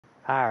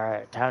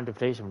Alright, time to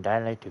play some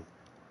Dying Light 2.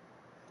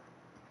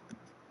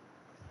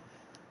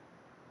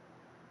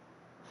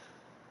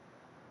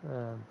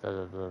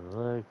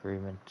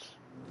 Agreements.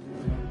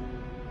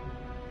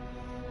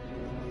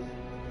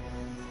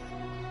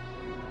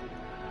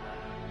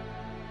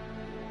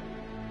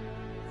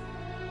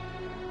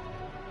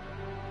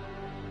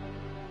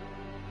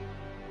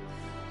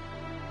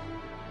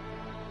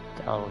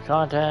 Download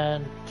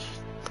content.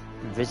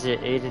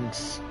 Visit Aiden's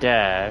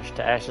stash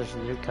to access the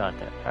new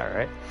content.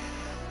 Alright.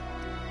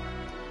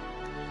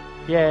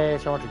 Yay,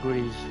 so much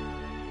goodies.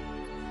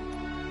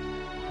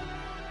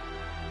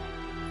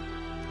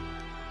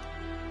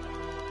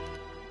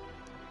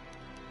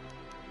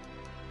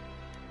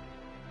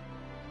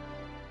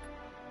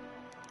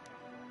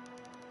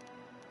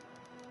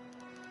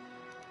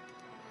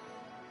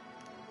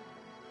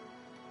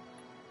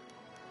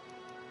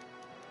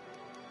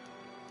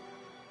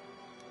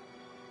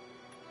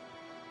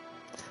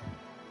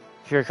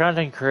 If you're a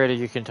content creator,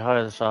 you can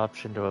toggle this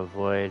option to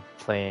avoid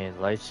playing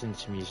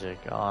licensed music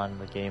on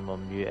the game will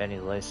mute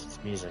any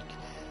licensed music.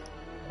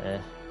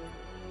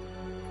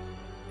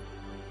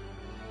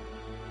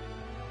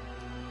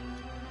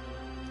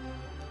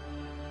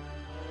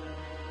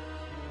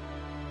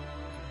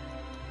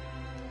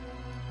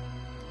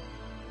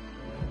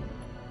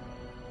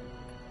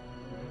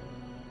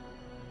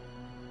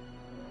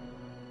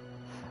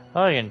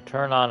 Oh, you can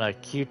turn on a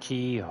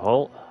QT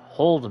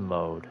hold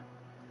mode.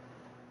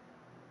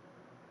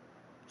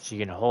 So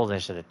you can hold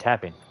instead of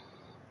tapping.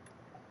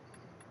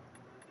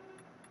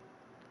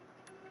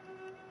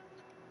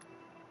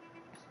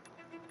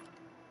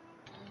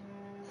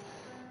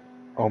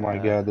 Oh my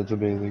god, that's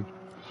amazing.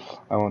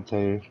 I won't tell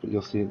you, but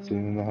you'll see it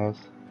soon in the house.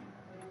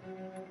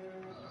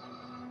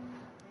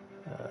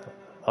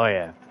 Oh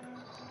yeah.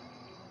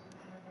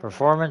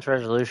 Performance,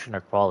 resolution,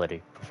 or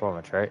quality?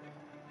 Performance, right?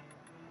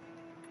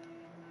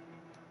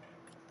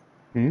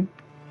 Hmm?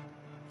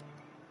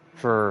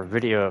 For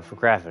video, for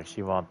graphics,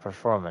 you want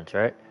performance,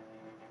 right?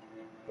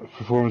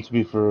 Performance would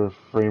be for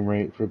frame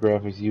rate. For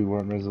graphics, you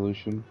want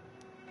resolution.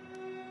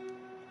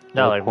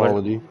 No, like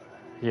quality.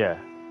 what? Yeah.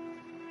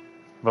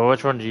 But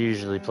which one do you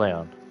usually play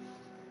on?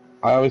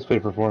 I always play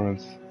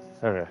performance.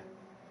 Okay.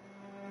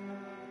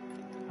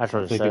 That's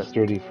what it Take a said.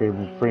 sturdy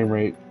frame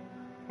rate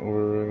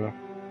over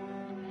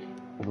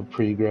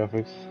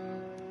pre-graphics.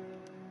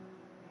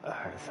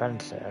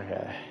 Fancy,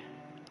 okay.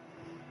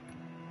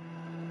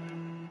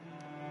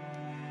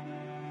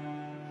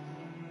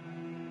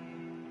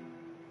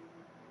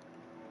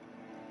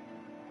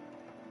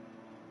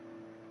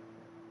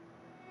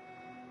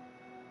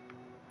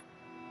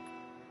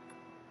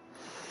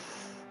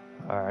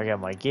 Alright, I got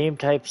my game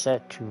type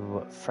set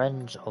to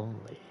friends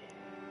only.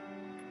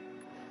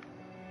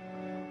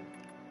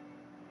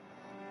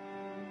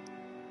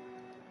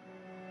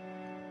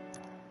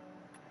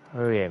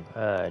 Oh yeah,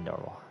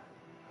 normal.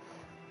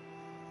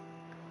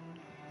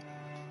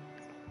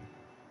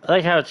 I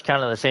like how it's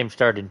kind of the same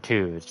starting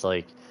too. It's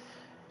like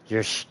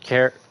your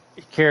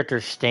character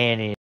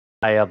standing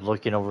high up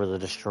looking over the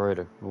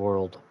destroyed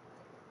world.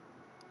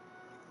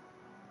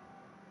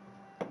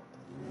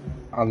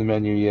 On the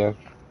menu, yeah.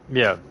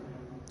 Yeah.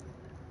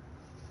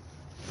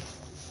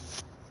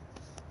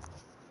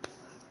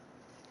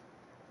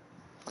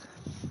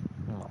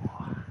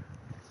 Oh.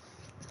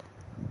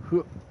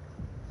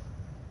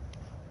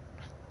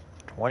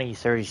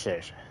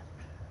 2036.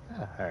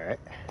 Alright.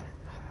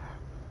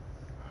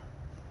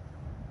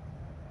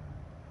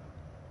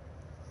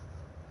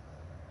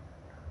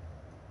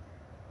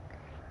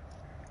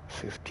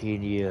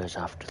 "15 years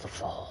after the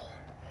fall,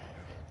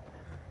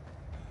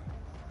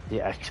 the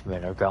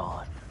X-Men are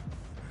gone.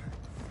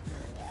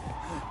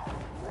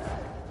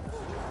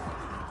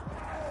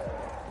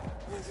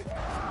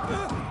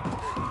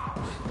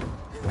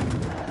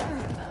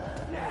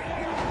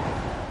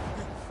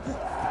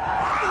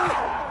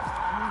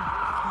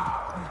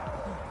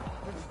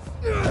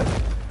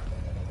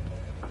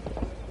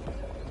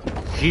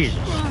 Jesus.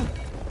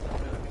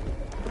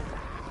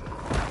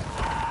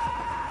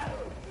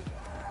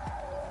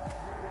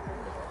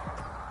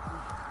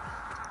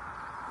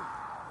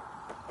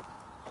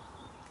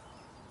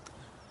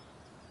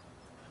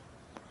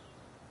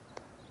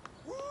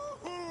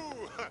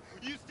 Woo-hoo!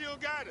 You still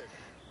got it.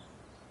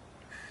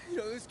 You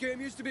know, this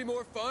game used to be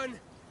more fun.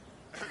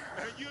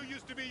 And you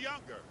used to be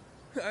younger.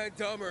 And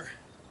dumber.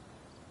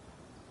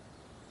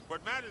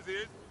 What matters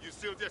is you're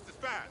still just as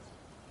fast.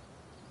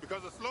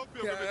 Because a slow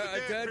pilgrim is Yeah,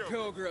 a dead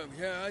pilgrim.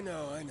 Yeah, I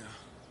know.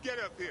 Get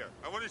up here.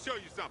 I want to show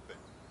you something.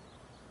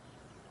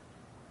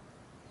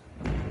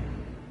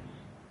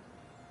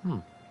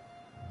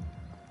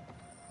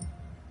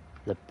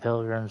 The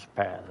Pilgrim's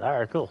Path.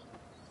 Alright, cool.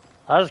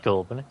 That was a cool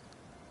opening.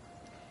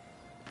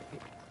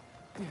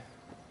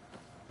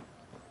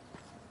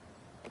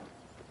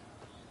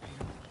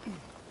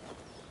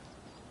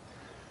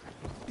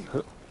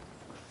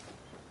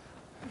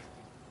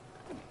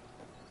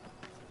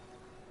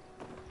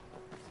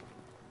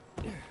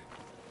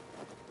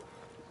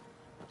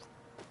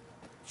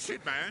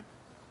 Shit, man.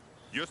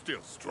 You're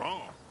still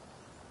strong.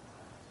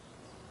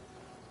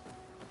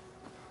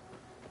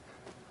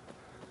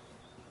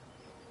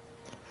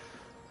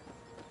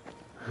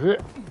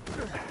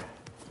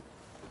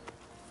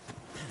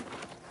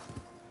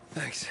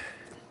 Thanks.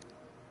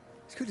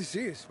 It's good to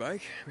see you,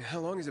 Spike. I mean, how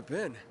long has it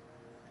been?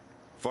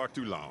 Far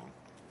too long.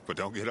 But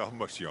don't get all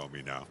mushy on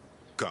me now.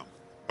 Come,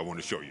 I want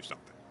to show you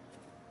something.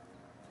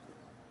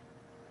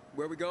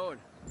 Where are we going?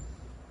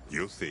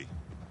 You'll see.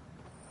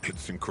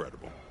 It's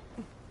incredible.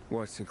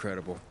 What's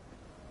incredible?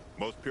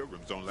 Most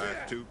pilgrims don't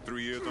last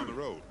 2-3 years on the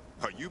road.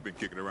 You've been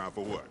kicking around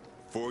for what?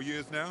 4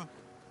 years now?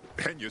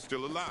 And you're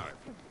still alive.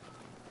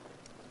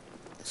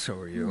 So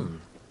are you.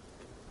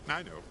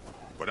 I know,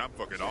 but I'm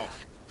fucking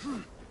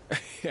awesome.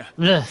 Yeah.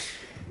 Yeah.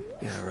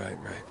 Yeah, right.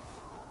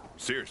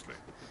 Seriously.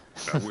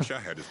 I wish I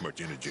had as much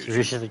energy as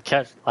you. Seriously,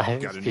 catch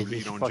live Got a new speed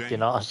lead is on fucking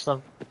James?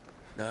 awesome.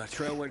 Nah,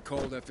 trail went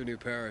cold after New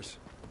Paris.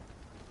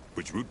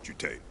 Which route you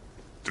take?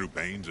 Through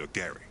Baines or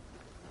Gary?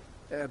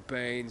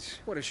 Baines.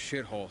 What a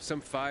shithole.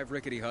 Some 5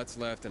 rickety huts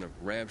left and a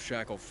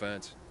ramshackle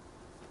fence.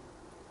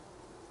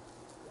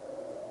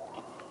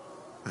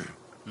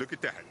 Look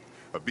at that.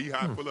 A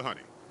beehive full of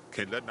honey.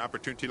 Can't let an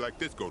opportunity like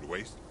this go to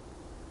waste.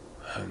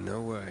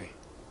 No way.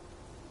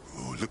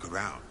 Oh, look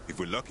around. If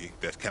we're lucky,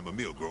 there's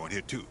chamomile growing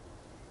here too.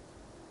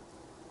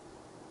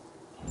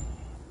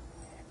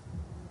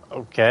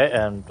 Okay,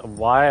 and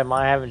why am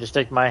I having to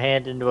stick my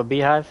hand into a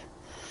beehive?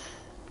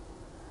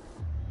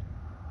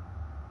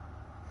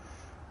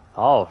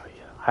 Oh,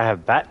 I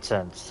have bat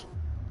sense.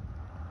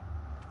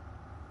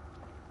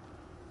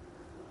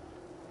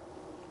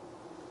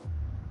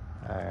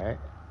 Alright.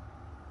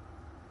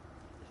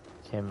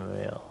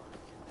 Chamomile.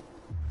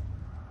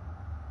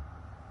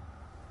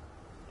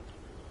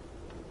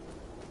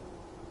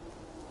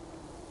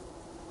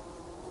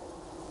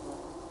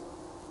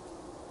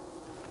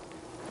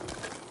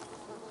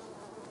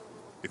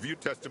 If you're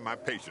testing my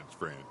patience,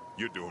 friend,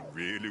 you're doing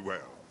really well.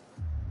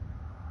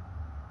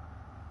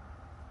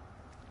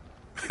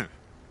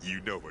 You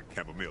know what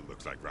chamomile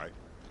looks like, right?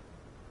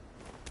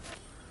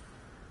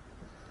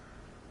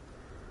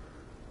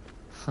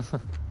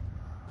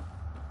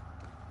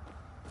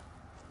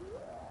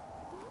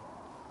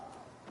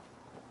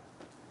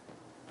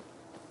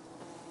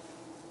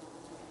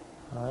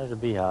 Oh, there's a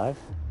beehive.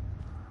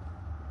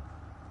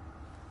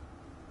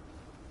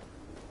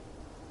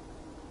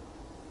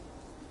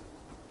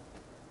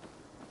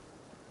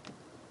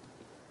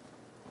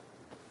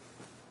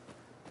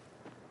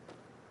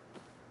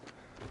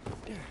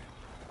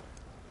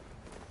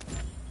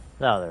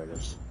 Now there it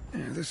is.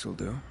 Yeah, this'll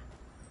do.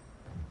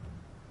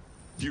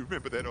 You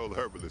remember that old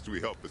herbalist we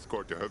helped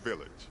escort to her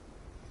village?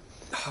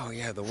 Oh,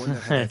 yeah, the one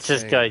that had It that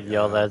just saying, got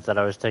yelled at that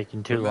I was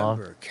taking too long.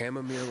 Remember,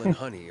 chamomile and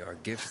honey are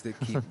gifts that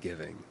keep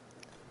giving.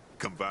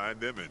 Combine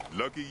them and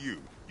lucky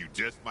you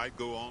just might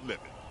go on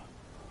living.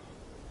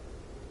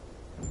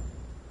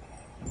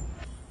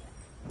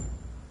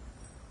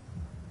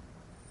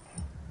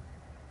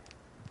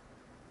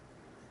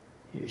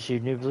 Use your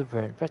new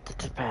blueprint. But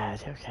that's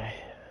bad. Okay.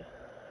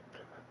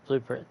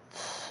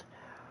 Blueprints.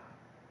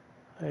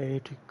 I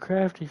hate to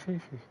crafty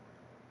fishy.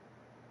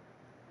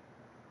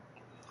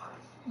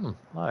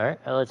 Alright.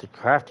 I like the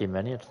crafty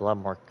menu. It's a lot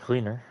more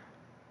cleaner.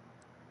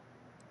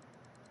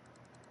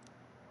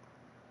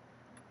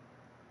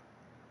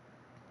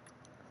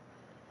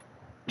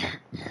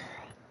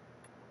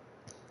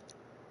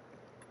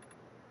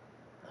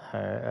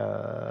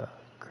 Alright,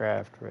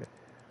 craft right.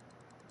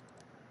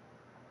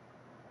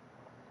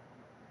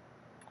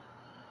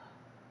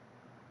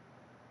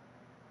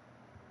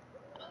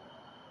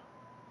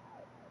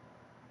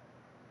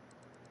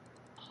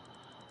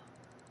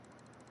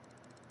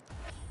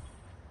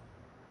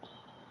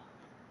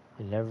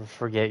 You never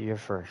forget your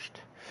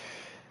first.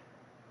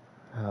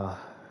 Oh.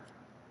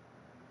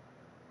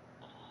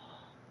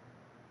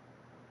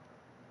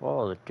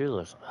 Whoa, the dude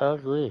looks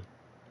ugly.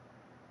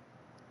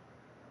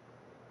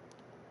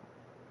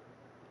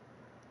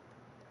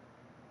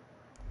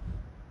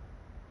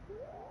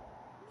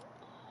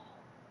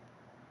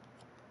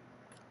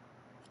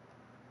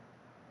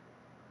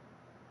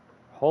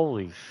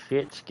 Holy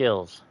shit,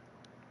 skills.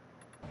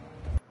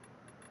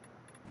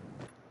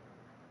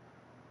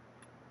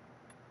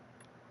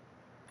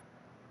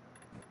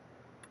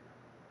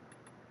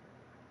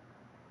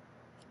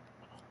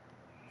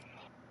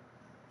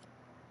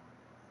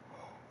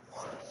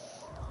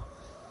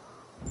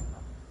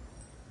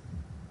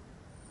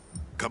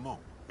 Come on,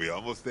 we're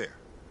almost there.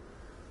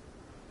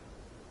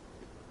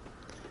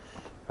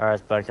 Alright,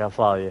 Spike, I'll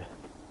follow you.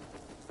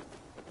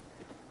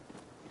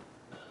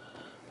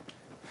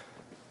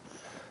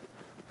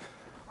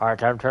 Alright,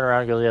 time to turn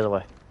around and go the other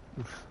way.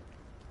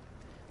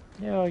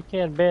 No, I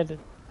can't abandon.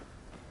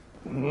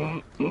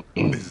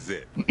 This is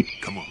it.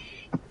 Come on.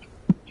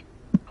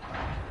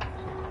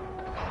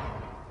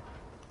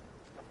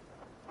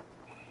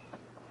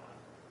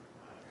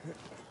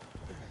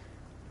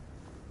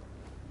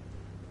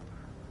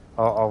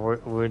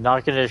 We're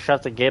not going to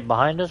shut the gate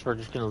behind us? We're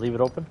just going to leave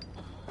it open?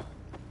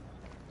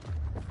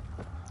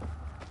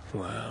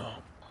 Wow.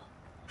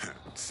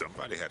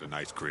 Somebody had a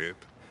nice crib.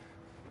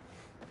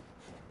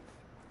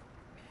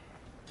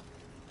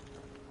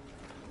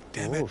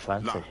 Damn Ooh, it,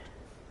 fancy. locked.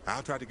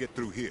 I'll try to get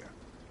through here.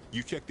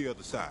 You check the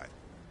other side.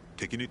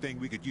 Take anything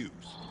we could use.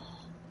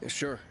 Yeah,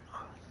 sure.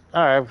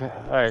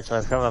 Alright, so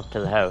I've come up to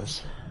the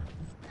house.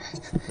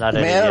 Not in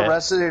it Man yet.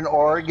 arrested in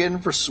Oregon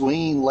for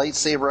swinging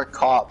lightsaber at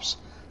cops.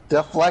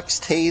 Deflects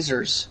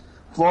tasers.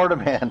 Florida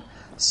man.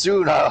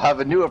 Soon I'll have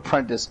a new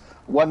apprentice.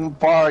 One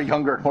far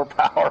younger and more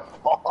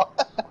powerful.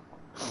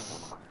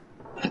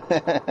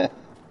 That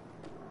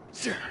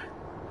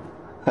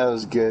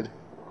was good.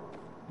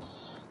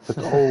 It's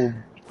old.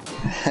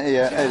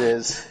 Yeah, it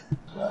is.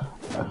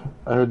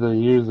 I heard that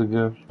years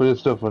ago, but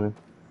it's still funny.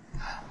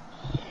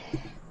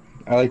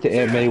 I like the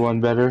Aunt May one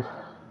better.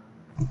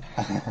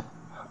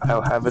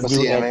 I'll have a What's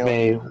new the Aunt Aunt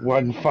May May,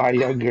 one far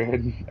younger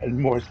and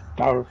more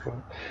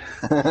powerful.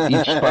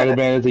 Each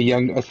Spider-Man is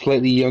a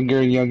slightly younger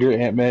and younger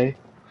Aunt May.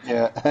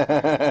 Yeah.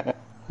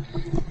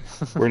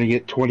 We're gonna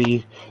get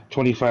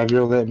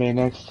 25-year-old Aunt May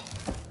next.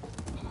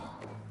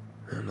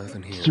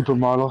 Nothing here.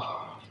 Supermodel.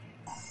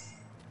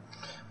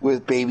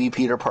 With baby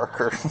Peter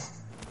Parker.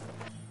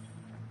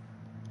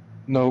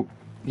 No,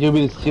 he'll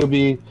be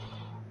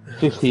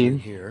 15,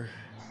 Here.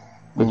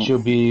 but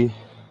she'll be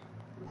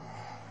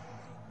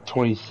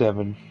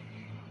 27.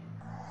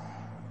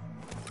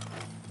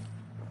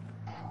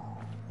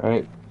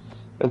 Alright,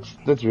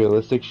 that's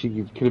realistic. She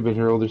could have been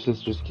her older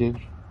sister's kid.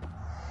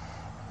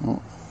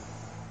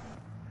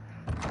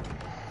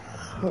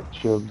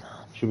 She'll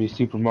be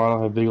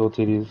supermodel, have big old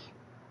titties.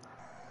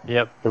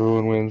 Yep.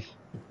 Everyone wins.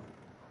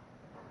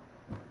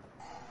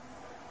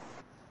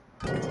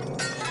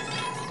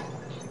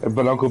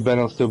 But Uncle Ben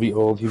will still be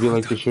old. He'll be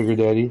like the sugar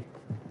daddy.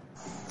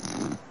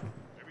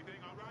 Everything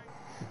all right?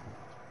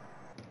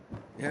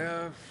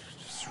 Yeah,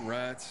 just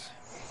rats.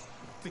 I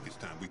think it's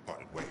time we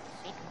parted ways.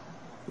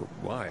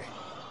 Why?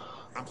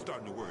 I'm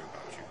starting to worry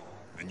about you.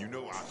 And you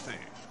know our saying.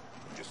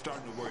 When you're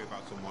starting to worry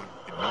about someone,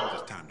 it means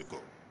it's time to go.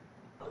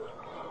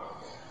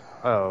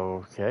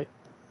 Okay.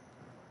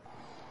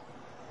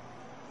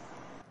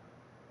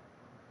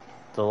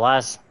 The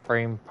last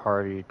spring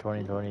party,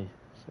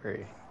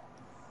 2023.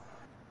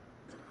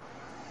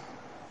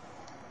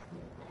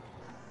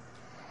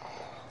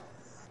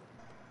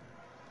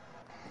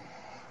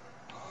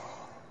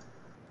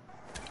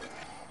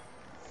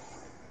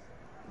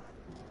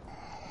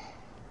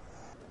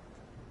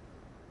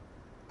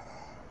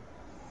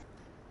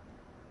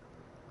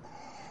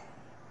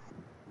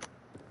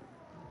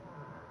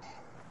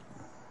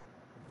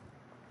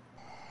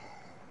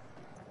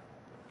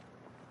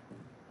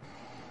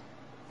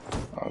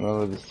 I don't know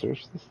how to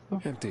search this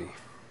stuff. Empty.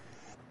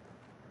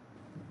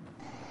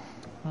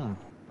 Can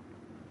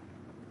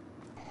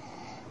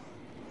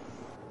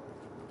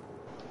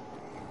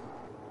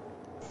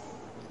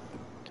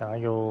I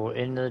go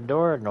in the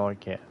door? No, I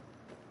can't.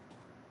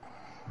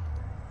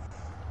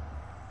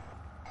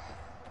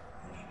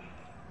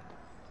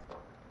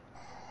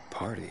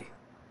 Party.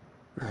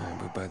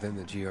 But by then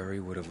the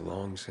GRE would have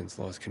long since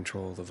lost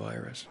control of the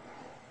virus.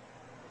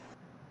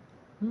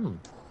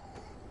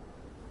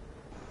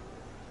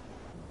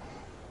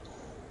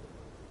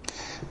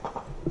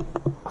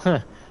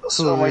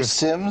 So my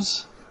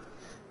Sims,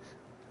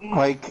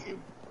 like,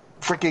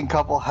 freaking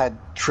couple had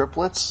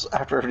triplets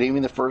after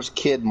naming the first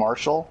kid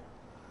Marshall.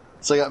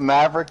 So I got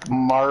Maverick,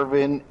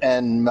 Marvin,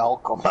 and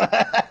Malcolm.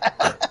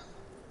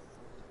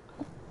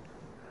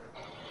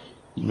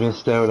 You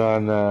missed out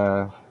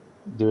on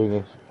doing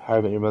a How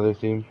I Met Your Mother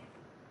theme.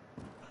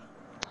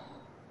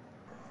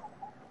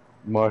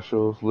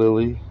 Marshall,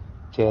 Lily,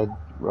 Ted,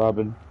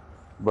 Robin,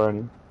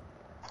 Barney.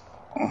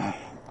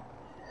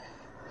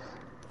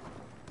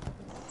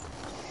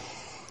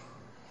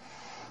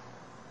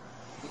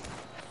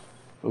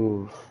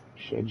 Ooh,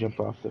 should I jump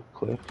off the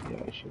cliff?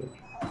 Yeah, I should.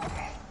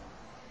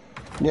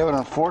 Yeah, but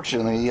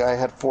unfortunately, I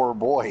had 4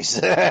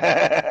 boys.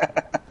 Then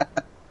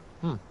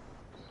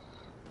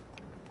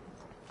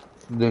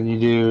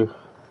you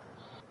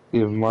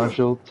have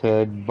Marshall,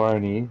 Ted,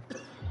 Barney,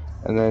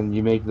 and then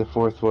you make the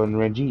 4th one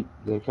Ranjit,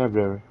 the cab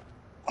driver.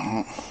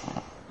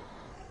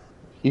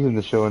 He's in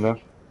the show enough.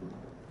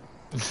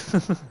 I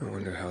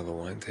wonder how the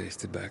wine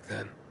tasted back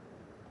then.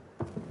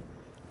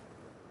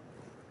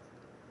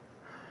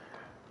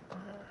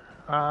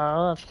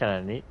 That's kind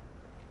of neat.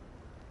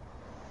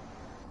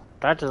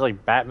 That just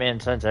like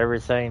Batman sends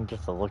everything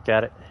just to look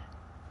at it.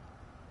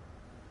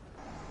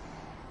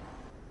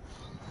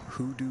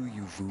 Who do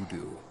you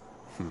voodoo?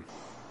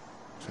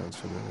 Sounds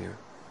familiar.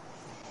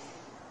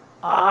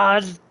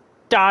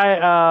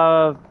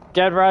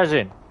 Dead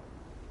Rising.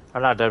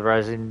 Or not Dead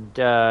Rising,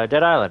 Dead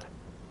Island.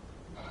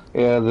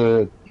 Yeah,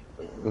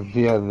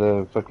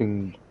 the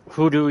fucking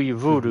Hoodoo you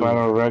voodoo.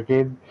 vinyl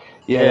record.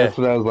 Yeah, that's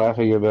what I was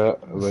laughing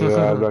about. I was like,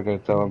 I'm not gonna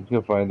tell him.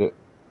 He'll find it.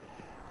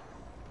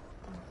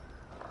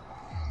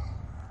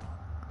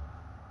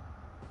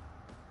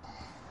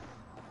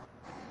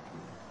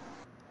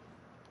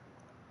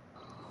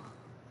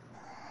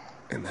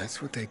 And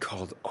that's what they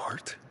called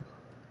art?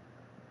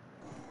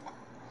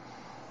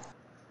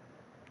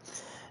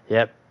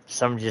 Yep.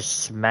 Somebody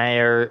just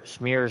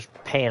smears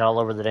paint all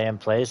over the damn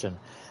place, and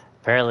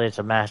apparently it's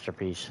a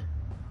masterpiece.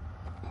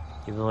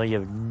 Even though you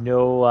have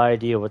no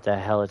idea what the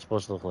hell it's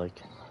supposed to look like.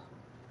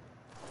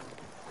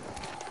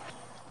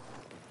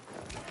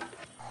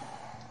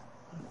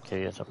 to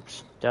get some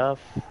stuff.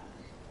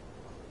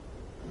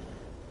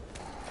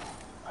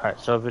 Alright,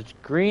 so if it's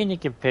green, you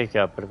can pick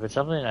up, but if it's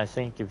something I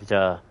think if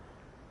to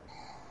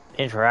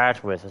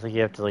interact with, I think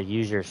you have to like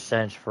use your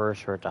sense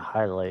first for it to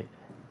highlight.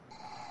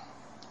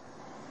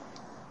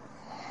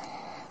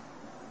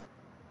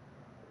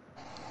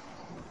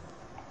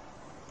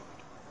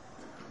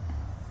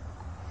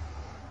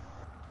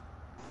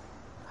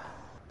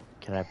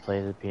 Can I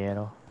play the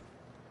piano?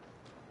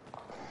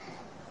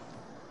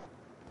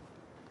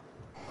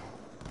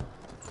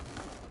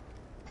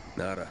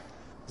 Nada.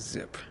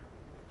 Zip.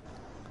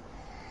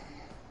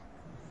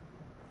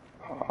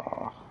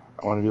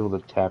 I want to be able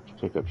to tap to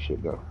pick up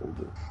shit, not hold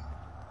it.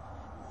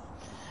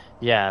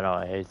 Yeah, I know,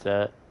 I hate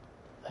that.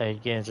 I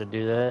hate games that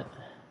do that.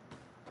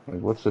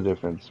 Like, what's the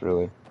difference,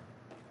 really?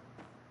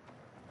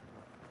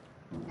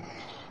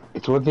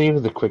 It's one thing if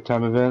it's a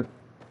QuickTime event.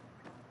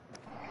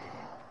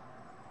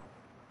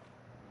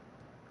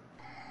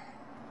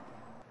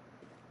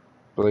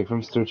 But like, if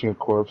I'm searching a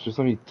corpse, just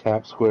let me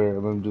tap square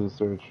and let me do the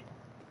search.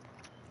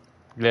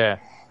 Yeah.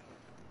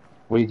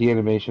 Wait the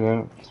animation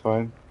out, it's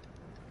fine.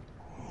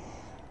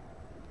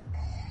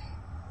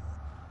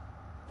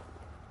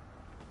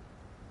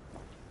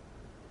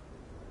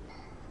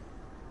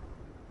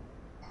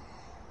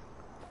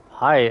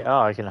 Hide. Oh,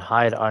 I can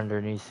hide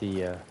underneath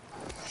the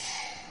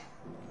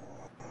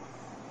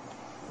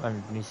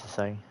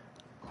thing.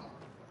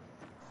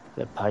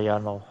 The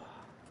piano.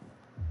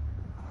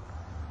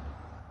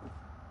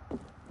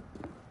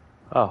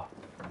 Oh.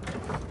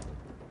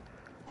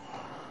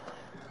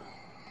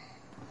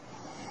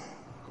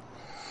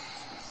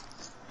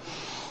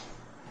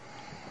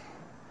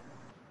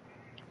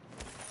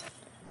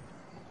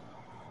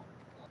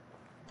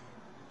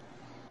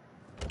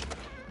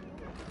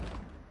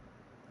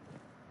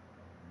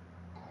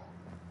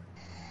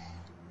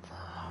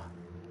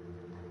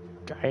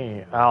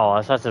 Dang. Oh,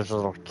 I thought there was a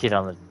little kid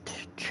on the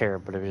chair,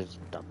 but it was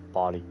the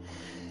body.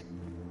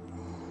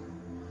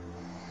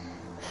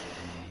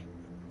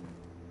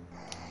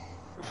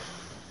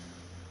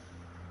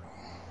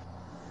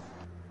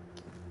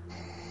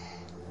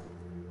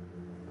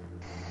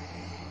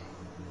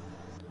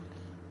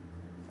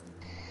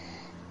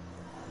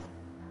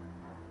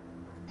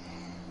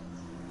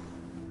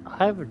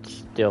 I would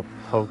still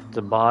poke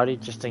the body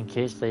just in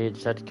case they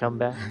decide to come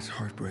back. It's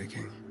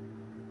heartbreaking.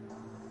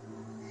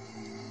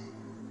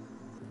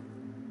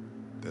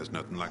 There's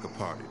nothing like a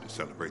party to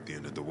celebrate the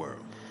end of the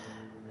world.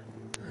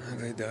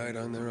 They died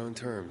on their own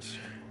terms.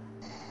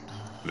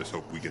 Let's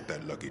hope we get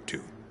that lucky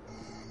too.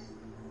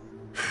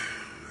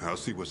 I'll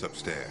see what's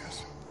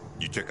upstairs.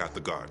 You check out the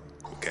garden,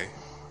 okay?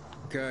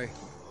 Okay.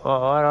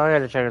 Oh, I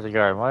gotta check out the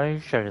garden. Why don't you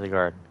check out the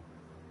garden?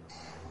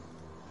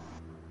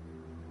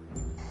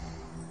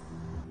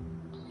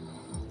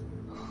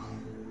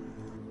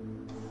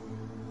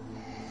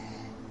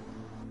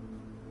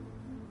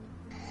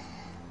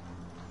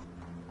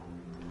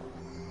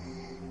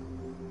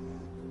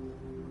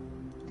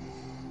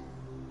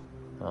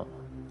 Oh.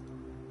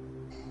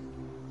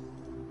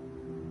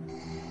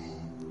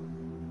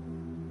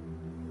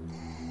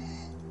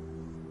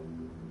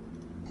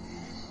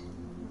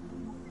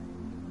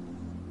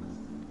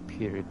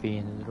 Peter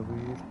being a little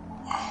weird.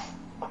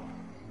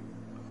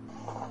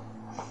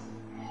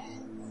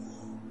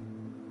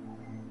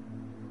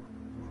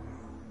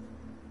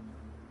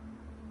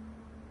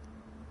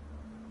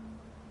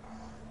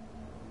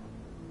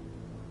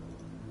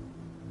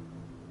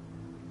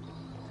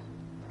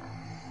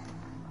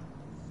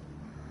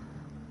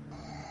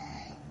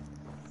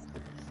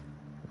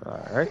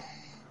 Alright.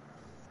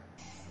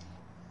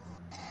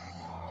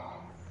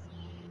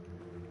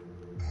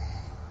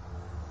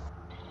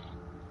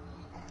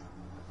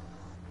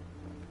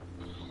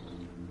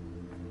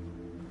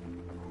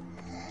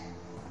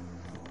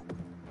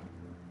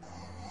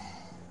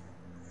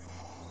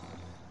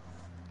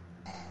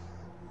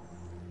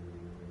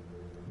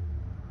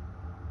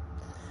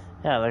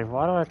 Yeah, like,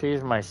 why do I have to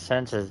use my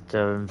senses to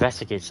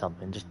investigate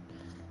something? Just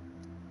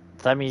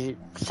let me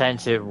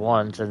sense it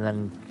once and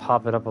then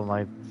pop it up on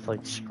my,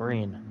 like,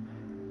 screen.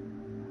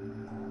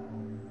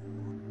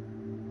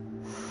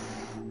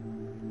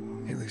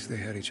 At least they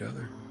had each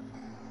other.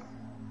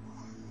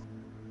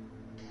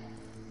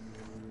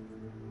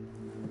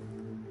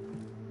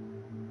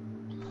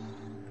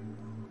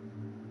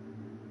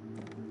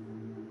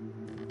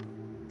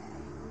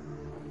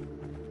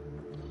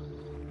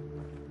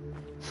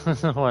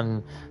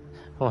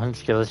 one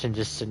skeleton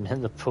just sitting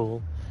in the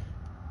pool.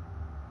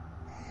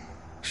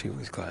 She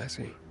was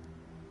classy.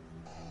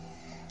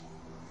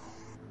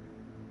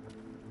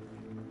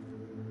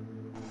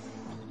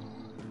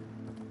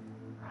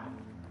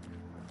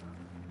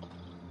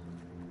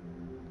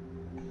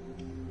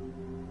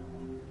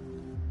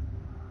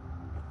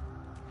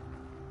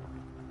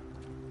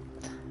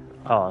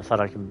 Oh, I thought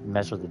I could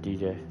mess with the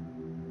DJ.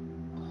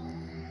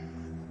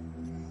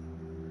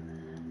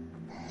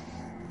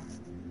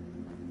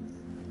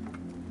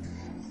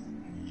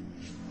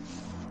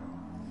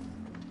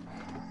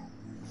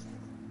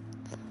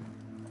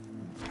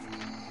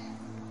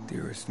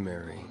 Dearest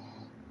Mary,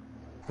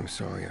 I'm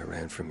sorry I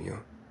ran from you.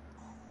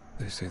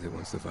 They say that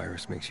once the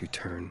virus makes you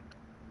turn,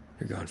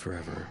 you're gone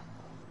forever.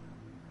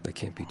 That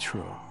can't be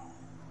true.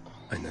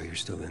 I know you're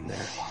still in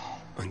there,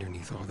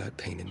 underneath all that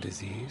pain and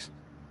disease.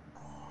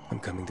 I'm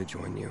coming to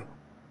join you.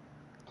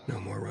 No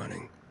more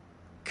running.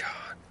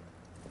 God.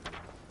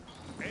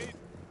 Hey,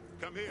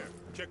 come here.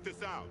 Check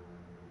this out.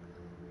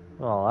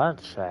 Well,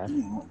 that's sad.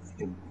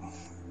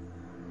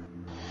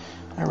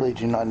 I really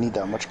do not need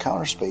that much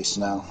counter space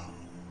now.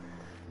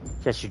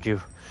 Yes, you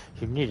do.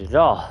 You need it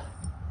all.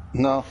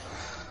 No.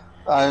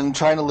 I'm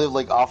trying to live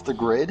like off the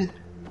grid.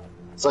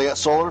 So I got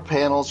solar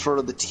panels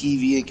for the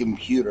TV and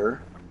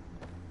computer.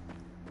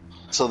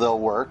 So they'll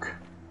work.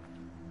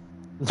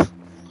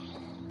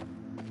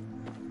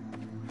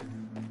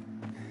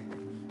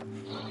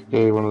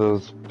 Yeah, one of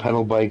those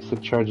pedal bikes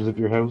that charges up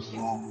your house.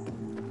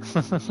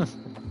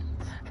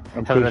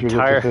 I'm pretty sure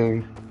that's a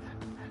thing.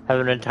 Have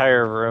an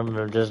entire room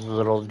of just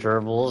little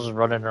gerbils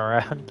running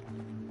around.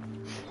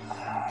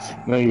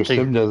 No, your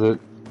sim does it.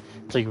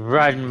 It's like,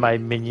 run, my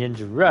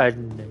minions,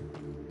 run.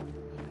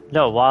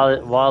 No,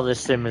 while the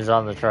sim is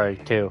on the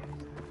trike, too.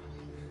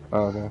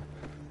 Oh, okay.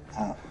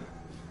 Yeah,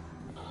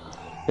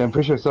 I'm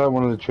pretty sure I saw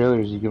one of the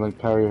trailers. You can, like,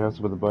 power your house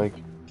with a bike.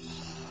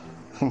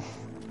 And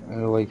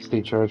it'll, like,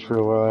 stay charged for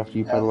a while after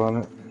you pedal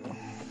on it.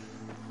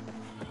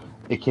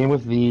 It came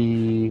with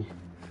the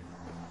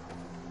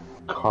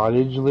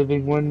cottage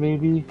living one,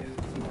 maybe?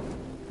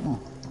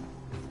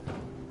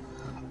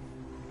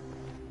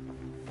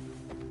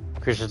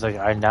 Chris is like,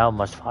 I now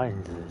must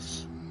find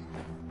this.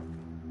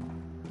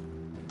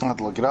 I'll have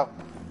to look it up.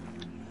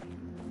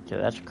 Okay,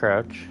 that's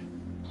crouch.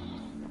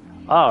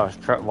 Oh,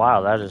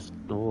 wow, that is...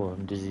 Ooh,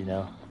 I'm dizzy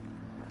now.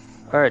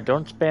 Alright,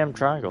 don't spam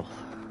triangle.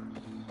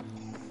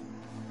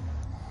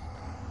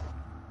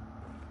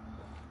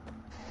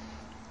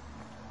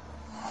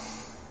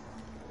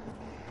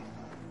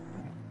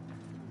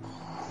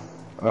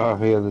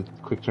 Oh, yeah, the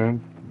quick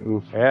turn.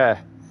 Oof. Yeah.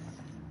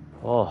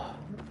 Oh.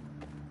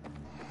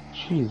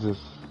 Jesus.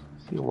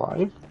 Is he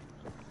alive?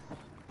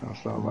 No,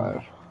 it's not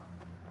alive.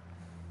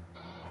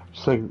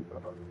 Just like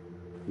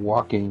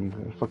walking,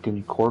 a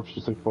fucking corpse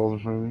just like falls in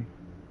front of me.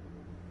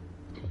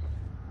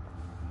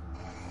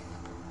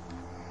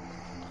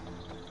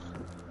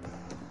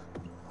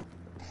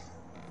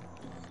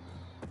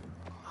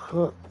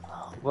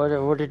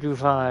 What did you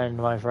find,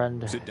 my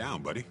friend? Sit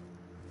down, buddy.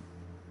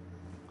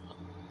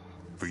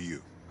 For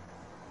you.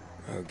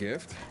 A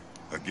gift?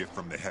 A gift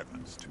from the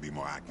heavens, to be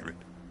more accurate.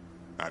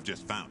 I've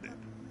just found it.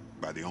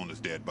 By the owner's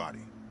dead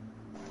body.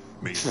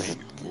 May it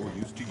be more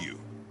use to you.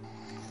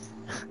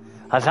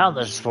 I found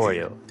this for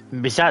you,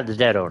 beside the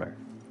dead owner.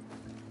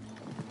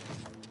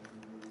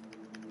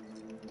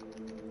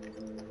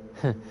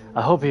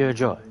 I hope you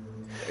enjoy.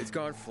 It's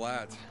gone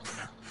flat.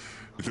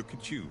 Look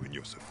at you and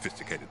your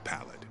sophisticated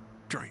palate.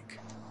 Drink.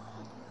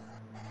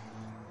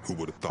 Who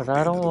would have thought? But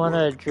I don't want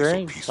to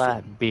drink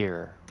flat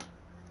beer.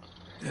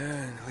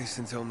 At least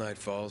until night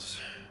falls.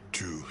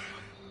 True.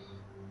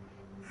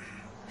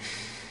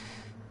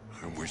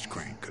 I wish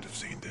Crane could have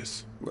seen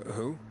this.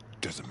 Who?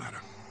 Doesn't matter.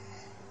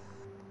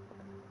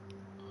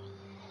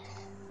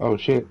 Oh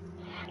shit.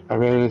 I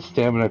ran out of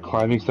stamina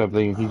climbing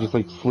something and he just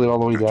like slid all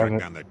the way down it.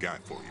 Down that guy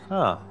for you.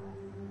 Huh.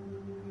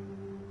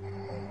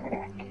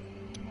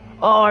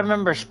 Oh, I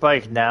remember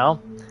Spike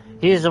now.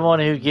 He's the one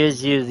who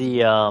gives you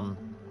the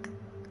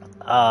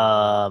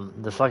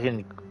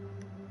fucking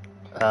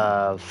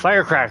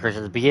firecrackers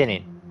at the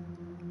beginning.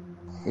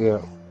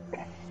 Yeah.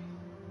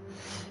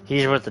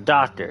 He's with the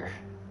doctor.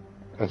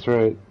 That's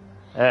right.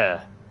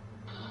 Yeah.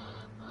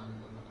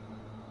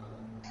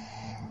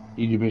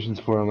 You do missions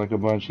for him like a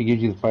bunch. He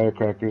gives you the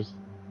firecrackers.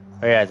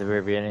 Oh yeah, at the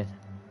very beginning.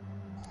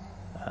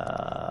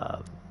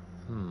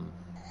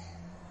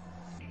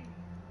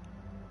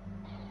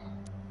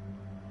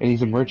 And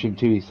he's a merchant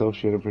too. He sells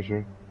shit, I'm pretty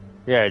sure.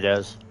 Yeah, he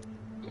does.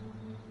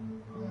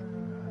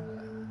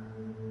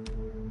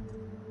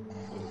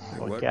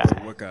 What guy?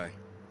 What guy?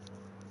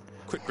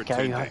 Quit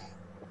pretending.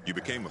 You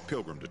became a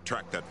pilgrim to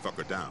track that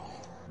fucker down.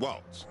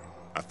 Waltz.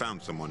 I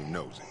found someone who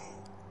knows it.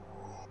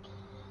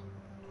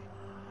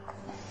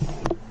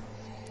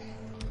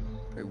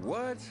 Hey,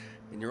 what?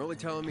 And you're only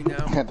telling me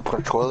now? I had to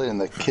put a toilet in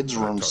the kids'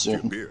 room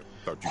soon. When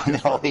they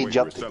all age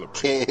up the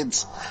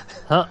kids.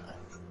 Huh?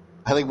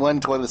 I think one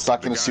toilet's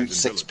not going to suit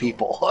 6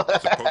 people.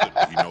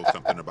 Supposedly he knows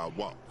something about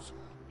Waltz.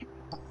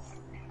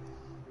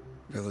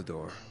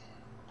 Villador.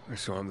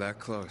 So I'm that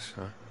close,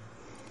 huh?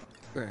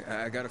 Hey,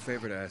 I got a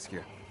favor to ask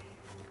you.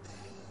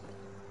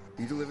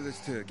 You deliver this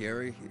to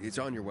Gary? It's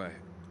on your way.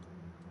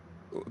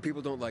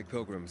 People don't like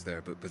pilgrims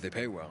there, but they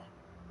pay well.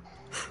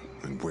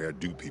 And where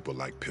do people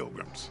like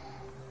pilgrims?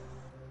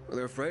 Well,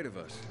 they're afraid of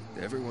us.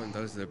 Everyone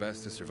does their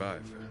best to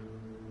survive.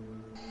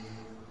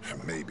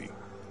 Maybe.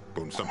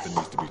 But when something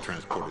needs to be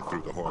transported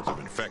through the hordes of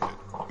infected,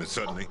 and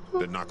suddenly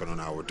they're knocking on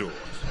our doors.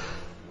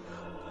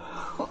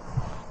 All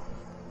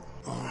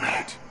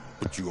right,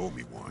 but you owe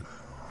me one.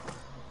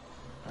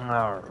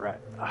 All right.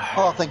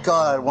 Oh, thank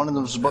God! One of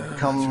them's about to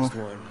become Just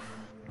one.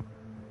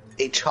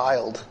 a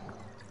child.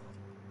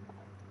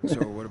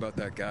 So what about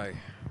that guy?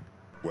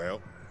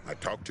 Well, I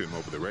talked to him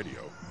over the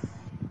radio.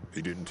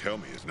 He didn't tell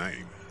me his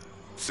name.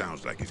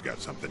 Sounds like he's got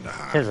something to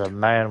hide. He's a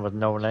man with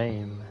no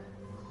name.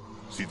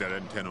 See that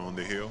antenna on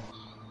the hill?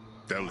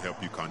 That'll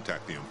help you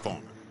contact the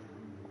informant.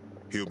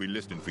 He'll be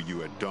listening for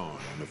you at dawn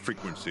on a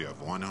frequency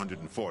of 140.200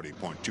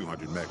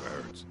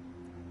 megahertz.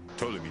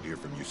 Told him he'd hear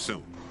from you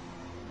soon.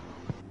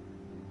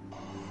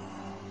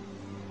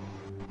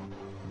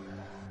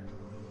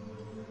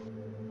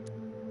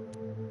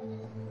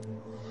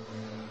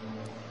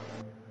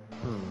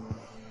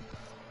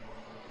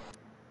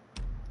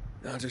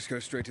 I'll just go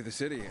straight to the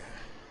city.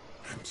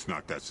 It's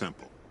not that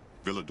simple.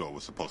 Villador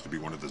was supposed to be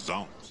one of the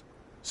zones.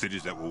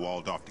 Cities that were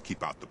walled off to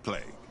keep out the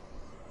plague.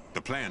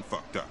 The plan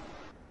fucked up.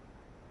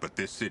 But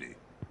this city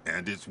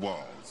and its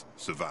walls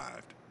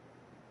survived.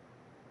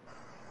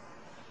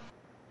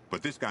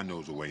 But this guy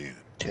knows a way in.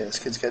 Yeah, this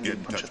kid's got to do Get a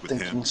in bunch touch of with him,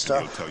 thinking and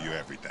stuff. he'll tell you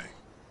everything.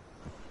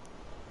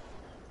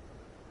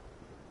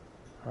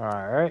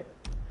 Alright.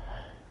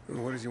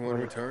 What does he want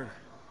in return?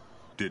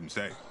 Didn't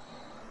say.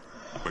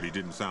 But he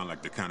didn't sound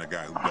like the kind of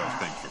guy who does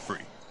things for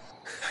free.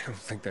 I don't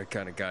think that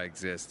kind of guy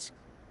exists.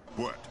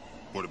 What?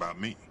 What about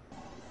me?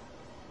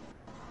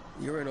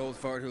 You're an old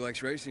fart who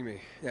likes racing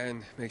me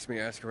and makes me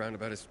ask around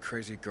about his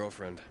crazy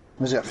girlfriend.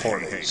 He's got 4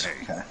 Hey, days.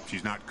 hey, hey. Okay.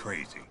 She's not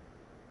crazy.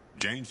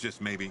 Jane's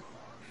just maybe,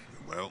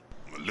 well,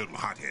 a little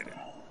hot-headed.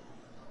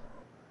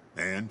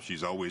 And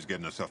she's always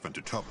getting herself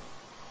into trouble.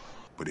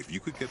 But if you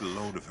could get a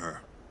load of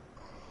her...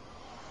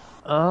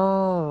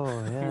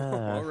 Oh,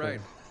 yeah. All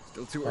right.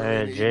 Still too Hey, early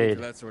in the evening Jade.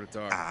 for that sort of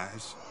talk.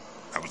 Eyes?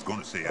 I was going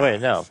to say eyes.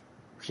 Wait, no.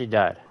 She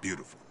died.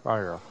 Beautiful. Wrong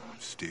girl.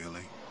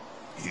 Steely.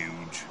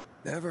 Huge.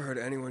 Never heard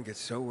anyone get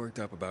so worked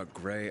up about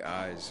gray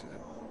eyes.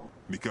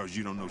 Because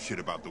you don't know shit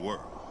about the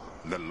world.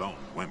 Let alone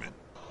women.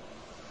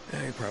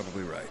 Yeah, you're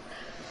probably right.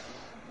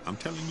 I'm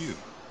telling you,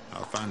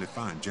 I'll finally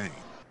find Jane.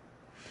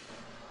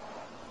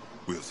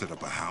 We'll set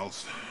up a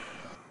house.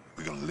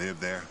 We're gonna live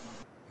there.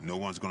 No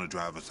one's gonna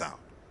drive us out.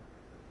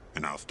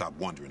 And I'll stop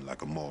wondering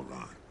like a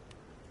moron.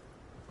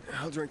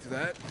 I'll drink to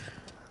that.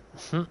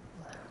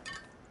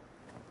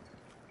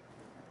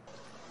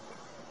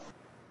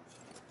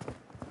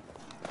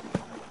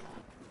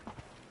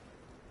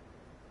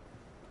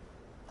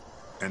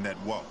 And that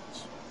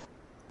Wallace.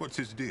 What's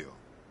his deal?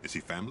 Is he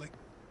family?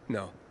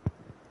 No,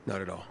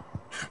 not at all.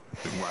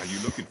 Then why are you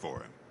looking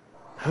for him?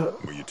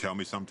 Will you tell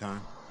me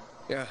sometime?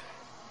 Yeah,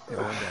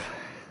 one day.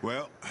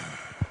 Well,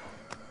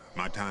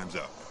 my time's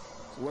up.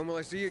 So when will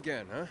I see you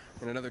again, huh?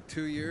 In another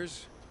 2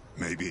 years?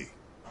 Maybe.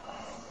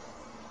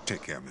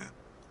 Take care, man.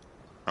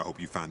 I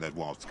hope you find that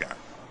Waltz guy,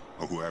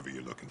 or whoever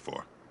you're looking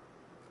for.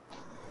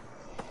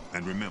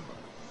 And remember,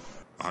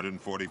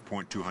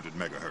 140.200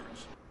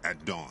 megahertz.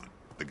 At dawn,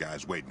 the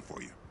guy's waiting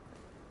for you.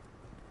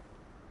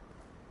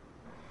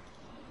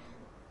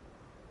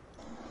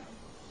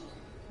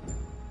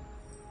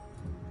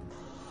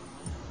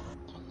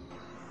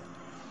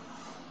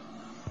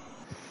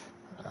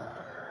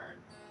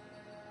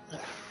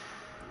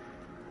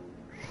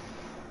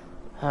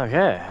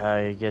 Okay,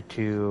 I get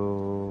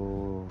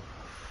to...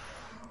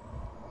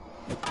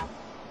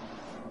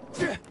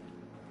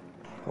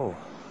 Oh.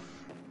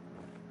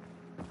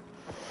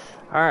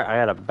 Alright, I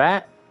got a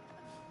bat,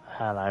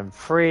 and I'm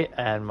free,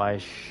 and my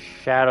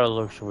shadow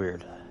looks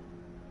weird.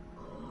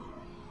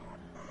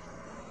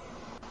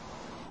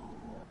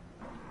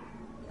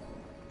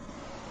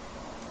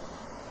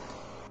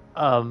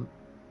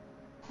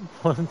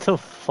 What the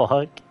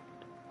fuck?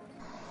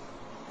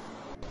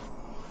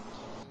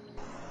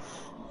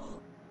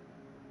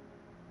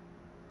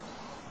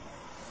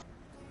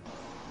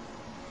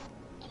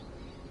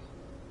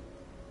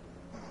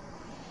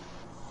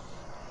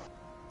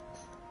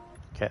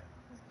 Okay.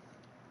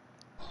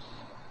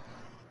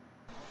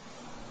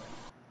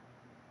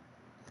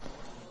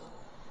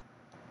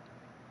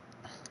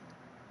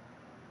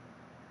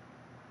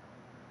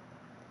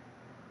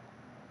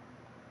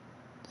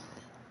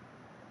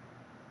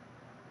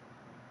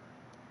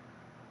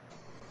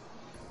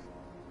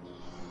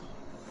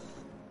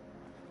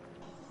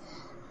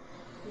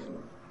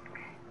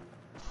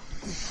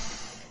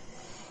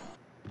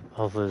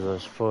 Hopefully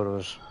those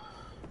photos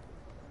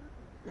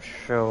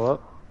show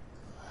up.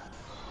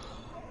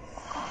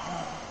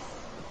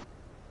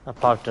 I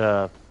popped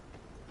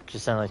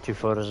just sent like 2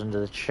 photos into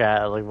the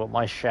chat, like what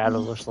my shadow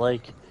looks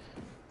like.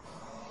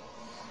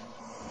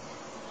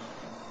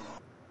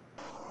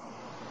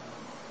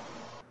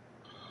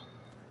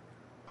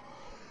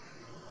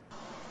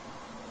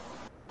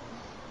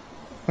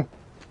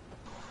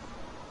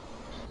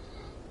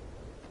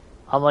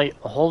 I'm like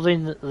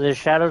holding the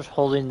shadow's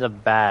holding the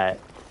bat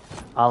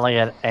on like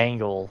an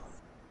angle.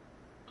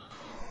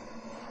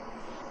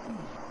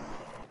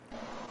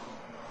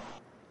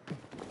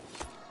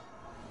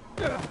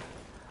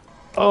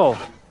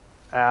 Oh!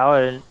 Ow,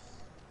 I didn't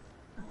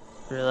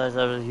realize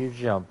that was a huge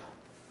jump.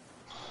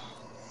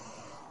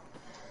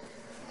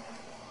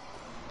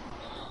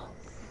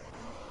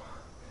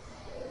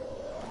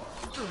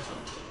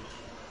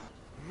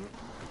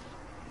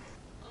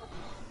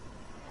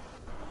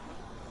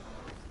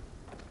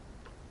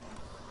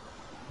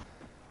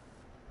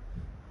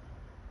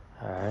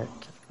 Alright,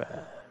 back.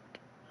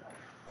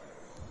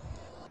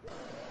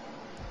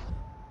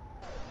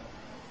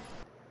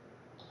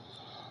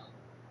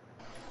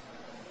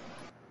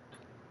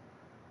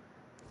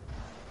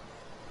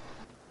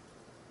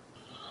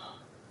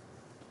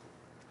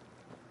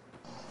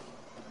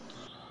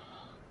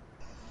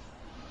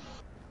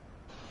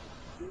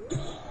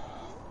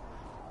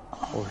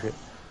 shit.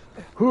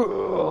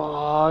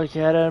 Oh,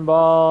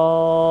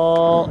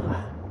 cannonball!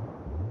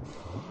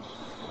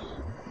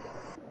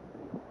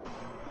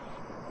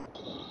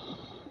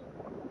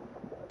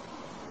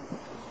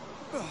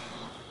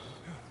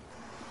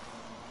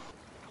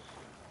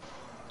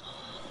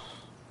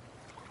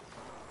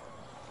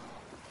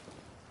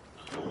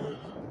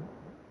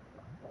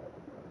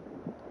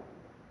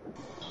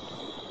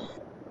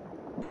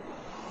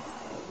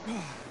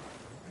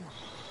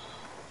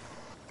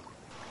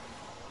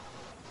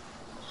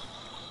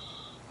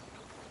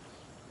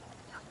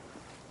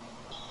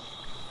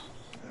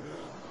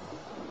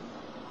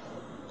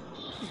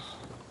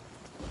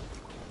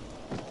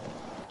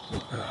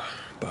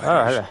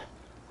 Oh, hello.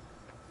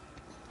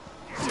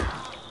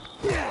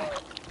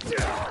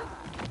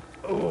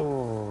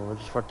 Oh,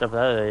 just fucked up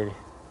that lady.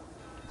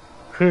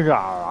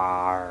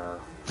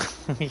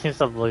 You can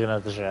stop looking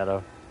at the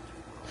shadow.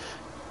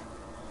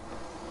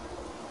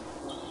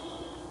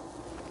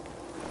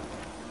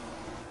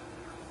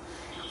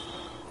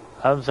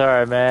 I'm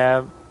sorry,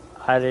 ma'am.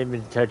 I didn't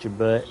mean to touch your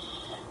butt.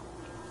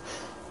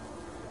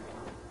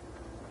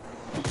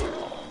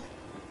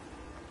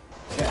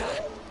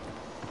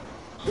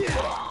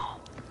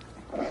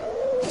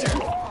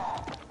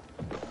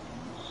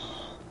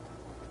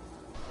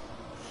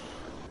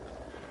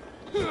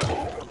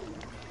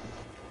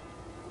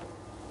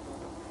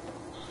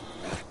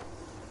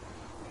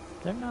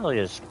 There's not like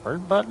a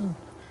sprint button?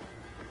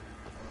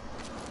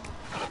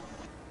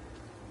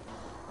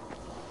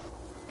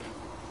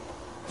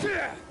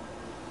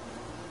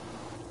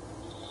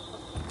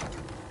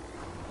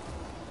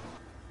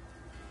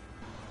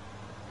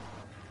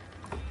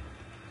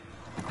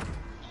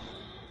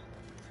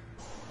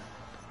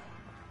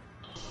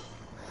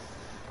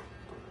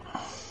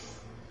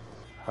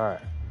 Alright.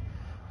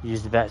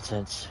 Use the bat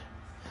sense.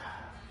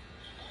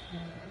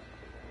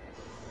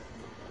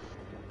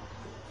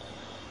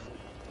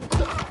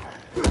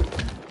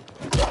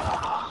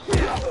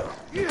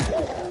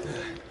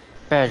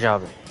 Bad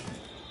job.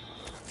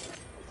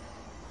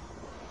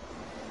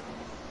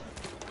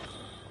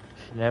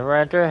 You never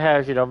enter a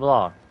house you don't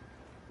belong.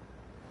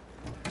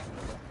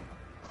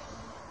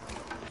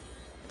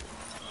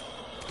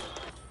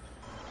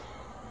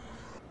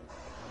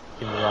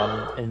 Even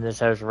though I'm in this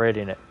house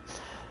raiding it.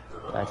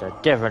 That's a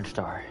different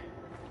story.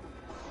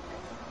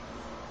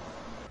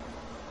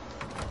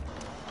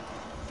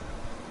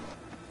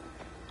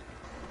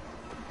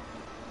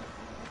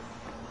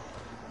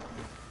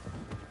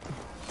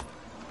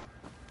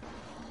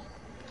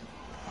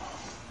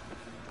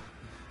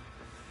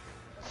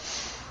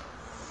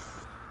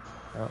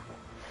 Oh.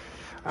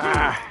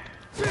 Ah!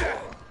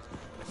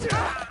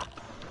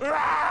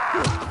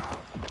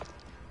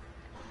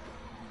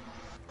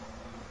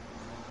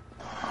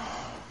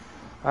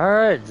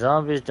 Alright,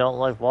 zombies don't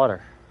like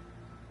water.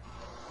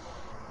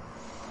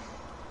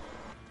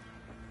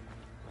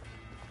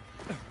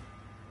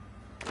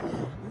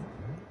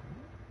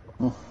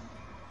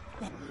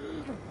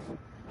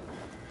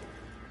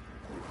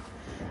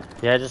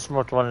 Yeah, I just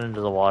smoked one into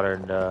the water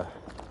and oh,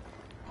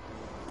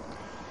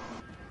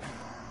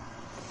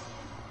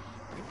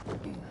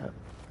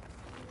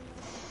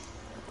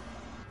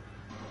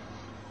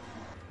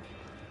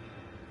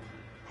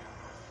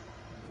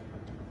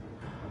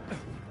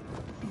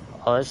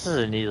 this is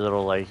a neat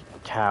little, like,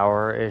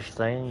 tower-ish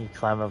thing. You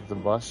climb up the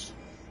bus.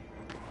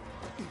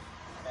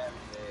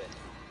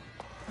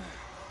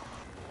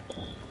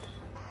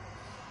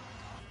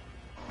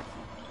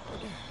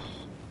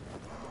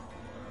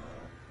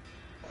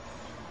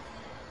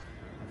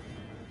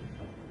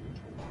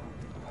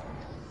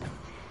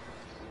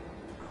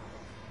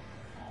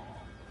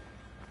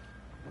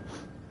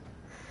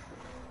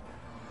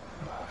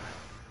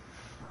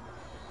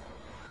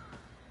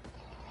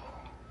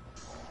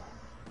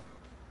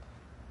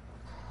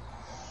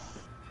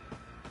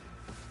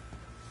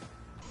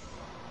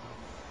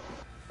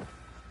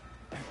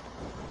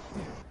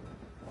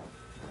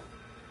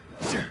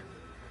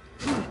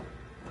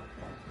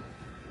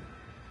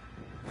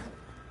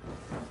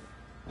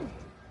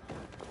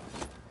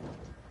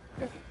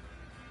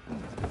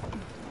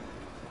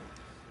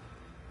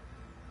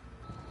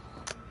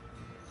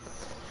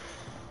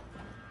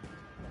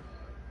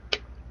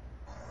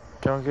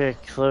 Don't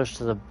get close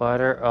to the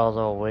butter or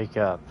they'll wake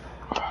up.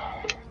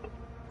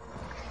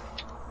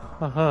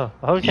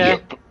 Okay.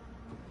 Yep.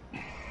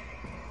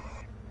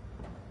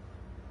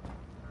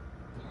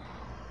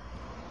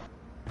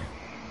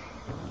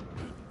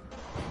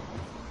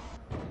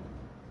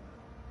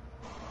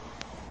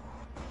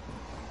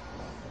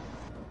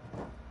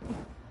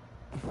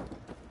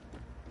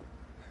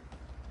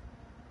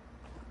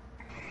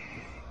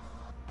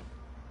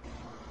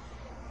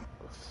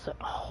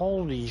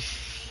 Holy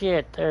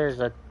shit, there's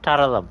a ton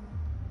of them.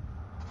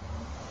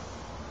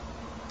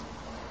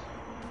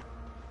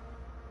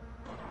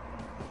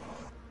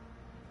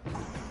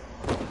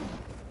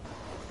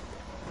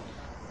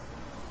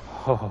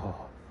 Oh,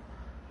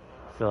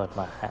 I feel like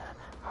my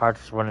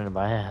heart's running to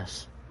my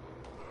ass.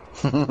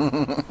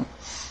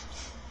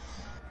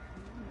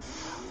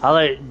 I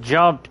like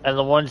jumped and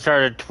the one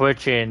started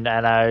twitching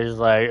and I was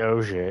like,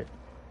 oh shit.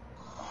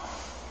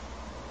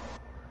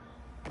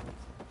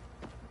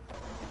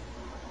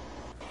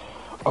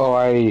 Oh,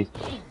 I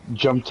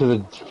jumped to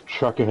the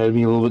truck ahead of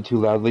me a little bit too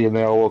loudly, and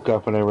they all woke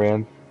up and I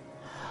ran.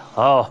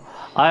 Oh,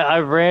 I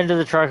ran to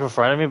the truck in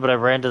front of me, but I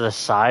ran to the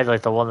side,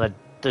 like the one that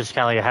just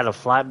kind of like had a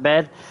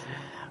flatbed,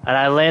 and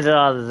I landed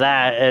on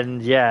that,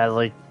 and yeah,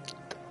 like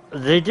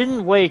they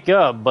didn't wake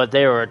up, but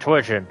they were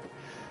twitching.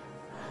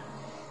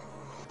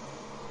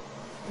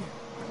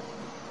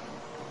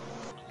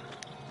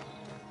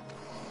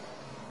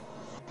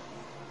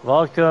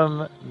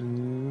 Welcome,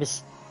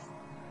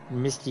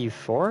 Misty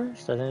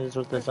Forest? I think that's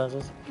what this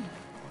is.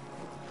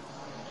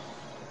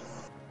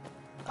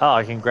 Oh,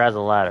 I can grab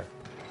the ladder.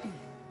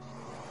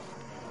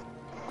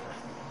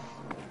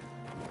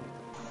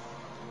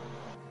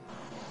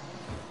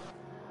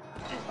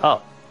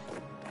 Oh.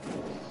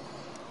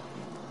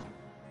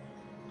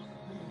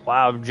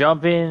 Wow,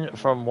 jumping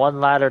from one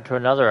ladder to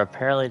another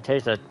apparently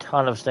takes a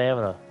ton of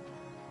stamina.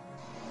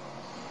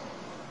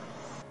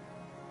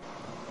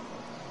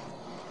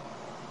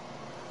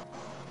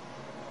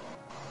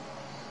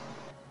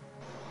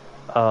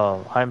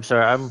 Oh, I'm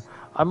sorry.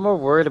 I'm more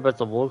worried about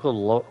the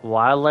local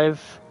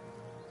wildlife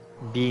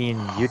being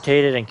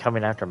mutated and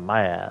coming after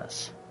my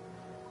ass.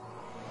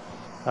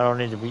 I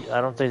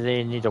don't think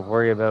they need to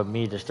worry about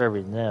me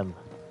disturbing them.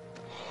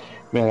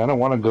 Man, I don't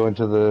want to go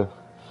into the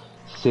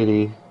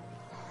city.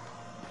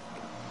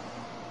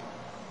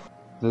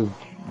 The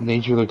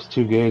nature looks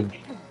too good.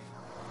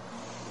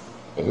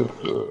 I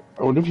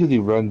wonder if he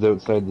runs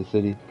outside the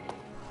city.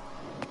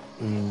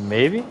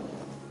 Maybe?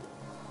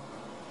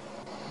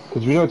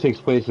 Because we know it takes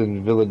place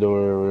in Villador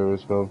or whatever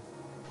it's called.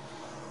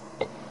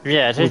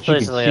 Yeah, it takes Which you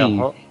place can in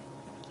like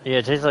see.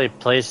 it takes like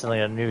place in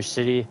like a new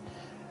city.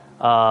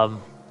 Though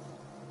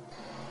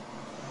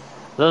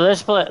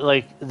this place,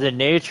 like the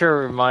nature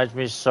reminds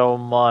me so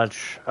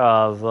much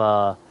of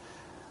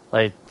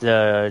like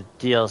the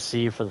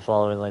DLC for the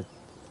following, like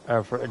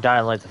or for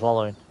Dying Light the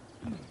following.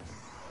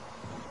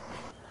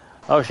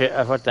 Oh shit!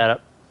 I fucked that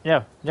up.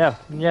 No, no,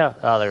 no.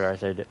 Oh, there I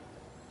saved it.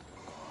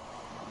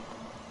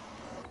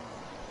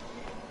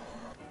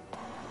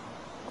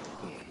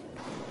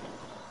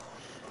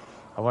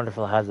 I wonder if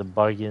I'll have the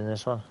buggy in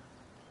this one.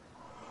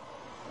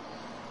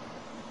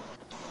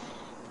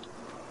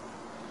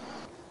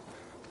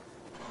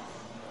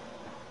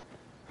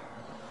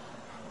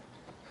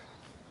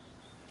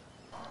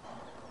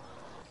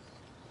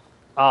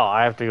 Oh,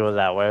 I have to go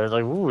that way. I was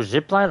like, ooh,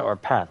 zipline or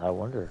path? I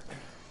wonder.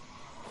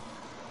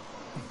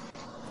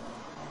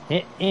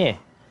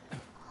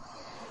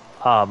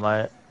 Oh,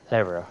 my...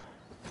 There we go.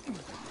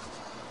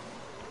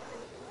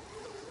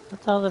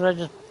 What the hell did I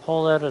just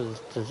pull out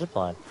of the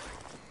zipline?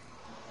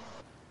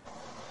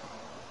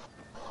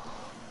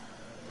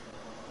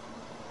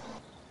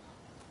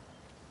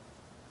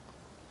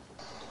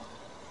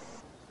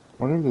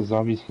 I wonder if the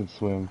zombies can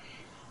swim.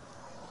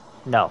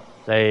 No,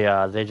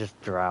 they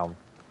just drown.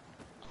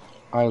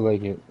 I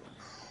like it.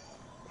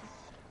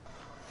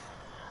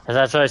 And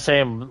that's what I was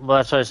saying. Well,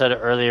 that's what I said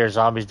earlier.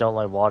 Zombies don't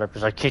like water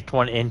because I kicked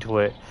one into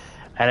it,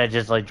 and it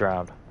just like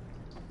drowned.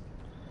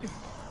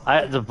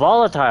 The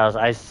volatiles,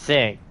 I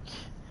think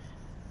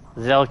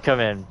they'll come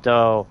in,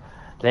 though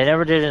they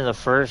never did in the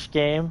first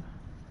game.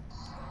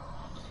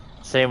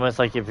 Same with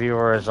like if you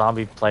were a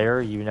zombie player,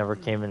 you never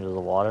came into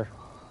the water.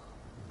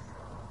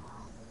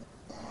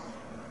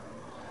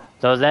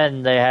 So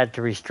then they had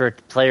to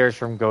restrict players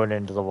from going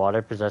into the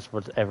water because that's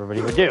what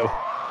everybody would do.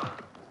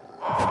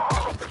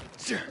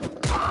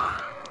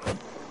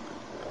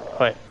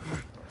 Wait.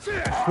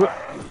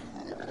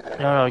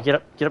 No, get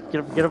up, get up, get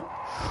up, get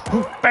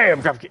up.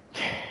 Bam, drop kick.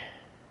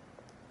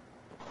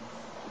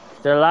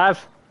 Still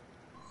alive?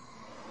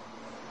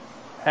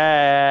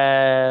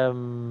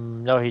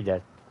 No, he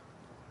dead.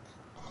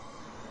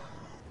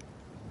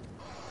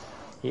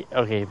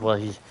 Okay, well,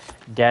 he's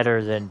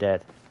deader than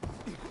dead.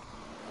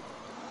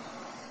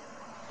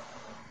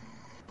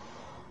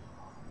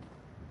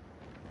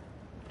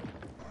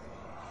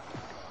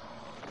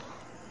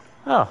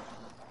 Oh.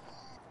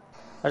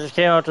 I just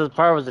came out to the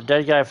part where the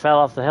dead guy fell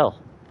off the hill.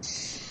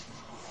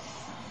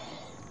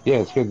 Yeah,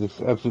 it scared the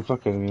absolute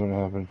fuck out of me when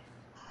it happened.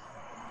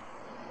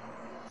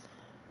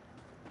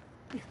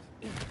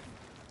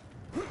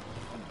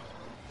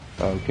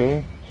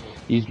 Okay.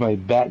 Use my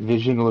bat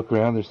vision to look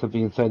around. There's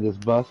something inside this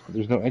bus, but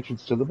there's no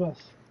entrance to the bus.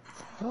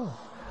 Oh.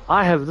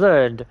 I have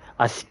learned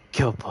a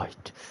skill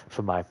point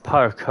for my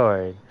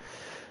parkour.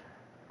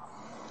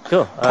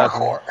 Cool.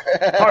 Parkour.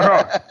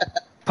 Parkour.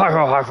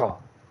 Parkour, parkour.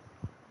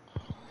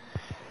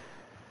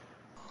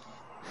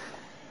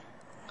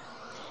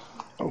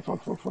 Oh,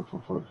 fuck.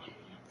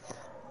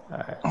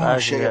 Alright. Oh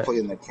shit, I gotta plug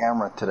in the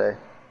camera today.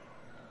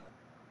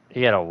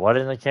 You got a what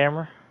in the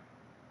camera?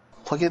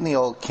 Plug in the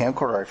old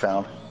camcorder I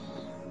found.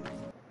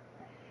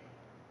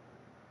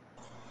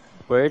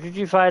 Where did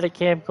you find a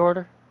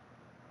camcorder?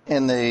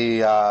 In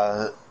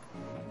the,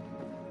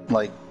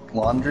 like,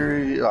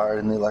 laundry, or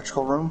in the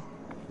electrical room.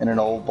 In an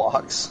old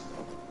box.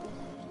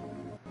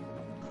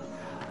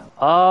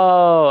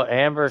 Oh,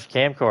 Amber's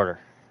camcorder.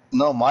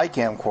 No, my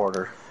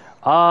camcorder.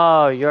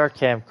 Oh, your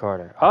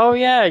camcorder. Oh,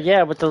 yeah,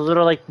 yeah, with the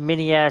little, like,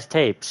 mini-ass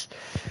tapes.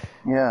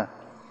 Yeah.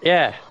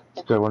 Yeah.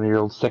 It's got one of your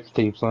old sex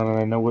tapes on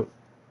it, I know it.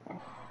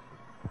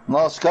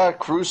 No, it's got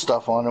cruise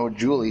stuff on it with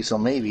Julie, so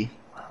maybe.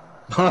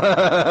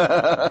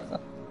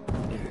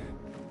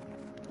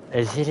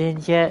 Is it in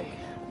yet?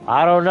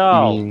 I don't You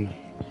know. mean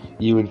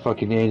you and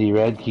fucking Andy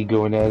Radke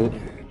going at it?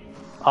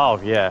 Oh,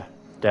 yeah,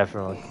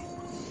 definitely.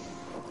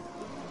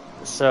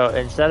 So,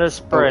 instead of Oh,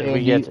 spread,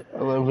 we Andy, get... I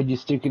love when you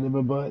stick it in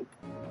my butt.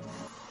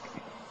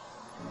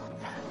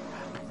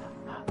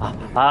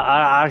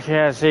 I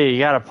can't see. You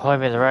gotta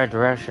point me in the right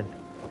direction.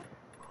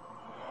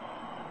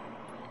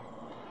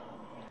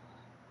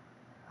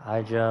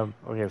 High jump.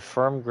 Okay,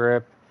 firm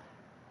grip.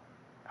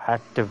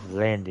 Active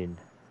landing.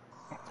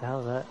 What the hell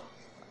is that?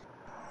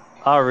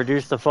 Oh,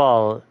 reduce the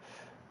fall.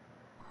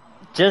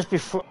 Just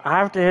before... I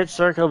have to hit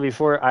circle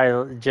before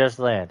I just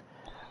land.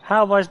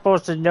 How am I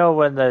supposed to know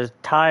when the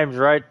time's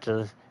right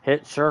to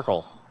hit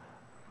circle?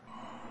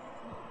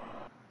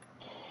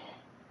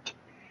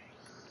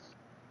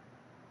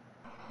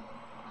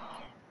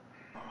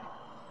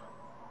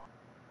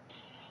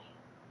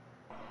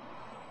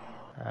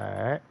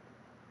 Alright.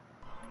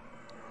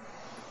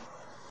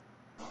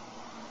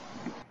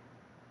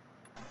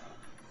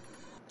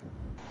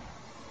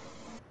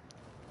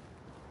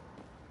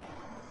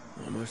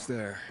 Almost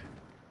there.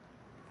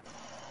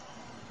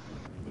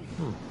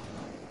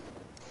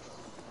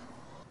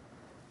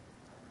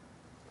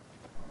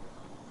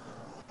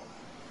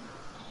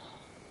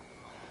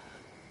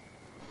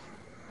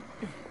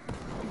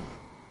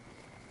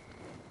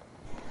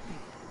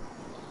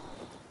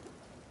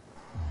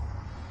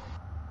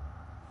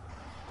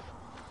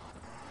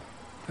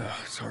 Oh,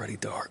 it's already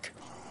dark.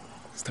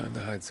 It's time to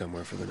hide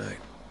somewhere for the night.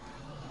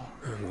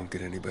 It won't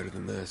get any better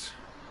than this.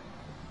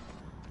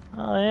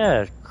 Oh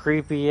yeah,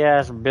 creepy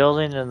ass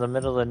building in the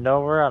middle of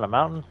nowhere on a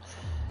mountain.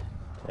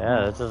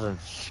 Yeah, that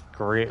doesn't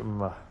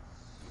scream.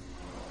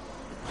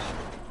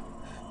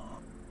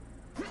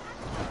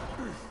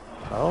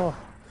 Oh.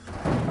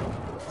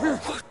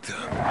 What the?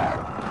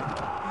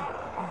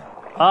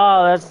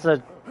 Oh, that's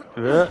the...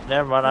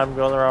 never mind, I'm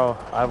going the wrong...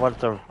 I went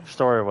the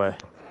story way.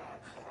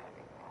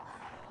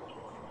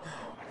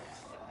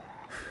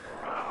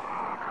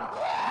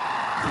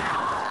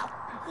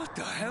 What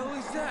the hell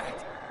is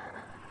that?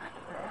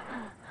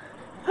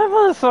 That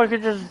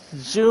motherfucker just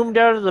zoomed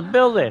out of the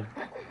building.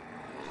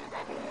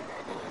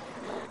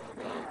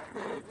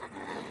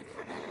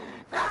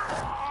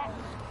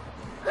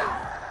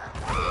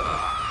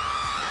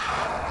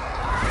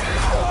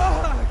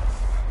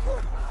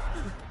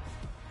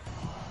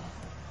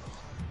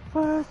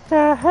 What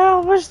the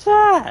hell was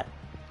that?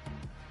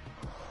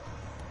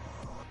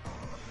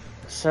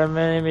 Some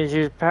enemies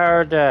use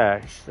power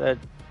decks that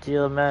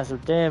deal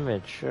massive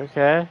damage.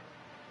 Okay.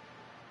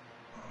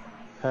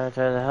 Try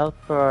the health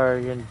bar,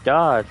 you can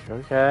dodge.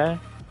 Okay.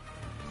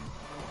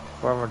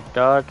 Form a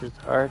dodge with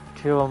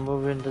R2 while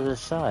moving to the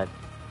side.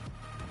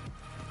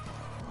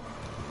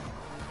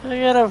 Look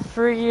at a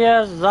freaky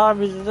ass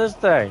zombies in this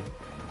thing.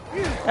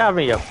 Got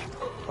me, you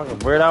fucking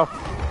weirdo.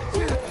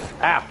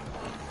 Ow.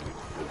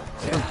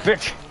 You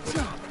bitch.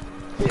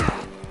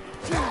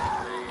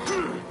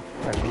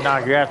 I'll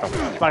knock you out the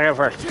fuck out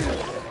first.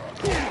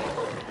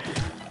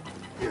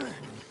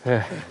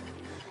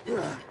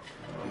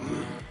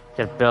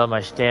 Gotta build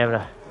my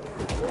stamina.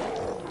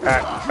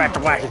 Alright, back to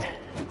whacking.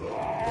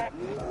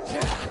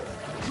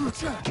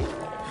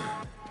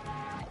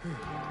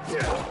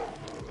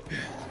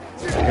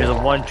 Here's a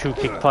 1-2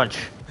 kick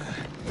punch.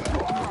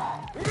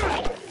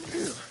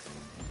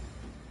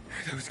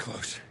 That was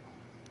close.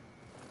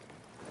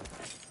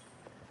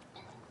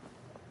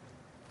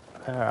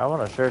 I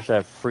want to search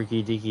that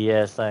freaky deaky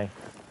ass thing.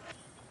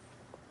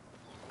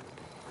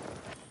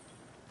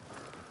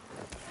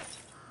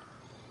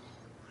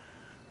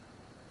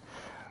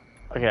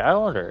 Okay, I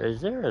wonder, is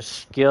there a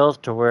skill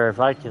to where if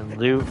I can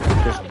loot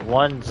just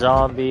one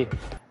zombie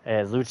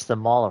and it loots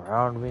them all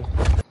around me?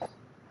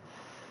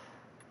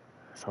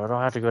 So I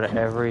don't have to go to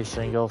every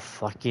single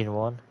fucking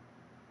one?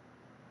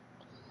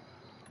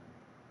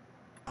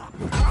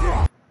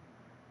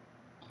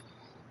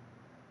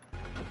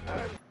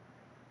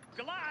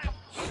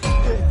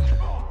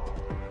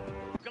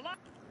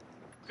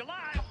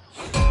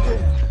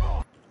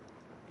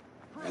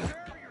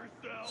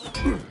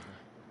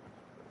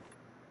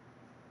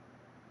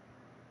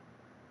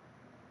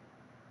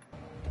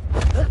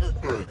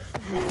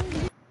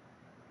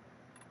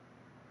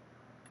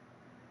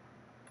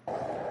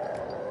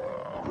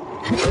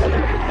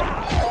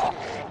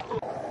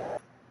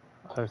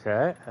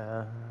 Okay,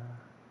 it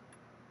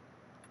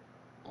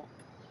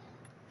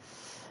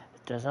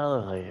does not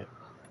look like it.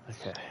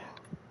 Okay.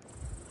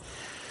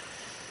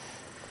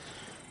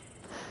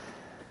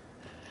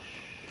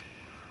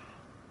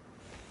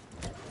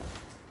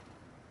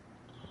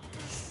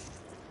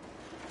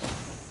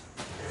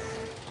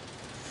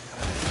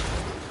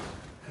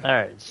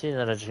 Alright, seeing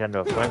that I just got into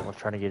a fight while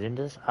trying to get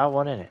into this, I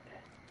want in it.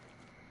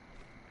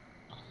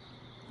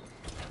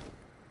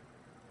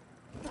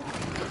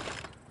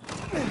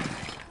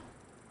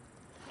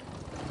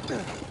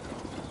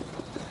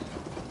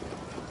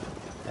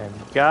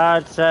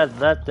 God said,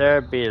 let there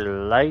be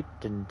light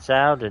and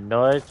sound and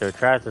noise to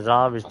attract the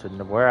zombies to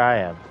where I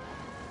am.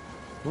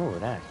 Ooh,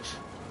 an axe.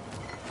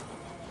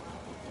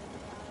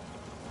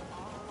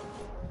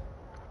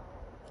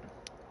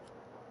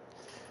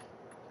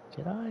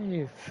 Can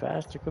I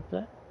fast equip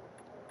that?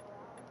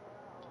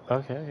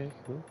 Okay,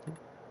 cool.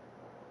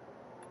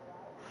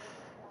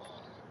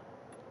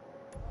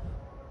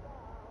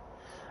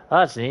 Oh,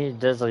 that's neat. It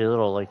does like a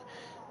little like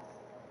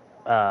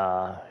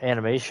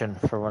animation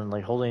for when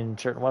like holding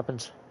certain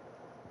weapons.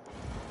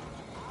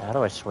 How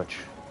do I switch?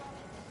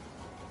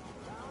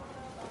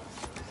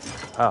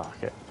 Oh,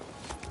 okay.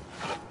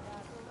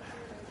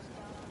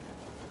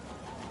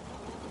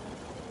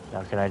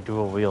 Now can I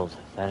dual wield?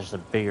 That is the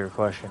bigger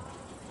question.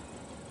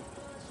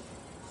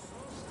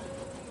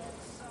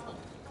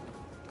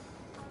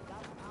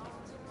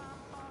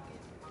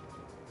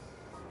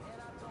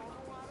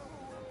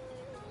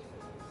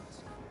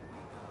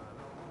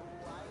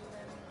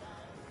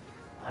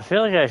 I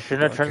feel like I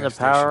shouldn't have turned the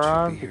power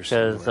on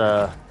because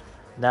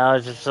now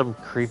it's just some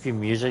creepy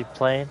music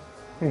playing.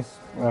 I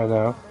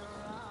know.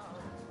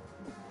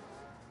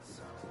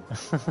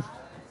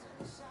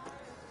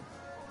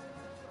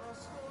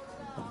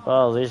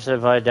 Well, at least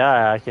if I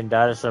die, I can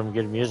die to some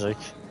good music.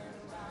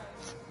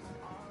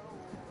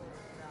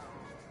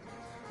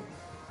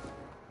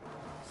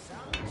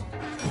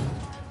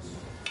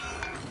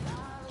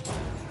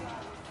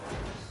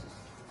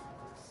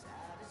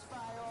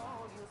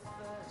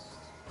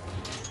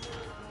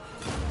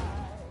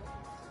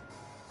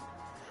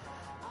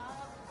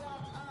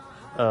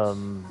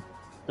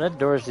 That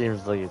door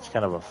seems like it's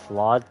kind of a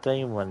flawed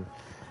thing when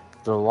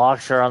the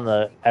locks are on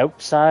the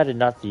outside and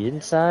not the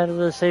inside of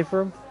the safe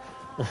room.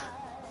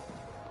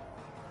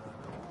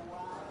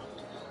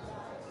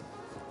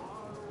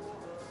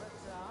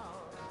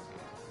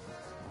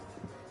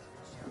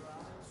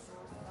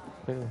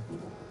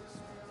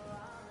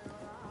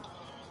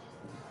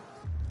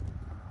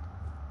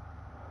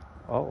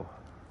 Oh.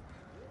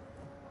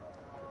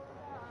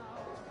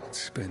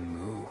 It's been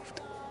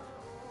moved.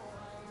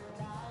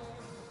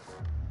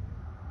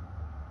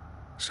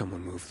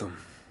 Someone moved them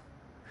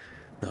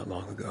not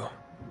long ago.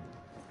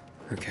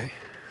 Okay,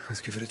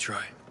 let's give it a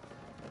try.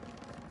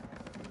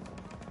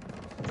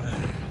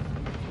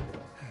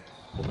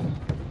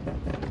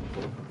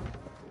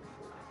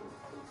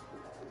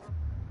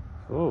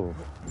 Ooh.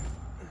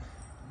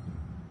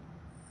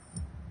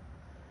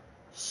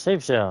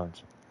 Safe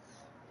zones.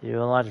 You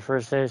unlock the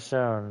first safe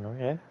zone.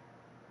 Okay.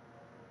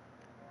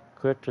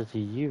 Equipped with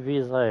the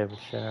UV light, which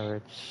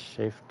generates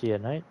safety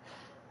at night.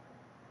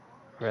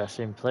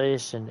 Resting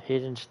place and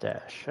 8-inch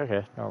dash.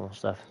 Okay, normal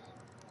stuff.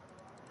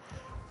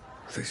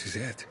 This is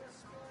it.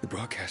 The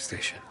broadcast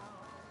station.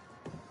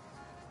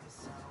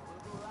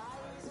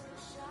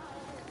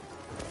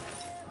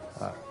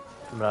 Alright.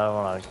 But I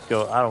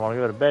don't want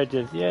to go to bed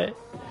just yet.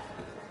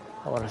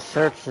 I want to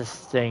search this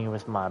thing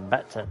with my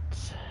bat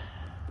sense.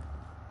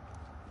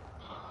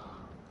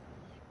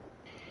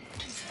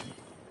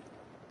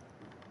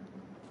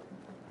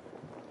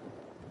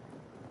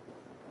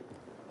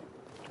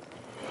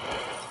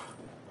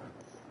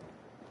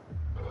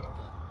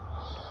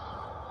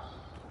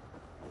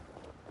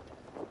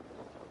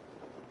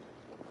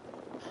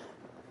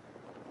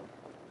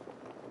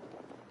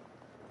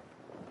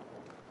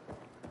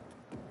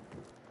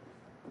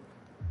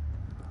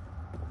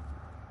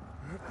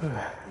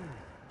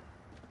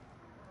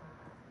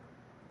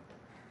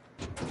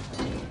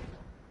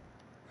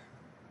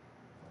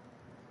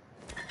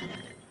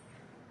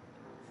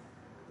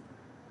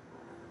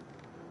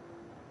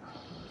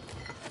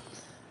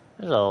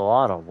 There's a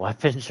lot of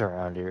weapons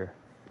around here.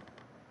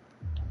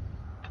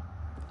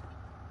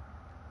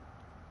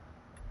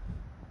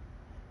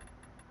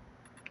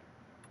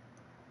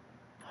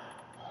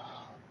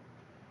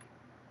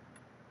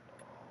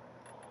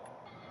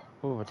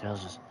 Ooh, what the hell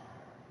is this?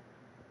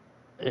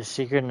 A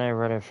secret night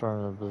running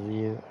from the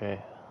believe.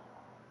 Okay.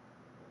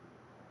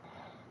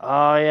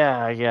 Oh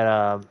yeah, I get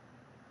 100%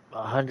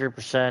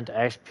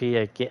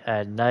 XP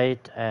at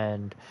night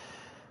and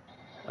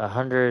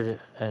 100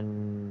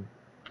 and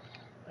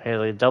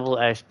like double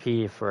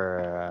XP for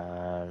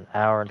an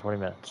hour and 20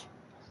 minutes,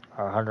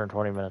 or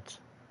 120 minutes.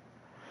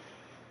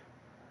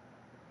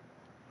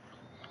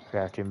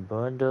 Crafting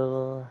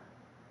bundle.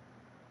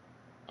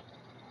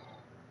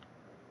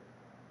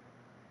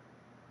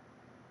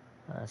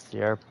 That's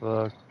the art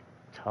book,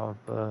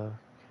 comic book,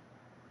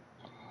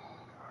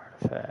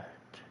 artifact.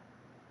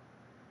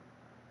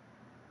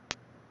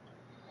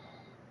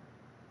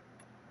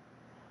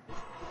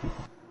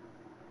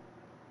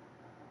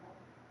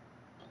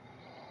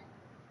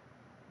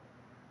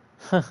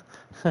 I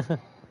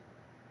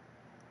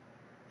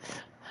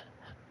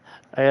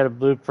got a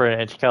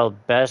blueprint. It's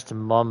called Best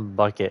Mum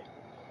Bucket.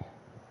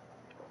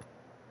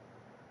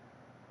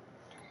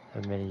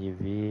 A mini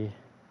UV.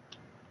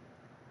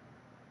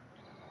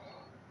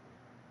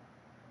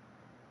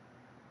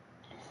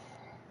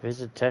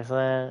 Visit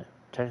techland.gg.com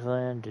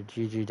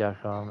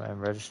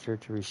and register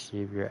to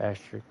receive your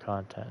extra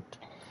content.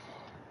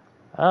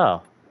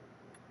 Oh.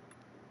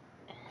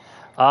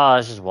 Ah,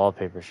 this is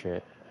wallpaper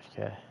shit.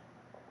 Okay.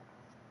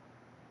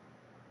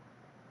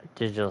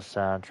 Digital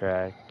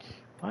soundtrack.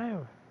 Why?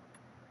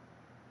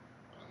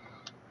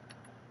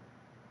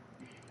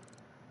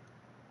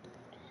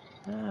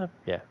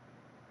 Yeah.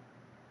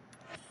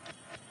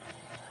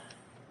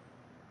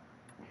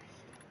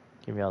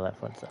 Give me all that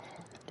fun stuff.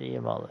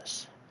 DM all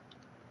this.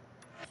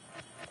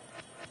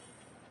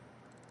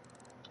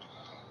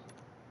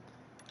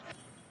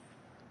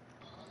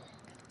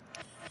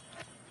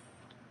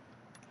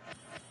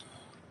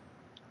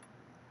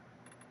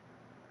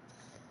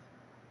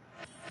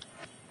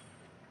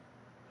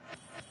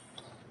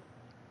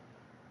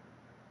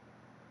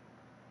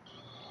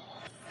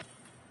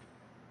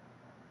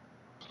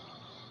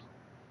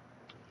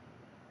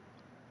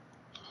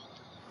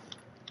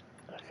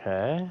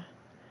 Okay.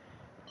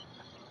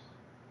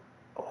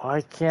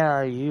 Why can't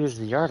I use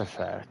the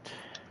artifact?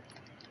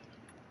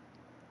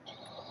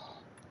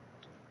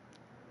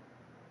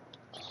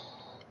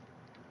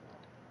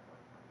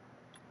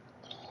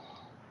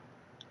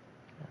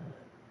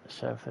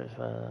 Surface.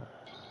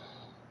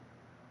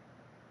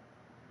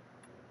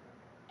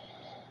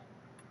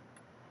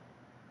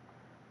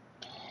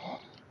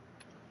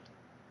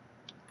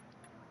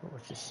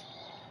 Which is.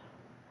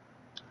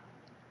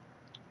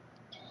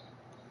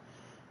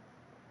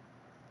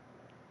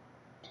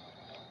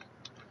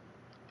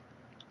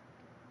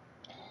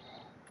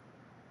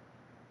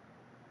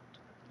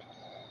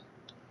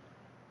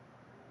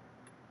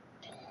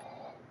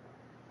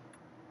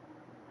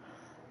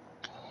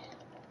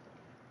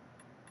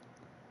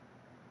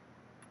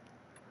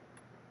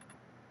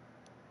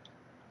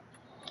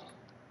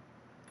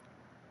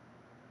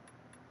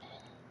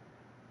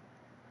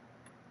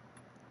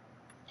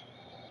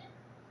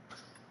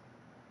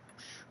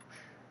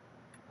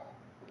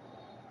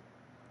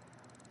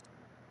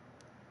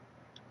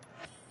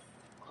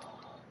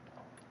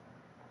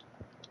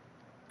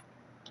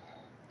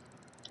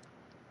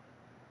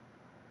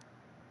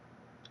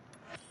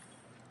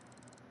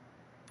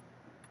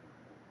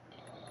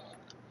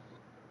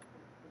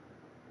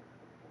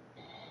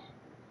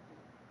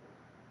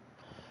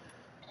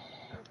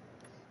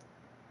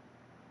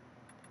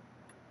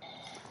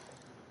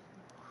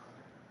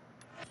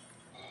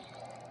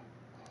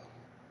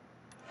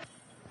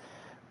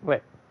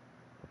 Wait.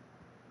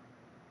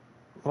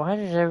 Why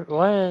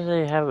do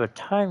they have a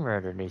timer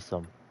underneath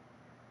them?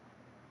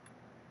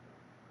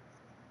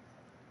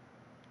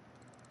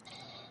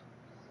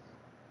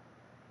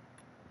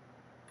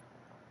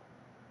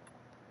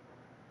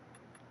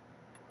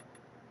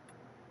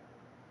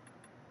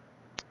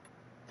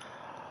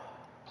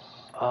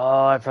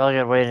 Oh, I probably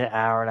gotta wait an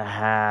hour and a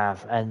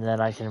half, and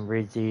then I can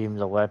redeem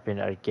the weapon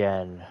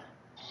again.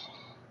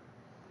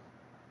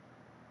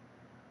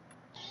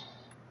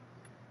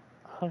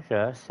 Okay,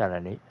 that's kinda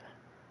neat.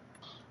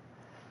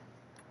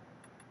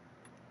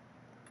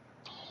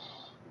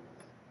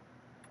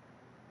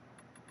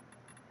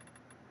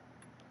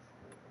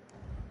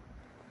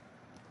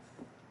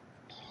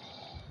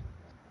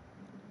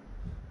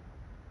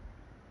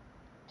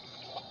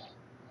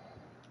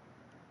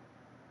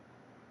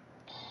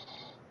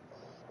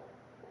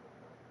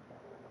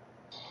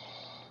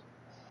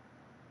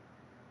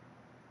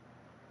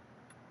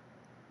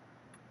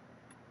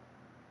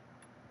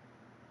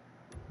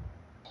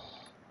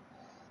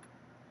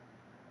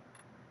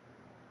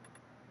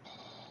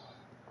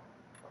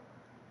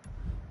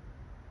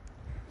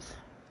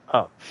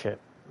 Oh, shit.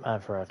 I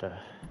forgot to...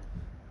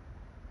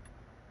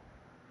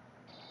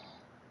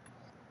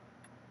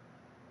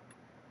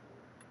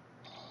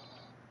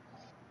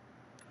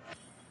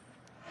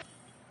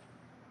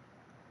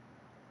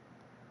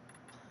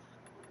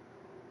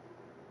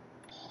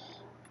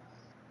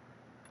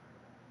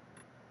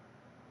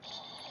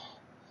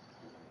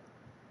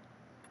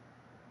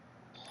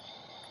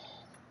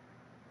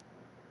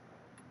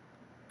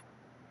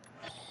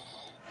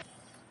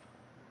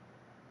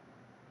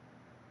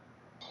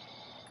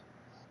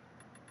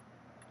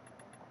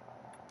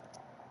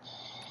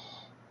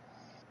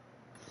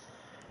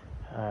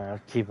 I'll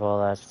keep all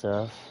that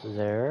stuff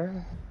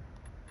there.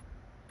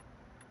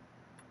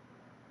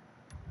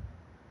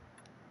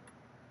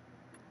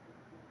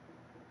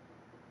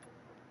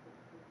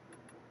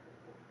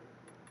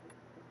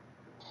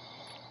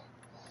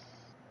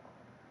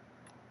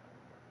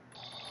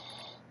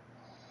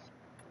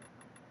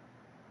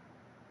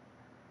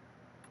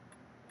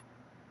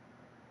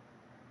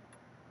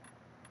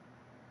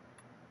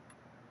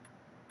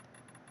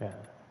 Yeah.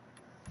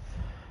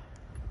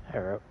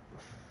 Arrow.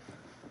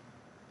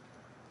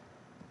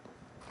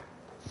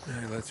 All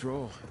right, let's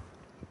roll.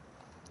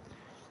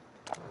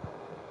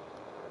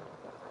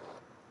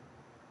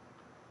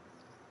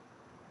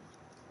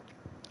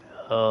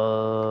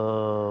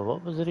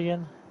 What was it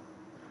again?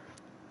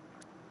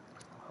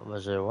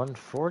 Was it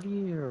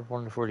 140 or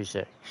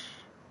 146?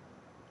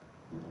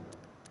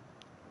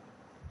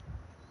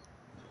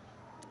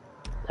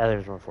 I think it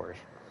was 140.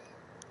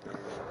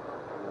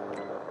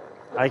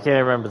 I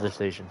can't remember the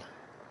station.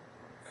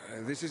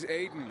 This is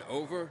Aiden,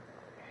 over.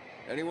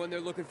 Anyone there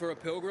looking for a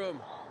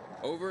pilgrim?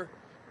 Over.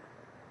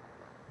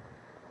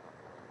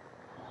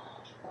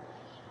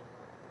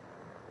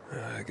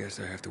 I guess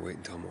I have to wait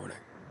until morning.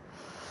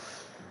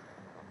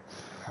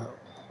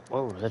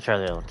 Whoa, let's try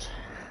the other ones.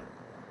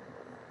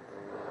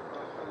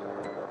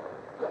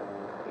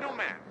 No,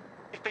 man.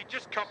 If they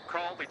just come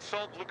call, they'd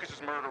solve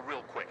Lucas's murder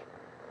real quick.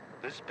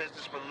 This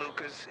business with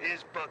Lucas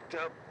is fucked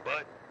up,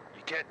 but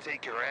you can't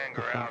take your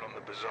anger out on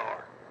the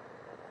Bazaar.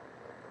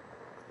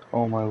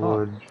 Oh my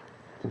lord.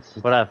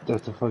 What happened?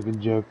 That's a fucking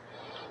joke.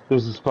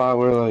 There's a spot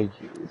where, like,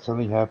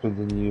 something happens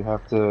and you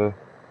have to,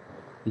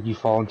 like, you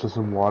fall into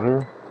some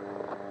water.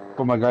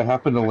 Oh my god, I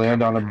happened to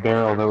land on a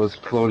barrel that was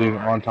floating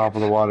on top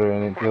of the water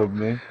and it killed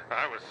me.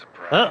 I was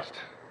surprised.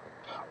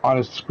 On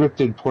a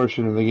scripted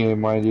portion of the game,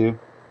 mind you.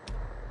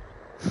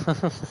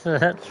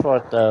 That's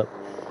fucked up.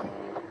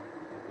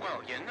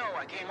 Well, you know,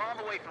 I came all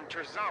the way from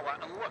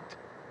Terzawa and looked,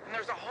 and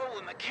there's a hole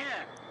in the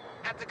can.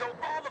 Had to go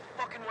all the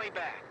fucking way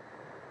back.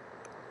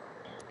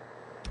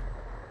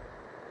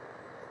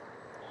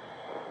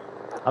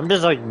 I'm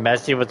just like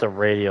messing with the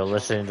radio,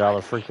 listening to all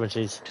the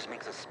frequencies. Just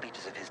makes a speech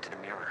as it is to the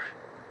mirror.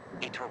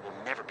 Ator will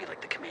never be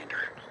like the commander.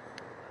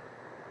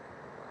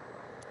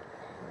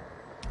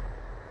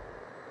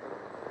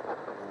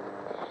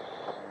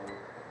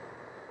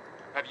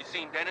 Have you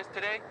seen Dennis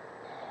today?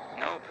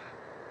 Nope.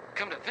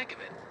 Come to think of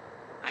it,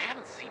 I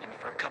haven't seen him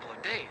for a couple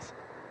of days.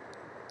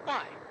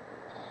 Why?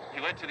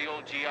 He went to the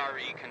old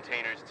GRE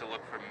containers to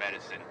look for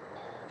medicine.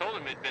 Told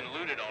him it'd been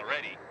looted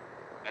already,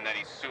 and that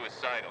he's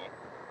suicidal.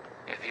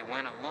 If he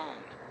went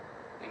alone,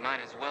 we might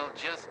as well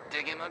just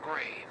dig him a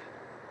grave.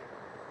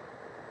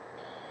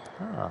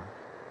 Huh.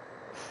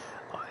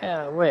 Oh,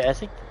 yeah, wait, I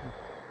think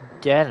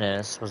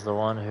Dennis was the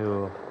one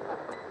who...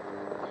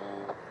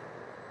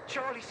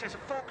 Charlie says a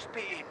fox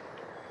bit him.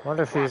 I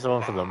wonder if he was the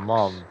one for the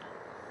mom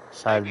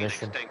side Maybe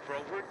mission. extinct for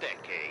over a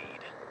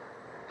decade.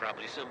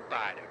 Probably some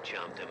biter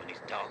jumped him and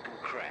he's talking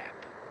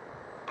crap.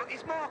 But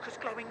his marker's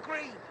glowing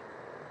green.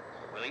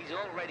 Well, he's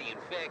already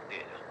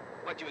infected.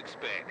 What do you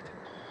expect?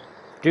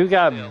 Dude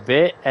got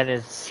bit and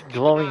it's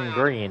glowing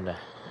green.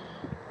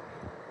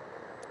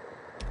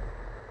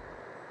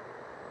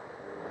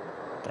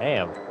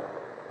 Damn.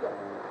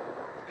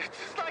 It's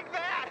just like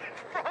that!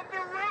 From the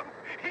roof!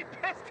 He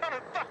pissed on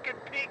a fucking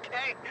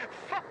PK!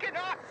 Fucking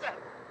awesome!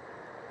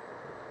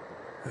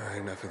 Alright,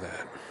 enough of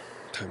that.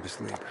 Time to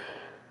sleep.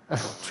 I'll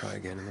try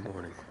again in the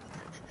morning.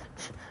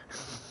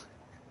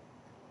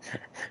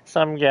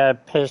 Some guy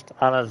pissed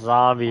on a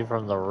zombie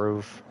from the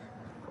roof.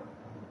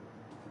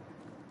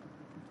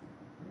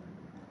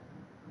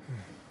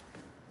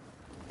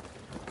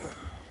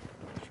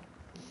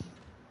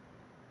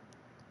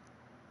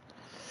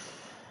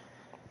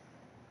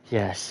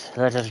 Yes,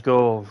 let us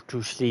go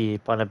to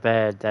sleep on a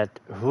bed that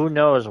who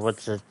knows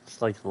what it's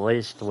like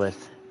laced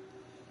with.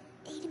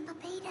 Aiden,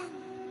 Papa Aiden.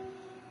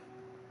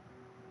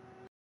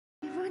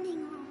 We're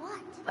running or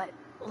what? But,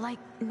 like,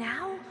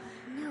 now?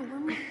 No, we're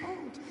more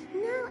old.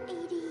 No,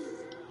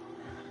 Edie.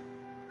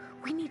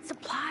 We need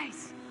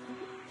supplies.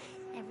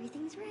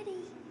 Everything's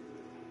ready.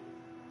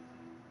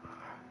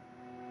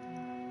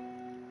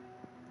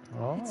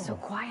 Oh. It's so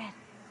quiet.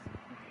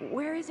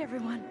 Where is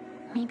everyone?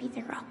 Maybe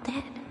they're all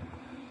dead.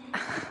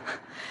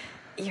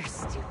 You're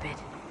stupid.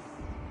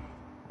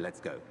 Let's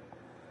go.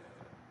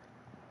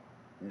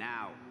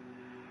 Now.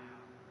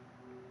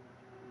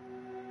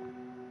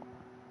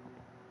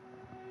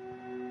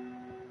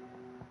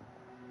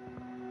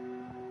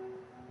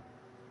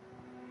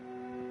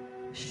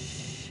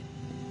 Shh.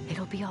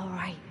 It'll be all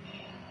right.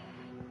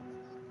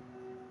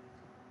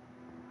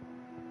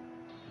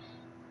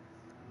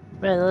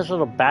 Man, this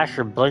little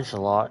bastard blinks a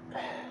lot.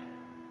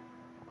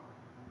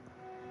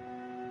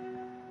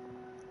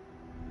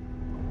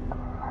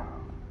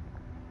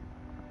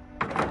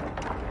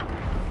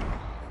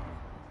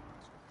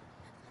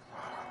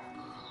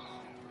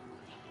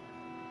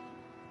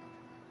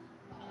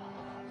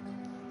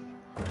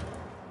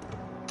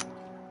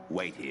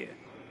 Wait here.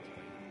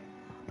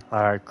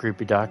 Alright,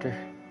 creepy doctor.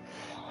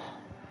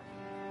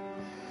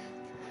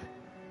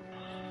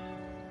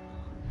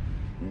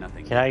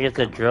 Nothing. Can I get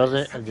the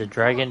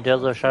dragon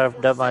dildo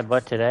shoved up my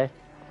butt today?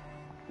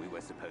 We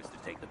were supposed to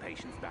take the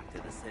patients back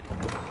to the city.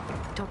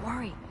 Don't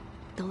worry.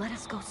 They'll let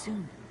us go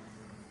soon.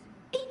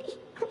 Edie,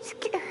 I'm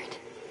scared.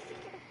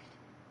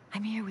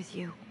 I'm here with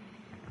you.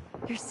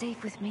 You're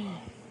safe with me.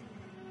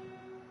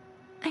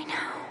 I know.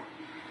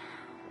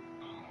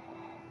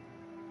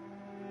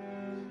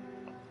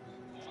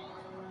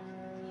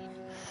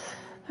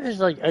 There's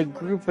like a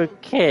group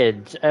of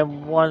kids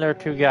and one or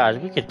two guys.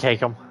 We could take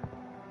them.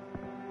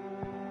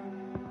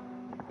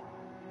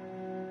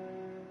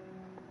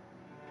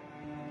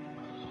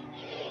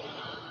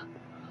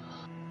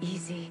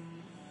 Easy.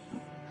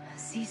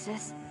 See,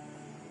 sis?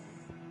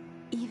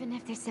 Even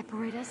if they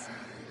separate us,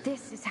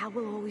 this is how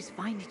we'll always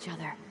find each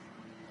other.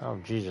 Oh,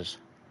 Jesus.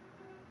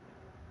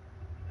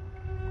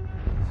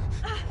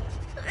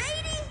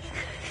 Lady!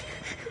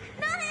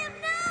 Not him,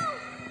 no!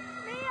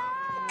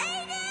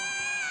 Aiden!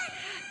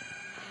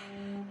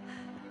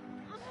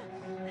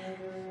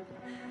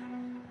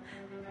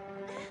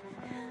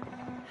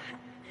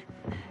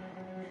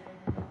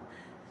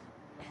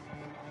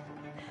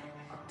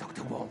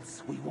 Dr. Waltz.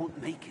 else, we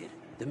won't make it.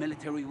 The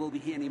military will be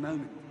here any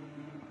moment.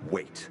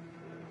 Wait.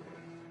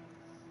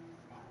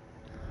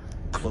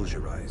 Close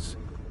your eyes.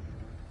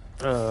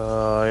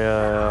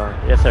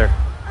 Yeah. Yes, sir.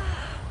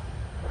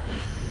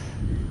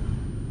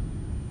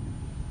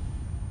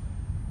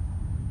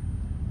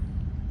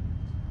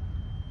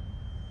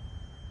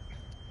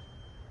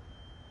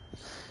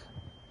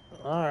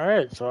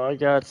 Alright, so I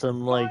got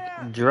some,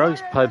 like,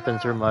 drugs piping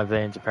through my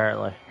veins,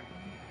 apparently.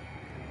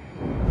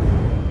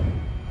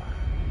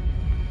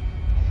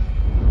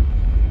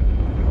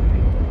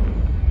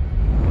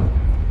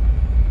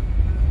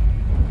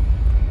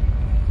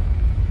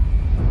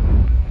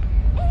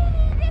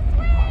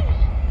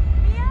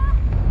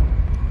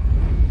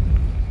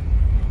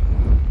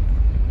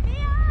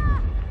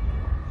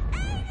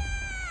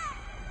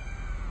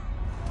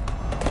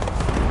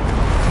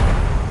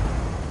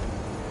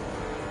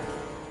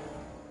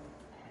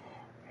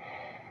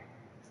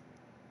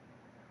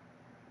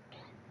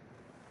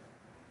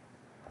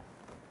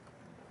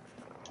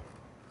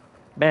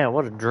 Man,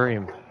 what a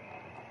dream.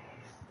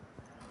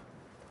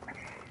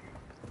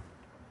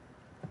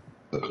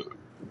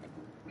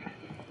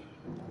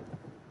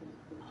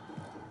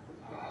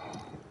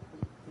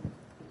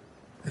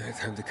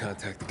 Time to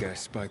contact the guy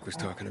Spike was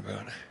talking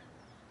about.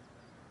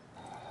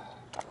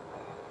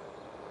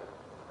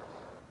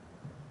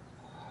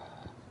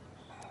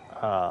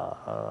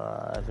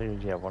 I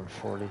think yeah,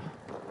 140.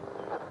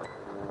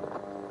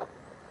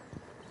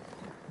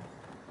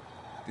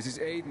 This is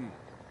Aiden.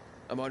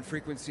 I'm on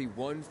frequency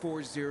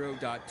 140.200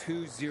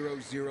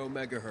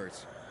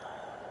 megahertz.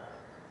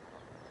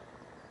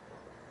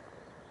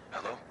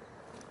 Hello?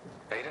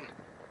 Aiden?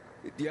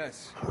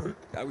 Yes.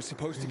 I was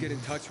supposed to get in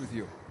touch with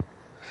you.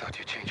 Thought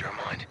you'd change your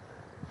mind.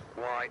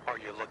 Why are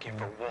you looking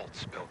for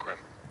Waltz, Pilgrim?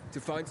 To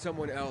find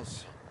someone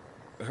else.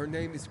 Her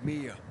name is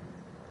Mia.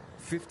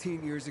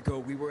 15 years ago,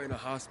 we were in a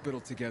hospital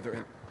together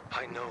and...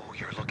 I know who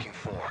you're looking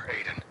for,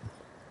 Aiden.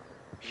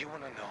 You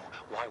want to know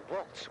why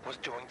Waltz was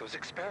doing those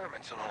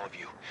experiments on all of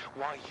you.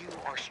 Why you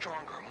are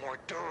stronger, more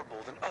durable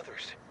than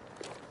others.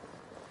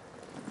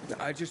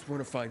 I just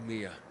want to find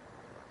Mia.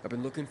 I've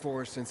been looking for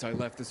her since I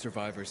left the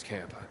survivors'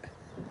 camp.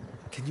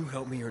 Can you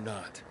help me or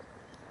not?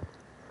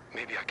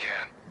 Maybe I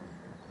can.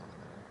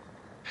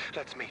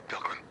 Let's meet,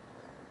 Pilgrim.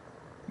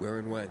 Where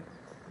and when?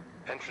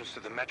 Entrance to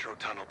the metro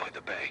tunnel by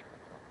the bay.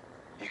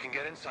 You can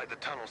get inside the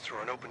tunnels through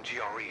an open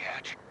GRE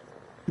hatch.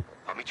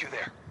 I'll meet you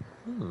there.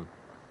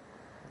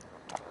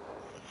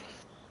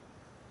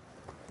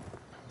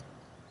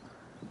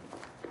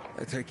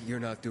 I take it you're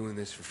not doing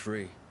this for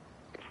free.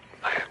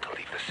 I have to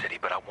leave the city,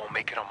 but I won't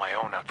make it on my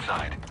own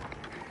outside.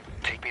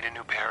 Take me to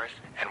New Paris,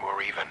 and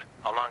we're even.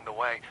 Along the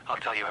way, I'll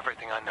tell you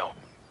everything I know.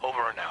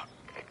 Over and out.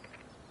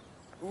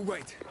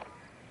 Wait.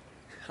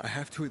 I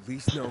have to at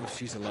least know if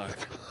she's alive.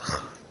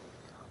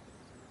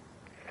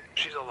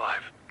 She's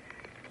alive.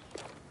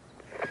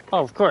 Oh,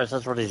 of course,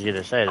 that's what he's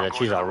gonna say, that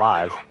she's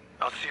alive.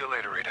 I'll see you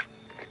later, Rita.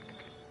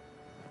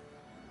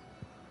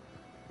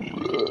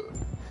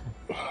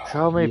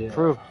 Show me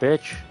proof,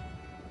 bitch.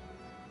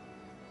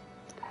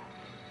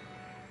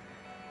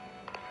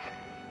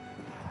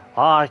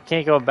 Oh, I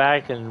can't go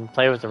back and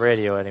play with the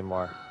radio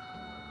anymore.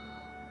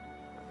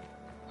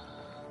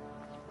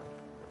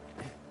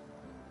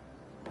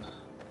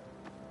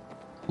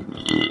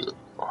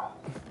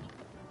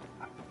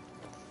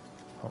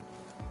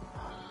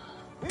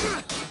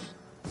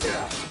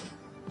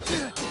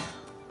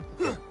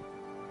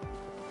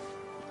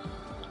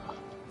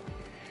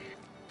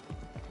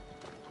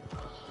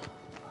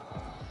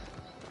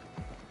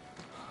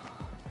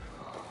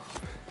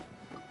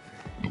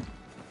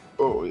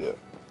 Oh, yeah.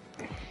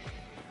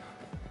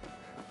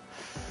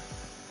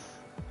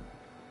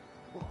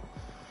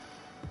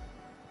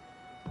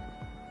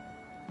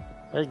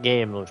 This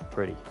game looks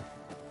pretty.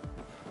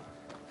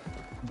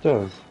 It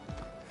does.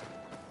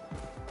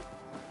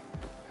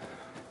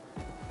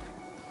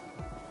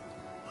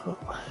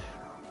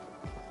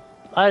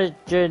 I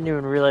didn't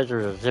even realize there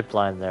was a zip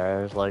line there.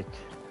 I was like,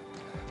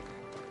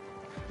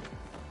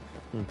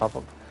 pop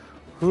up.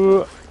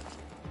 Oh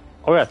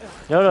yeah,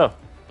 no.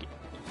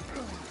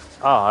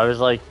 Oh, I was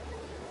like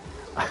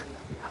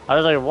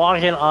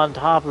walking on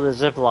top of the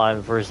zip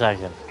line for a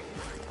second.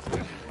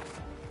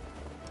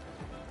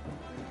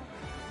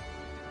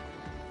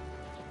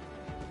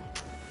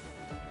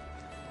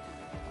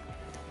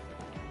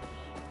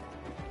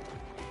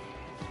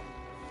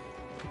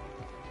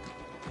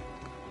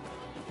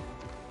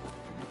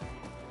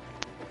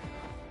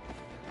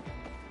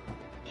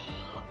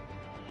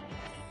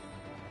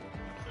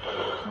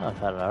 I've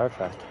had an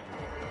artifact.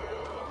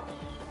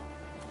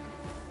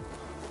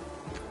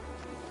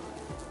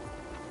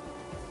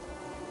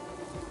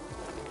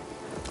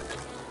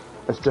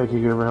 I still can't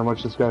remember how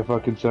much this guy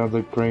fucking sounds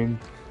like Crane.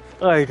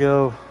 I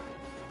know.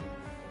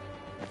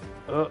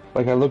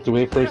 Like, I looked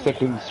away for a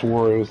second and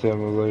swore it was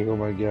him. I was like, oh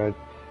my god.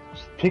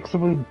 Just pick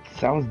someone who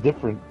sounds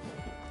different.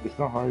 It's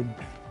not hard.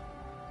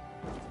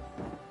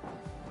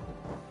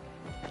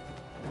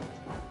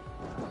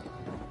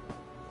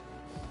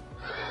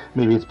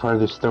 Maybe it's part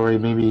of the story.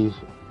 Maybe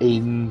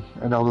Aiden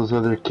and all those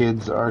other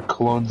kids are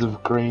clones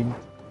of Crane.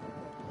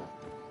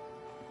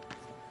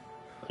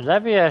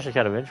 That'd be actually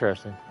kind of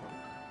interesting.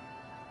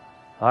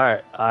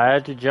 Alright, I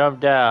had to jump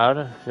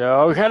down.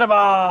 So,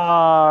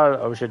 cannonball!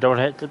 Oh shit, don't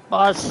hit the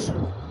bus!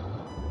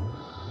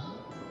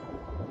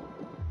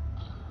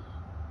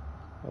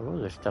 Oh,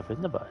 there's stuff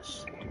in the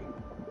bus.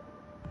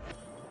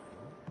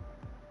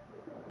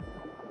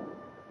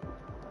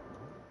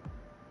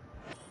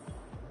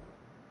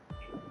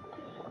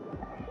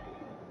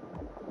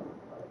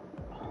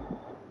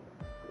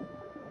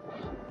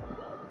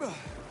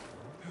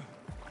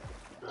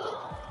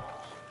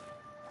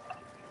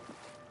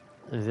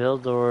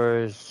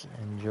 Vildors,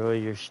 enjoy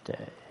your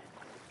stay.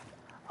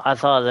 I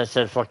thought that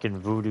said fucking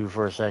voodoo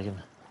for a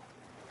second.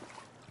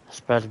 It's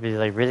about to be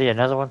like, really,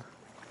 another one?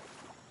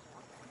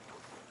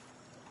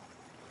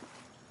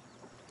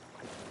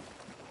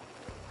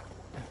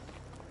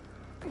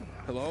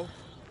 Hello?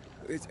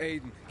 It's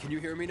Aiden. Can you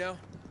hear me now?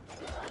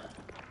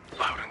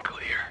 Loud and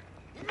clear.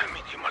 That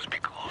means you must be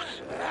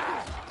close.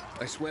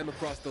 I swam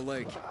across the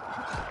lake.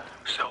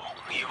 So,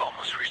 you've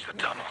almost reached the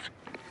tunnels.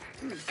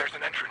 There's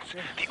an entrance.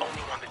 The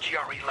only one the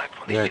GRE left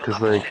when they Yeah, sealed 'cause,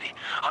 up like, the city.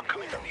 I'm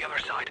coming from the other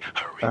side.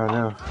 Hurry. I don't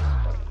know.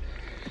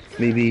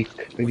 Maybe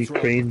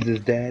Crane's his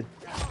dad.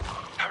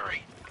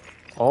 Hurry.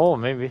 Oh,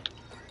 maybe.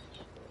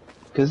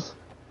 Because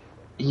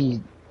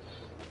it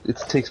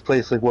takes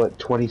place like what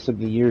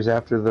 20-something years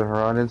after the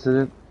Haran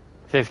incident.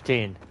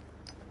 15.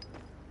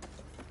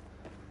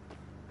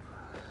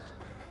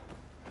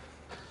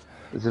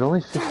 Is it only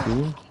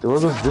 15? There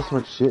was this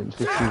much shit in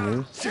 15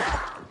 years.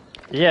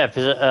 Yeah,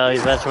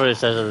 that's what it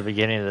says at the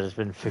beginning, that it's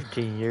been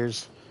 15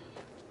 years.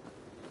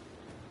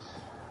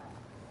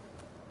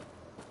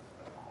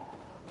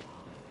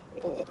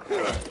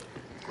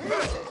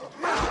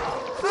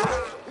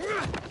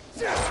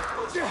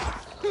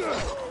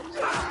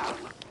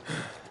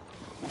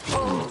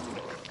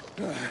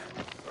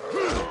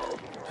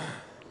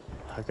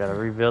 I gotta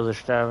rebuild the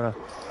stamina.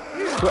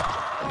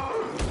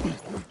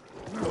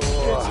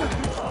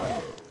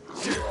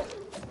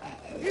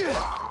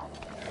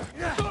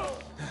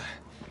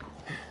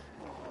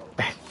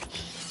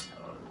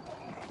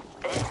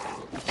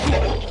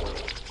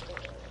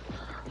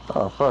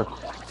 Oh fuck!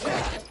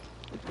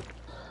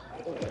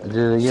 I did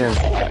it again.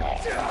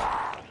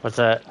 What's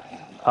that?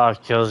 Oh,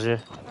 it kills you.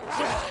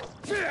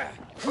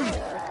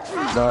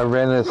 No, I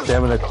ran out of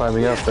stamina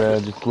climbing up and I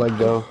just let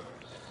go.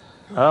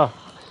 Oh.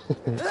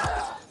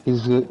 He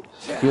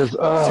goes,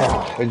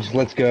 oh, and just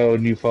lets go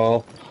and you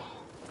fall.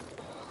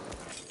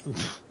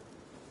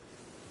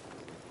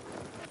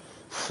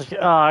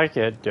 Oh, I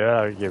can't do it.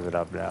 I'll give it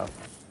up now.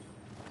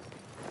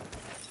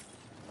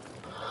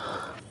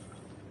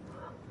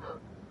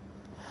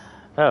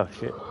 Oh,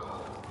 shit.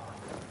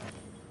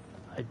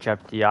 I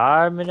chopped the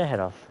arm and the head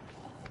off.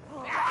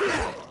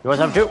 You want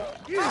some too?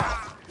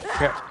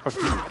 Here,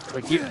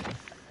 fuck you.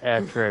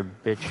 That's right,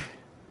 bitch.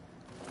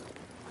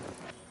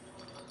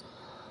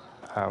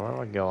 Alright, where am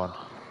I going?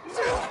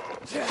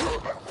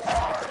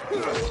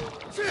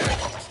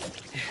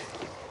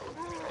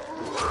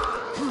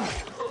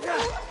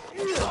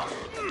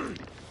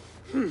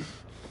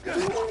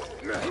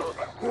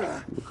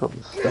 Look all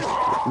this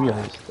stuff. Give me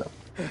all this stuff.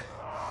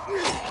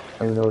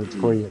 I don't know what it's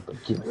for yet, but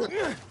give it.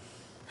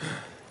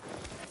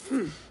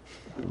 Give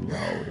me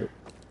all of it.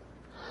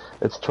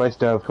 It's twice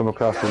now I've come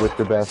across a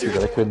liquor basket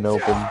that I couldn't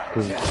open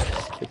because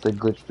it's like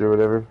glitched or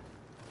whatever.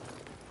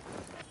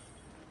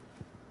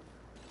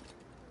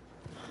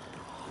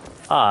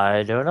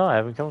 I don't know. I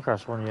haven't come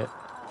across one yet.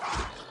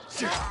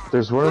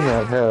 There's one in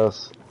that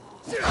house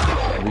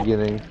at the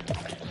beginning,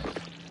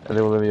 and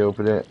they won't let me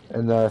open it.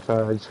 And then I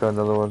just found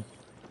another one.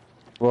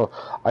 Well,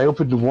 I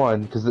opened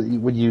one because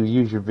when you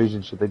use your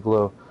vision shit, they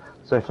glow.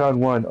 So I found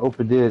one,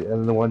 opened it,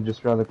 and then the one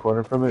just around the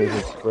corner from it is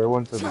a square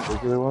one, so the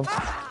circular one,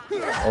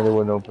 and it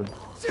wouldn't open.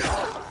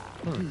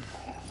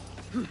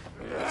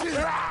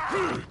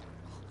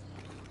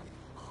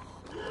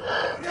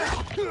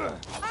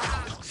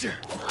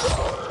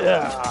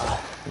 Yeah.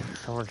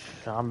 So much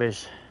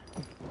zombies.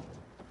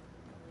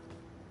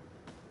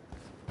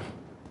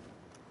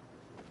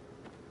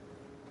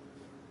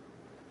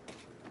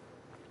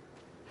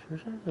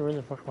 Where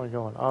the fuck am I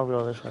going? I'll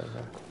go this way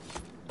then.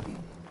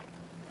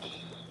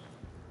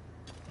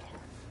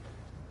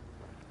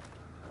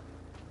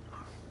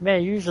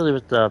 Man, usually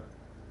with the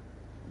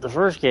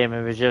first game,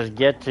 it was just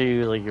get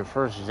to like your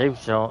first safe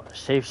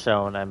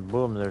zone, and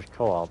boom, there's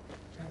co-op.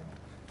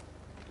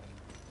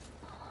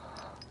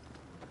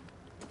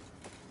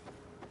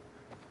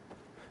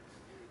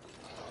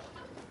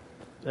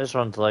 This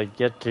one's like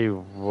get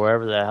to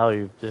wherever the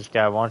hell this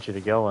guy wants you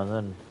to go, and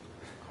then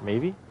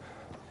maybe.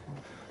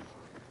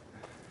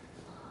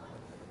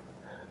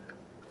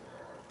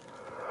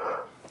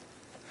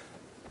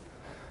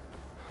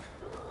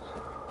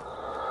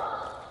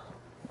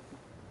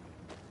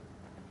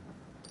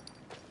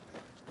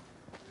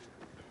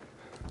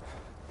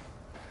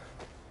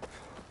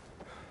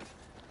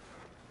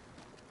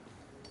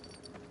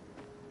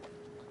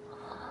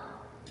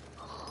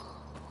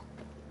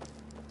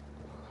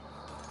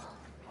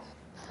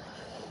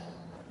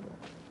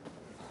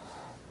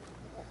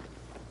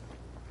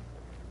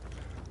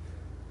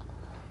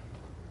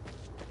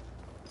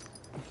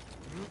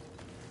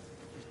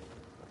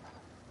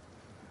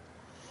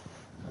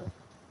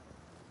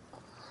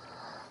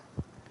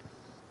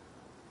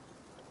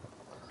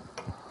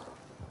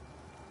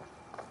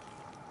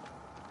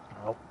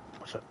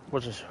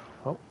 What's this?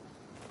 Oh.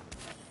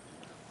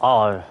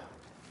 Oh.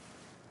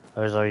 I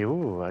was like,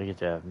 ooh, I get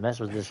to mess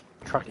with this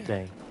truck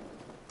thing.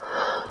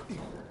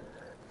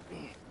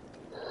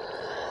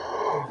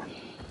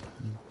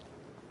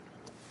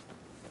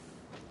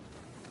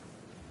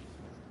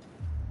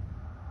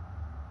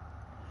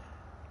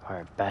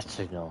 Alright, bat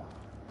signal.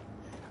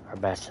 Or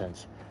bat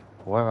sense.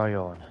 Where am I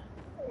going?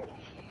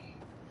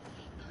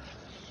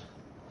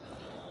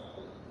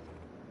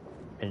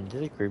 Into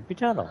the creepy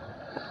tunnel.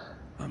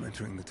 I'm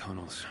entering the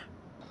tunnels.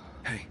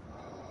 Hey,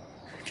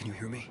 can you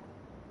hear me?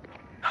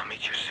 I'll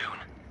meet you soon.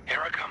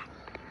 Here I come.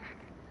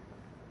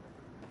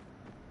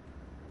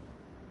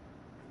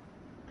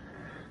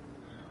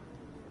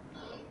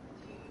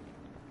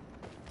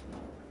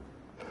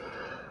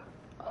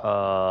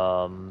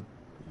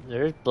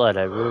 There's blood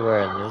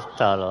everywhere in this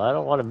tunnel. I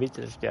don't want to meet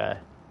this guy.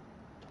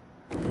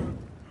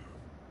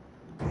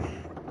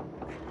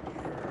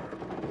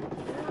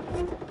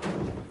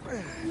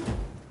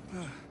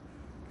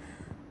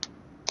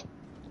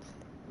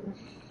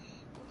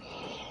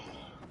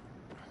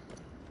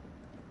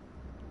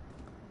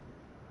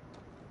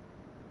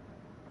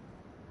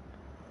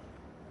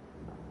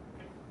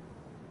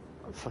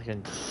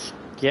 Fucking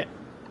get.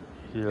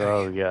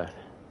 Oh, God.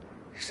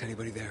 Is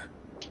anybody there?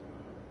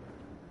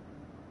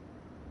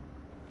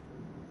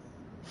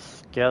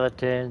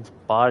 Skeletons,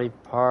 body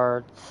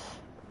parts.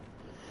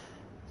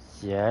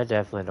 Yeah, I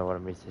definitely don't want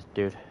to meet this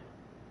dude.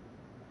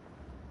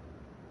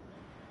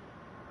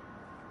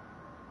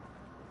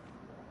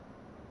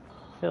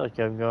 I feel like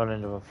I'm going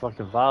into a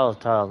fucking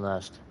volatile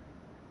nest.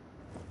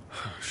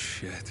 Oh,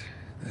 shit.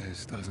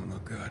 This doesn't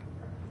look good.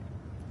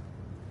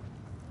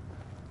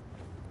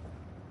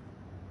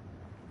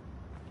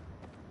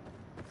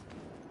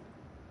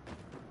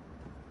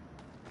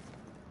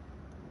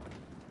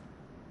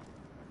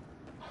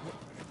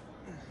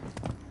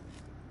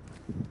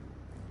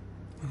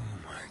 Oh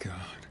my God.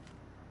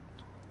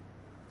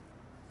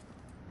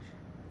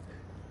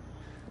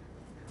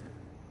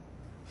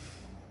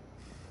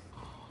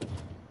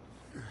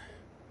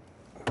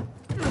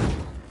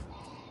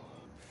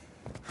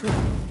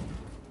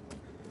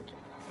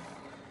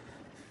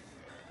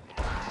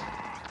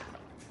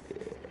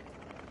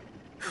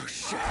 Oh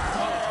shit.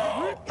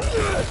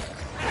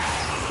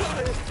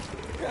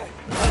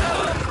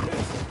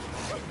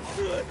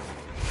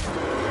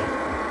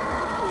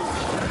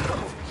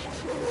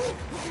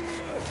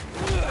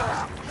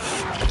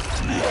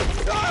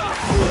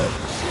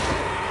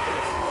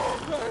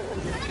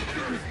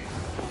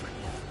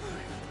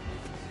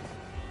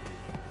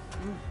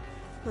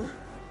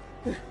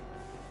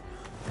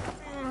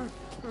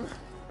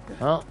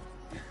 Well.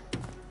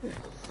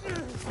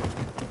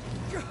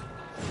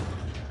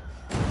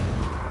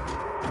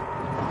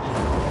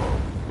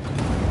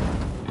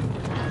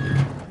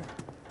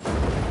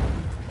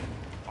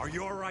 Are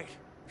you alright?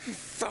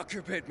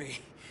 Fucker bit me.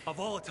 A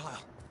volatile.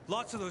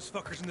 Lots of those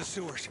fuckers in the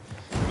sewers.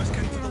 We must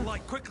get to the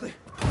light quickly.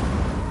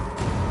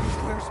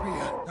 Where's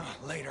Mia?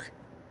 Later.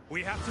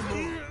 We have to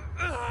move.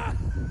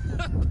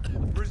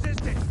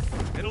 Resist it.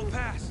 It'll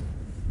pass.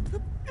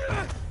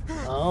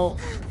 Oh,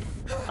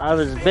 I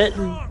was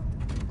bitten.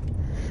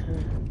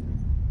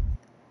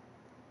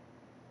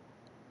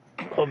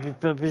 Oh,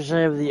 because I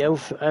have the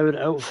outfit. I have an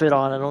outfit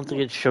on. I don't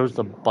think it shows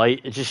the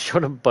bite. It just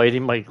showed him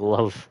biting my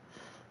glove.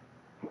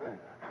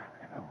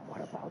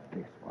 What about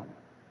this one?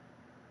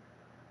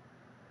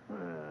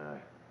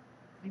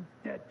 He's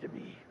dead to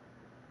me.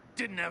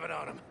 Didn't have it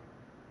on him.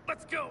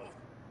 Let's go.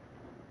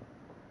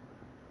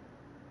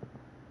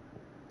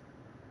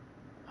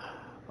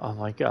 Oh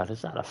my God,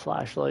 is that a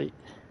flashlight?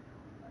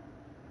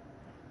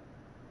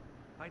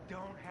 I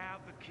don't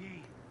have the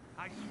key.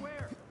 I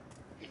swear.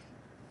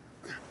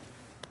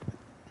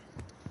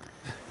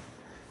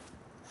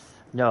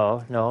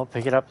 No, no,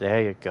 pick it up.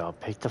 There you go.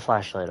 Pick the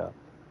flashlight up.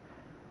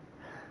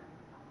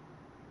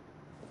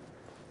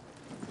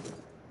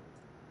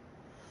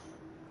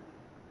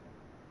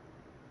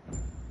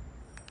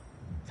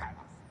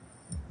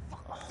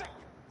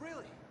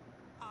 Really?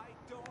 I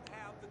don't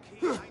have the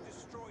key. I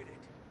destroyed it.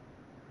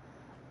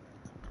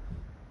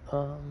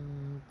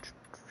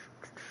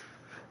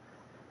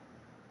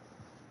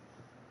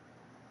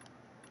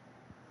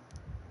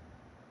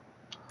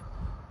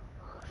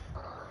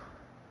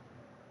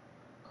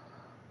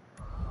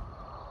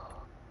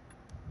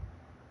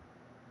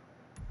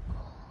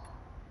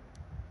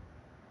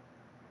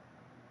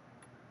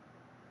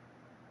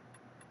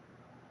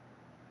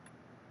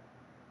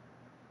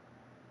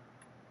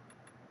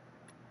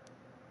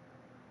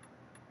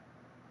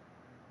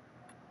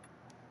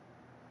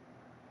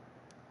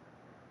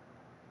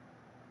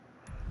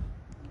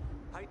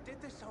 I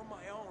did this on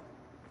my own.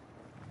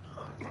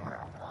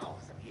 I'll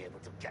be able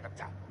to get him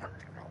to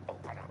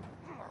open up.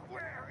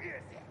 Where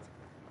is it?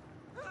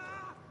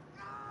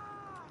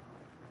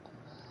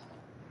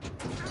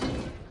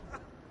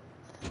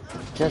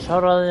 Just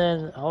hold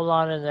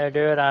on in there,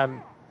 dude.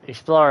 I'm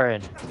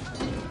exploring.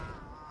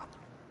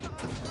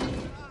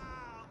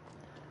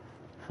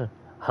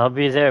 I'll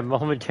be there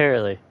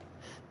momentarily.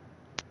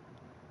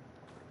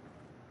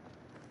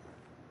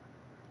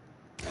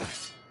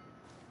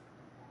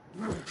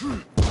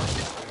 Oh.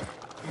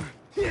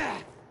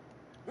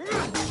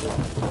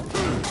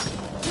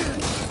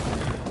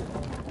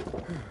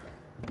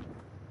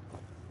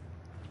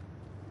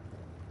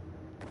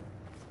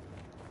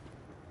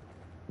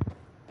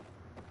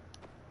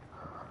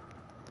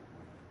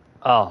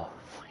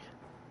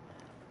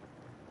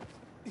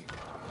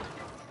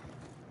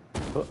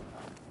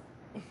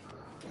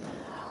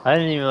 I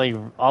didn't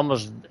even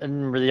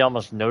didn't really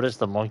almost notice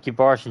the monkey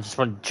bars and just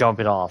went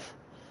jumping off.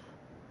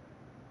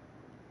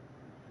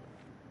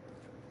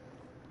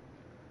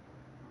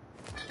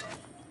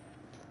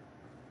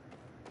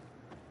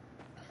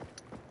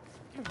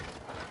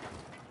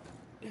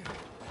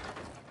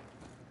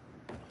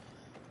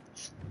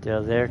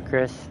 Still there,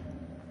 Chris?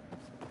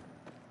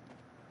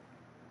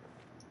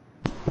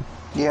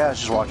 Yeah, I was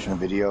just watching a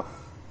video.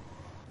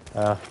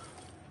 I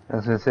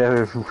was gonna say I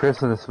heard from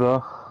Chris in the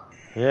spell.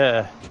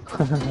 Yeah.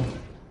 It's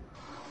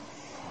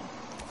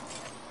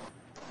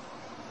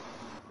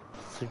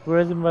like,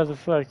 where's the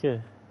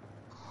motherfucker?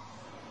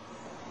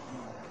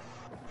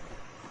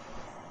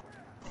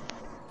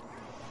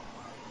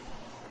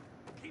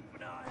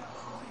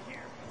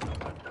 I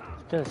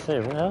was gonna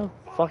say, where the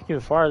fucking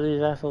far do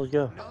these assholes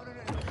go?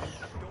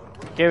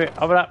 Give it,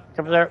 open up,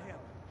 come there.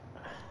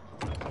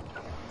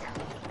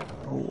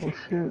 Oh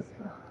shit.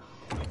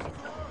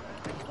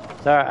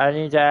 Sorry, I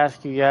need to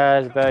ask you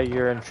guys about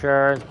your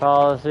insurance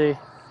policy.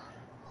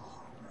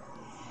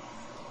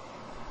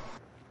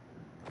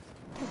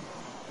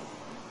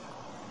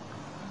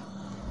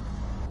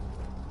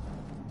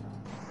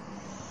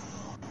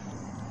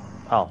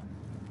 Oh.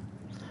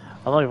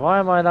 I'm like, why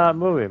am I not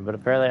moving? But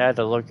apparently I had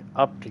to look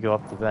up to go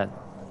up the vent.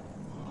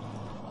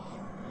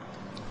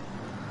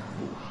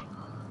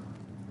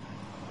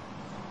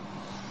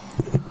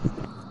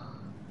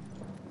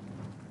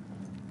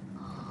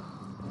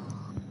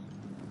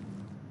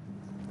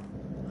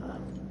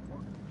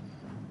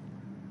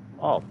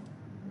 Oh.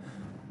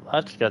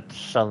 That's got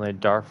suddenly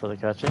dark for the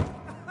cutscene.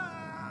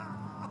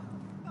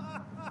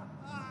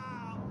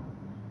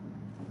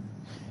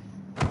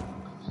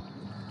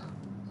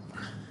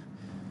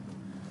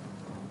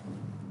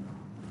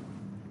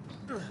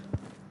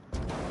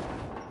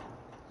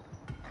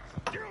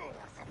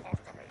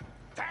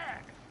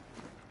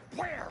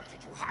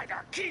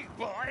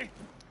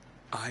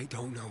 I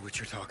don't know what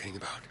you're talking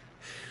about.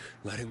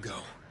 Let him go.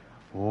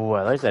 Ooh,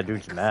 I like that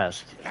dude's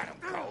mask. Let him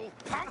go,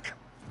 punk!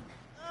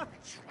 I'd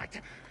like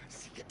to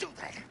see you do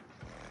that.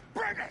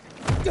 Bring it!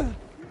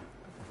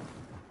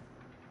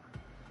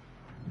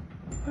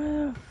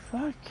 Where the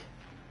fuck?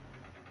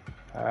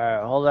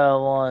 Alright, hold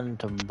L1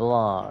 to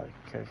block.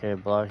 Okay,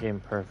 blocking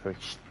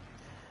perfect.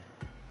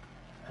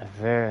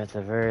 At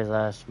the very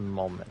last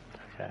moment.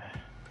 Okay.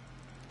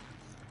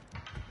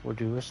 We'll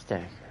do a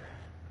stagger.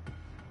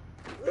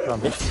 Come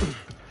on, bitch.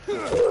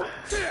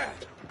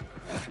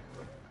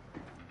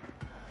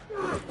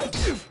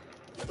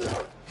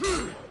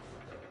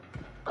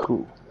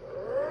 Cool.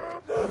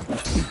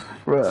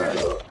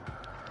 Right.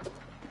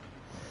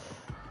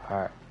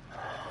 Alright.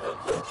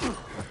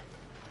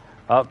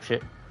 Oh,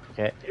 shit.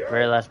 Okay,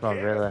 very last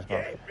moment, very last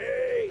moment.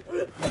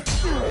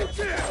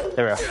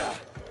 There we go.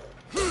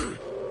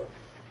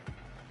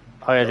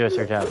 All I gotta do is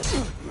 3 times.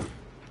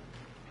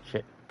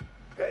 Shit.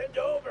 Bend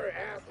over,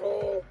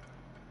 asshole!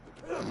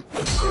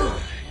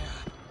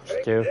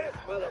 Just 2.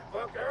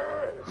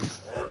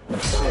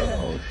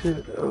 Oh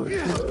shit, oh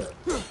shit.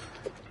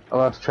 I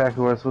lost track of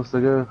where I'm supposed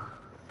to go.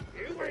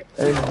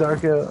 It's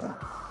dark out.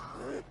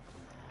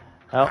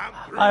 Oh,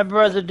 I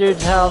broke the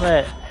dude's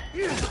helmet.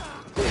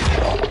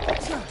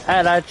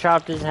 And I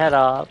chopped his head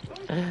off.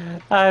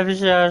 I'm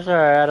so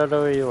sorry, I don't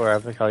know who you were.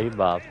 I'm gonna call you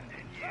Bob.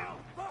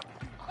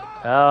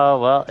 Oh,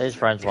 well, his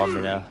friends want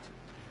me now.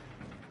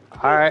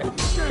 Alright,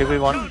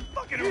 2v1.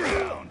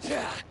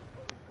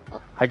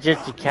 I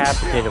just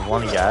decapitated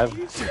one guy.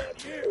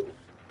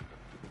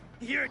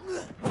 Yeah.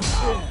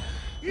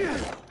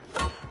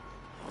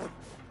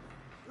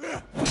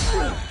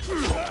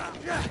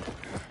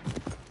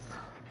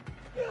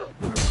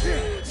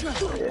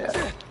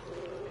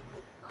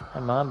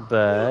 Come on,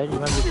 bud. You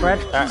wanna be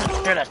friends?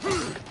 Alright,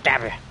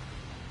 stab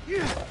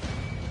you.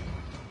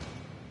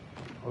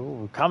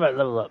 Ooh, combat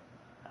level up.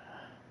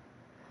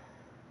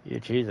 You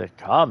achieve the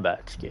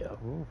combat skill.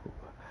 Ooh.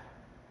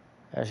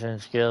 Action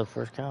skill,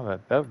 first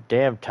combat. About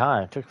damn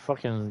time. It took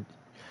fucking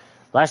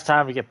last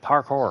time to get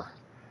parkour.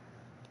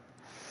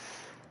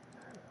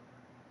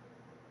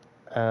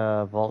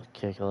 Vault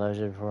kick allows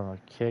you to perform a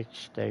kick,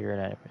 stagger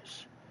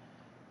enemies.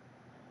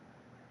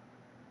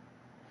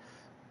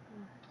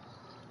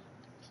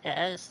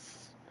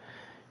 Yes.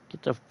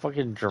 Get the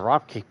fucking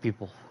drop kick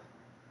people.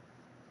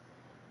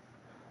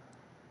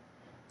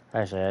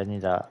 Actually, I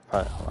need that.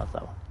 Probably not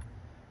that one.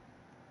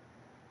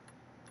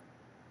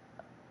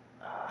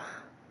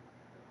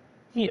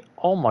 Yeah,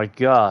 oh my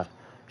god.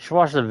 You should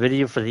watch the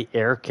video for the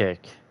air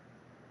kick.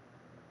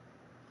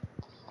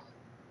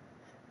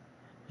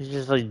 He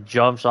just like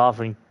jumps off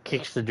and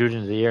kicks the dude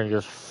into the air and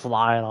goes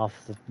flying off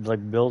the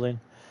like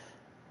building.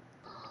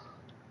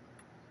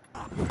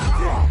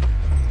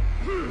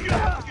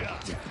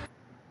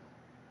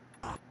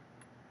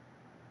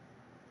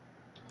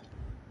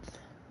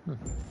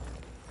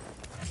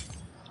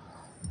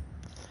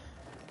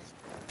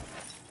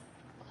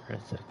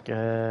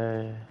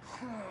 Okay.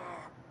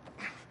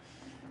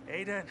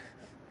 Aiden,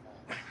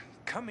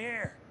 come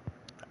here.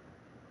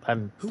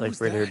 I'm Who like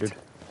was right here, that? dude.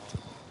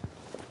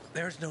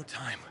 There's no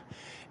time.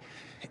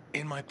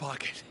 In my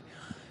pocket.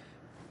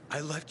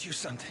 I left you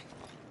something.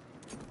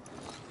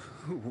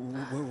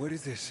 What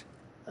is this?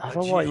 I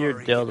don't want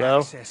your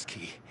dildo. Access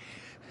key.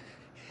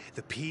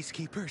 The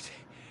Peacekeepers,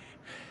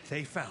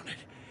 they found it.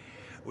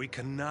 We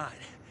cannot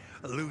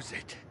lose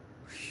it.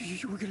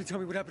 You were gonna tell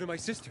me what happened to my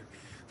sister.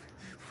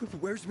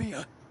 Where's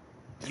Mia?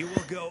 You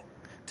will go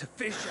to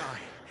Fisheye.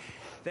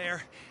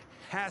 There,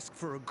 ask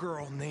for a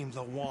girl named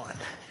LaWan.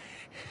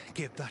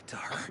 Give that to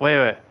her.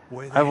 Wait.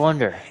 With I it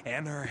wonder,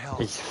 and her help,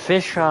 is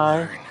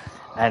Fisheye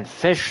and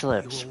Fish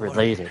Lips you will learn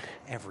related?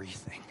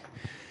 everything.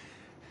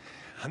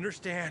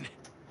 Understand?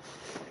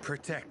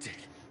 Protect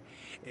it.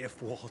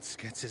 If Waltz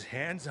gets his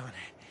hands on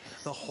it,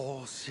 the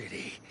whole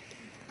city,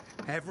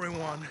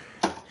 everyone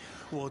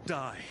will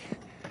die.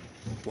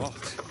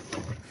 Walt?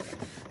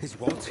 Is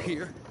Walt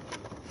here?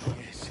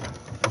 Yes.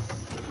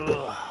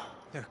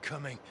 They're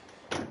coming.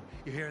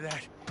 You hear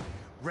that?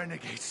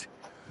 Renegades.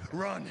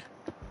 Run.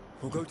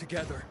 We'll go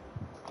together.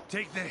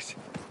 Take this.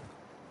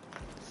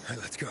 All right,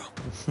 let's go.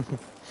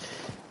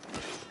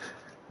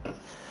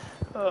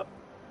 Oh,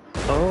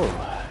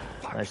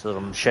 nice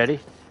little machete.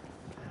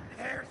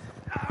 There's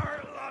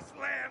our lost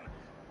lamb,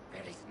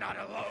 and he's not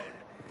alone.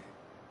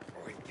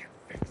 We can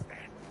fix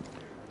that.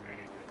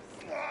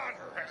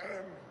 Slaughter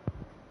him.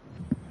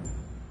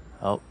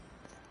 Oh,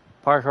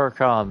 parkour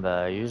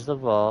combat. Use the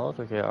vault.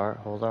 Okay,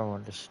 hold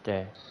R1 to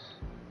stay.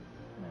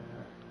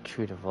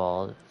 Q to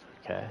vault.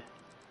 Okay.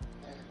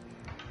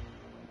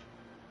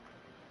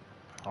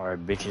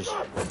 Alright, bitches.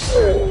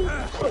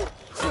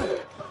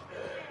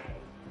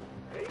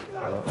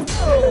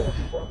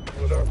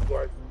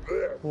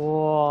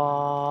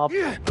 Whoa.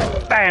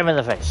 Bam in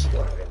the face.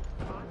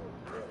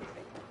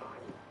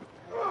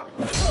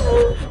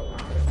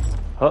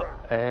 Oh,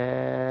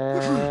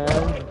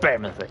 and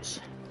bam in the face.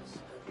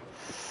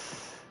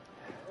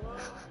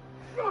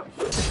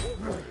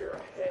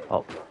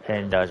 Oh,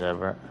 and dodge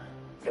over.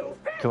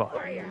 Come on.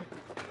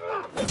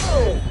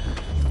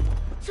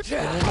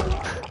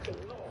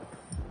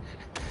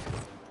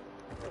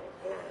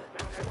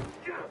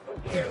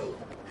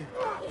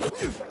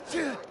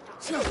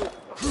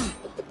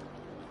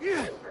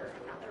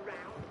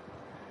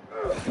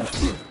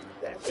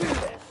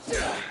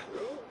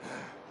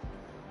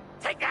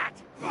 Take that!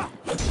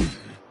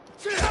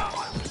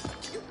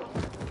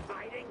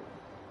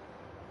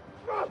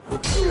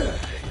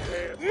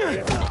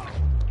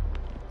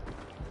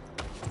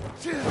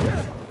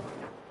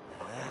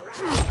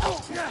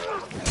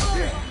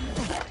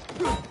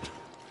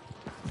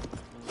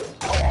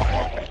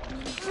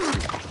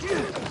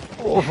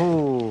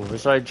 Oh,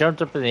 so I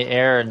jumped up in the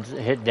air and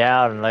hit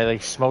down, and I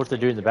like smoked the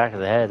dude in the back of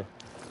the head.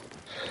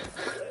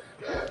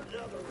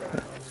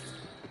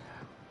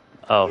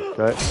 Oh,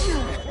 good.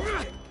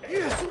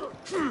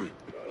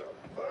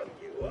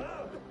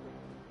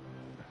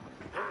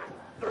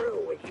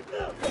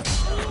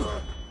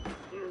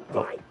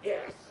 Oh.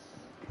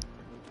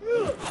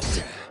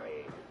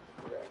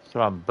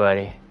 Come on,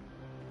 buddy.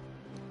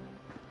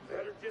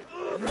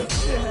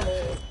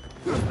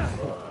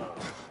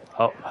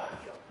 Oh.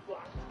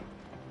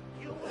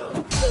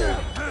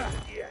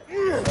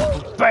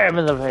 Bam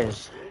in the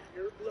face.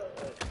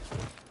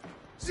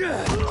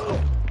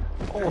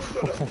 Oh.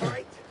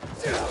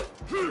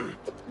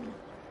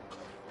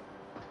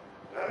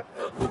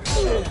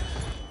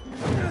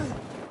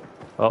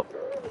 Oh.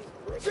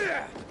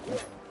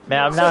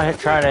 Man, I'm now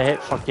trying to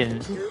hit fucking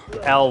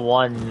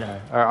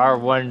L1 or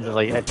R1 to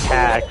like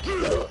attack,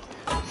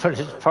 but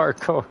it's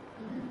parkour.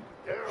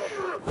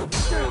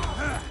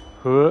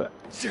 Huh.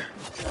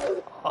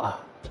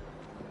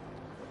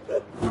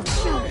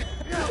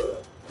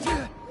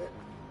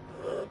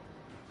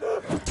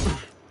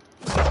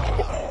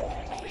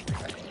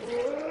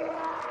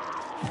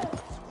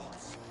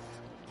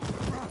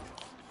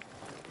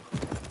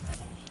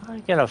 I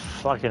gonna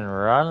fucking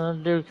run,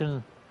 the dude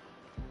can.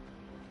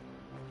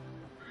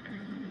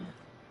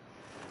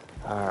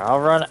 Alright, I'll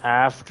run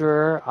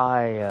after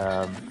I,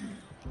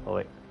 oh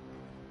wait.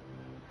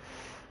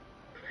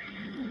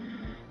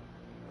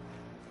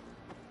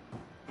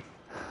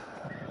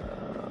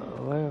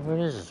 Where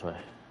is this way?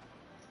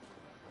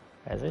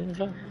 I think this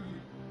way?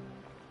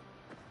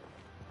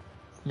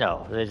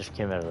 No, they just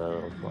came out of the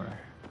little corner.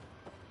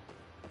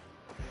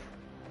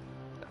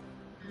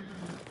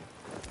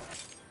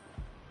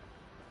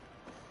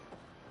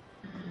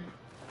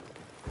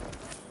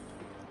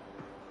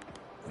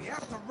 We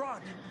have to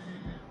run.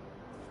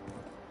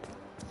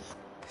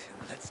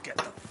 Let's get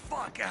the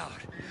fuck out.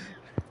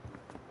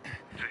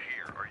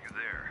 Zahir, are you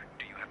there?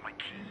 Do you have my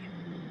key?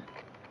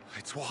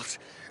 It's Walt.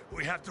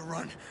 We have to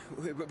run.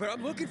 But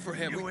I'm looking for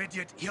him. You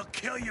idiot. He'll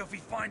kill you if he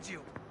finds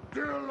you.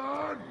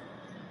 Dylan!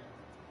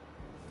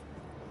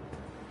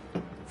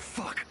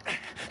 Fuck.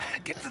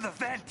 Get to the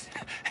vent.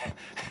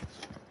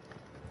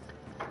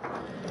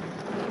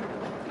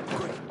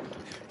 Quick.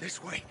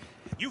 This way.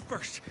 You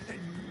first.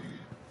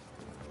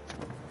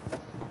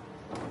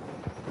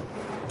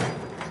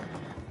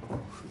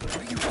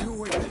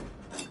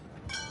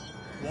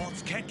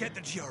 can't get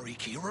the GRE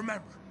key,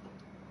 remember.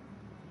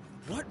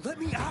 What? Let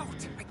me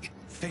out!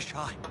 Fish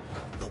high.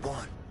 The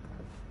one.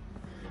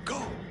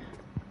 Go!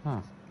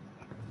 Damn,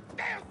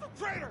 the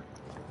traitor!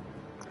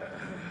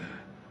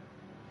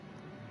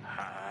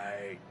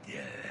 I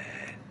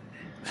did.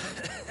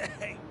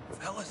 Hey,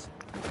 fellas.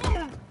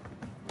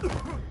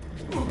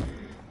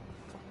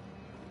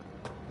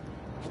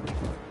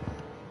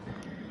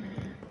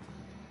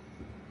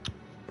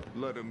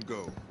 Let him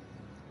go.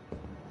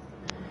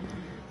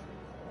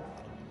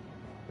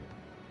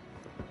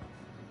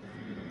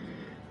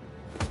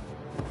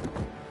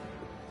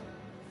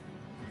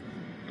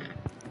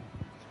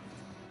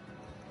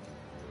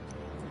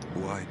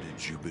 Why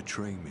did you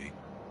betray me?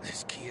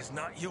 This key is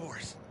not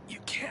yours. You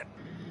can't.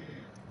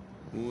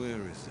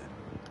 Where is it?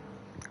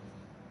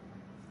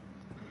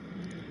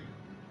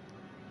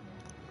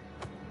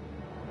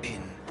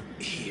 In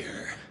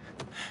here.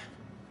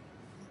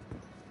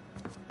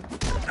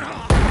 This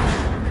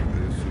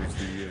was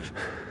the end.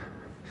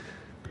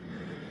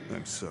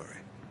 I'm sorry.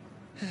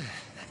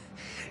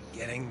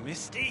 Getting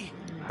misty?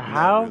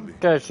 How really.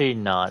 does he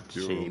not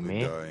You're see only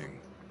me? dying.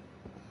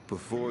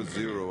 Before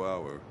 0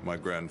 hour, my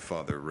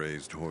grandfather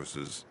raised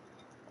horses.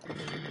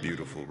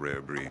 Beautiful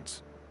rare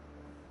breeds.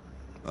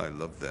 I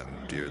loved them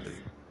dearly.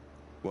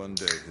 One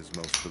day, his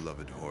most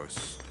beloved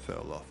horse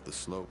fell off the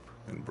slope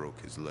and broke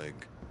his leg.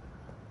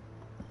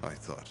 I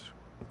thought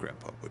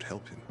Grandpa would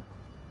help him,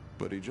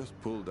 but he just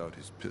pulled out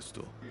his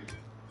pistol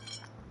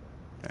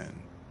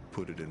and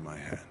put it in my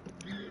hand.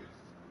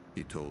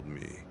 He told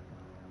me,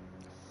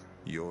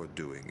 "You're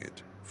doing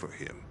it for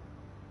him."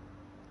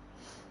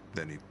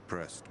 Then he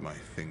pressed my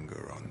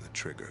finger on the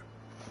trigger.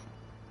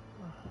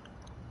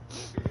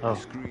 I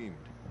screamed.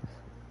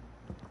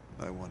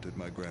 I wanted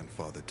my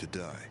grandfather to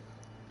die.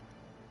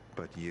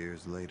 But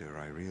years later,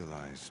 I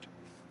realized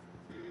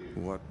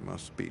what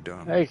must be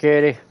done. Hey,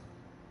 Katie.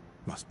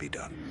 Must be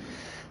done.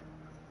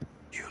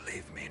 You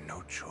leave me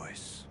no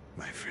choice,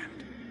 my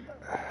friend.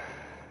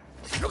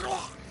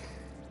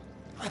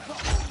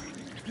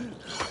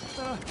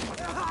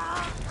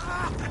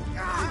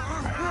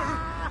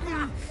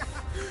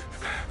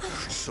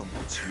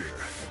 Someone's here.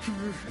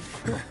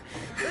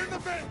 In the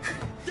vent!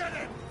 Get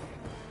it!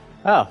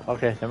 Oh,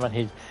 okay. Never mind.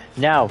 He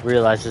now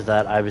realizes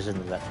that I was in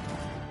the vent.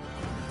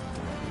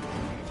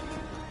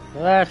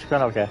 Well, that's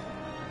going okay.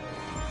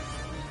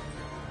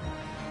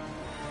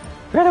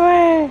 Get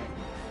away!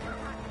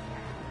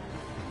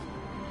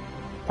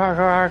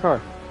 Parkour,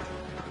 hardcore.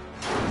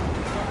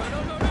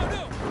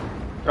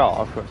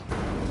 Oh, of course.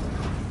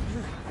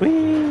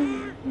 Whee!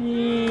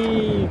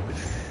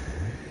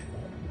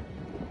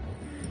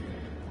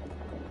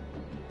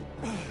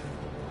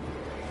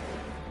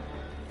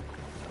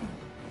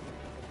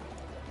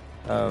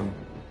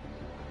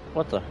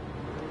 What the?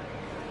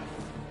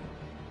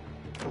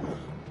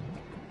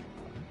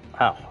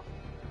 Ow.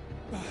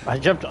 I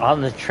jumped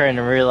on the train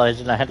and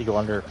realized I had to go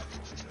under.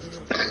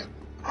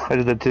 I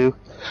did that too.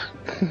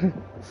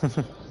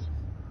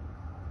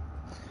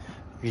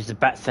 Use the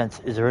bat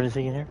sense. Is there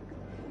anything in here?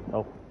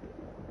 Oh.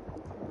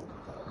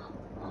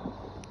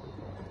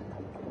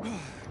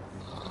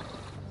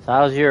 So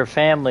how's your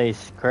family,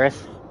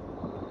 Chris?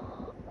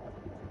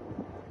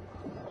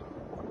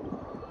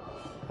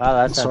 Wow,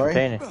 that's Sorry?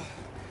 entertaining.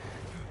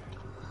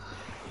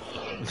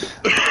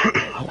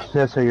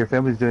 That's how your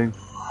family's doing.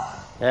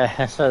 Yeah,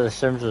 that's how the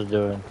Sims are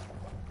doing.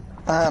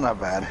 Not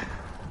bad.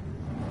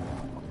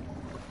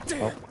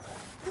 Damn! Oh,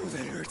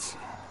 that hurts.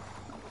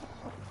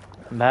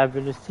 I'm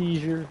having a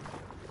seizure.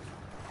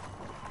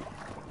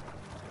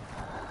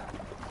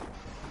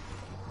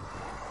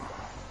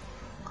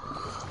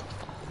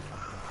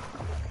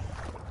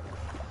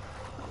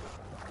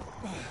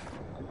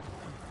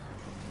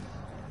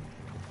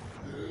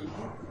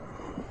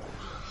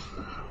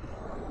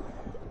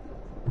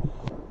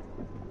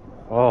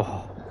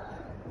 Oh,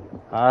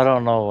 I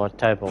don't know what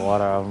type of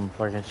water I'm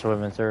fucking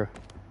swimming through.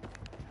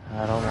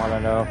 I don't want to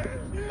know.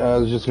 I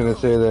was just gonna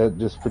say that.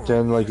 Just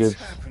pretend like it's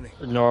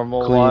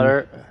Normal clean.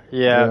 water?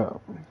 Yeah.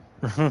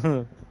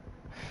 Don't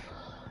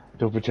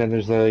pretend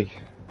there's like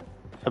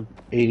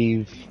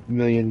 80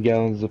 million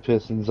gallons of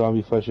piss and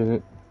zombie flesh in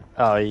it.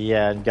 Oh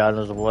yeah, and God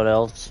knows what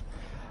else.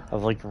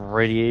 Of like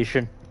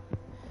radiation.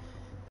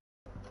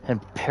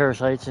 And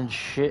parasites and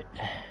shit.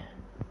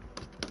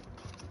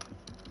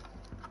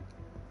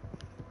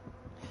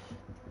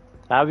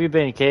 How have you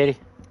been, Katie?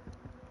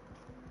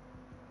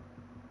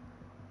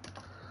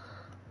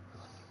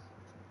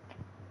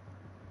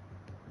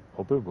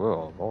 Hope it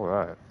will.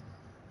 Alright.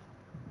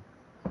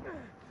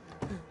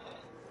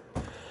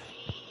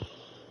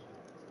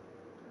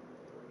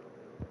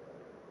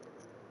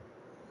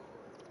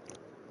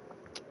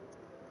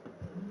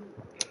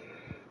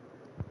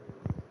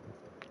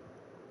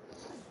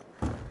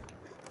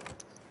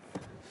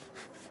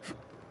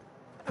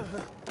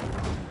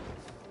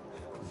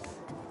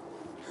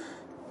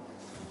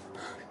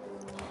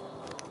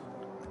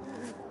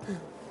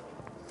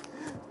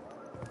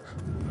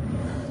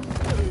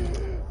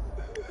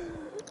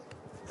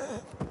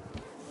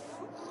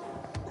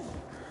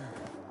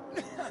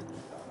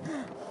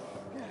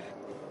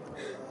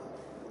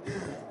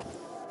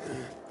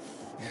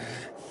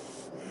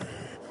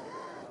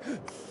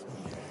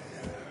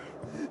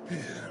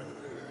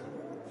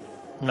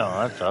 No,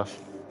 that's us.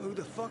 Who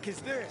the fuck is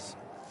this?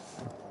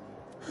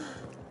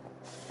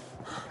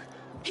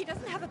 He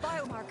doesn't have a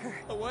biomarker.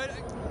 Oh, what?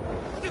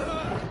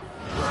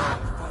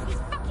 He's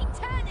fucking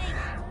turning!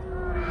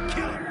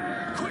 Kill him!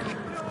 Quick!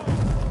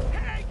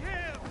 Hang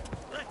him!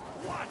 Let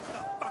what the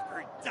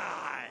fucker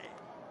die!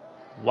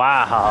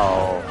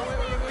 Wow.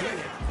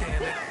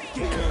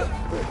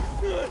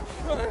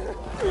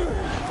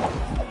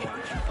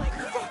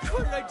 Fuck,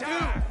 what did I do?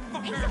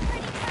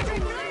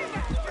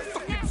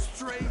 Fucking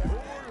stray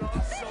whore,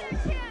 lost soul.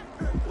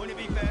 Wouldn't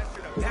it be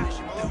faster to dash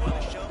him over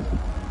the show?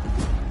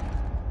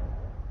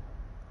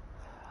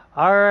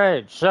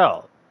 Alright,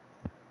 so.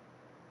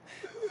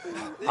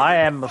 I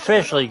am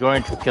officially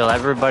going to kill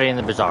everybody in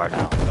the bazaar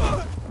now.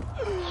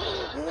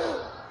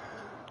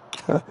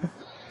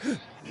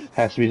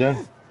 Has to be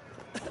done.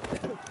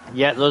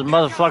 Yeah, those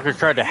motherfuckers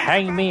tried to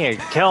hang me and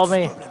kill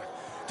me.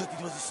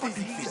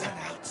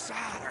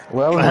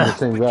 Well, that wasn't the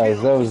same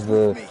guys. That was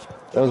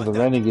the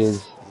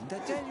renegades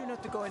Did I tell you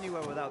not to go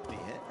anywhere without me,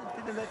 eh?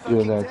 Didn't I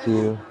doing fucking that tell to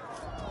you.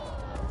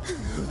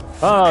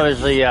 Oh,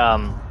 it's the,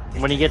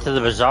 when you get to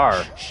the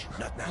bazaar.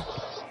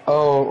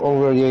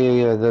 Oh, right,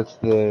 yeah. That's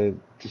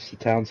just the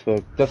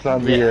townsfolk. That's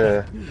not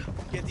the,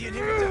 Get the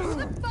inhibitors.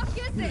 What the fuck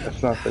is it?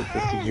 that's not the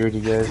security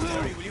guys.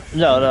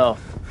 No.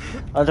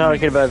 I'm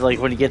talking about, like,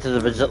 when you get to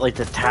the, like,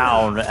 the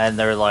town, and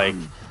they're, like,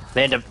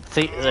 they end up,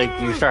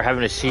 like, you start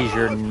having a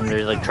seizure, and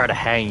they, like, try to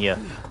hang you.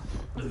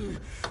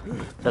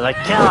 They're like,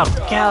 kill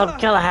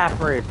the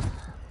half-breed.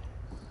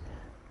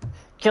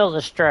 Kill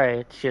the stray.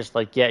 It's just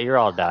like, yeah, you're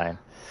all dying.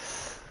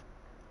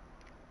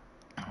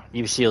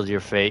 You sealed your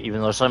fate,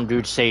 even though some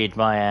dude saved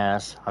my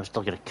ass. I'm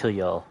still gonna kill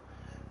y'all.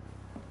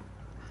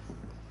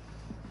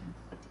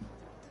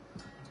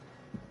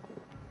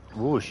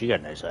 Ooh, she got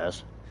a nice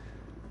ass.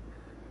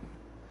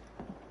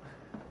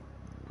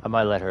 I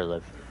might let her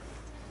live.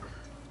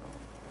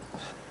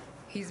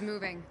 He's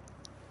moving.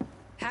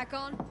 Hack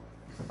on.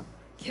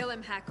 Kill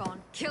him, Hack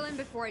on. Kill him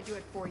before I do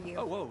it for you.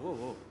 Oh,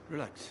 whoa.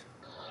 Relax.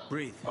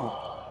 Breathe.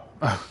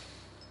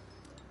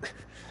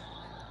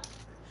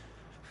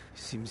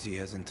 Seems he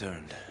hasn't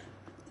turned.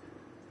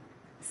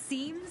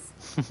 Seems?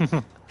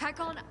 Hack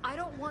on, I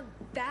don't want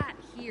that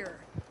here.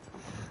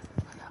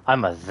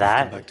 I'm a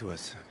that? Come back to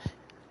us.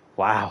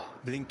 Wow.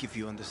 Blink if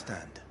you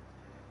understand.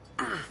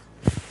 My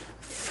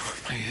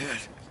head.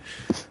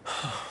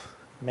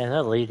 Man,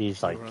 that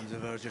lady's like You're on the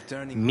verge of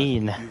turning.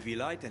 mean. UV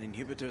light and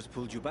inhibitors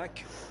pulled you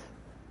back.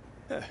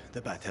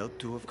 The bat helped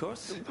too, of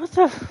course. What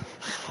the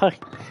fuck?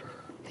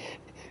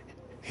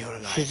 You're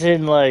alive. She's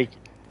in like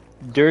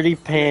dirty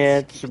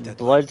pants,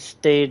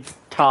 blood-stained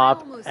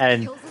top,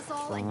 and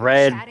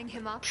red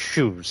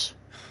shoes.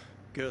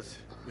 Good.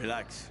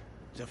 Relax.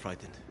 They're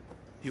frightened.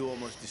 You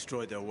almost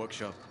destroyed their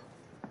workshop.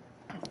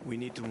 We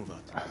need to move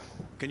out.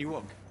 Can you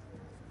walk?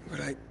 But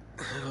I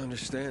don't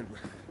understand.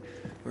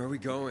 Where are we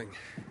going?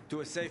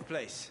 To a safe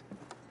place.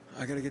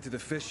 I gotta get to the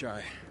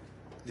fisheye.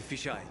 The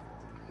fisheye.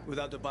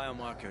 Without the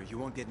biomarker, you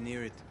won't get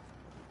near it.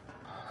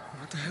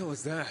 What the hell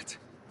is that?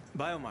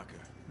 Biomarker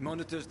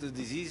monitors the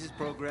disease's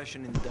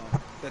progression in the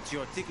dark. That's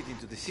your ticket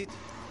into the city.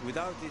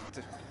 Without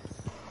it,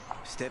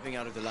 stepping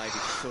out of the light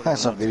is sort of...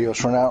 That's some videos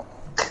for now.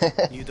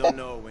 You don't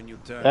know when you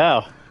turn.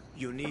 Oh.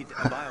 You need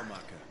a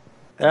biomarker.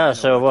 Oh,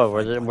 so what?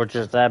 We're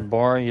just that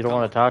boring? You don't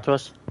want to talk to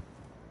us?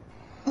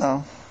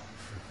 No.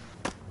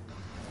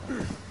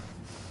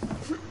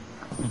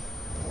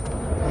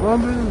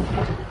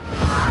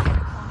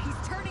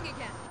 He's turning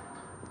again.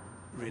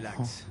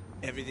 Relax.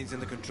 Everything's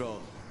under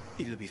control.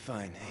 It'll be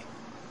fine, hey?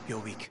 You're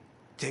weak.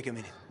 Take a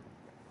minute.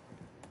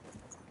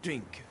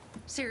 Drink.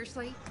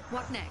 Seriously?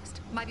 What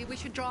next? Maybe we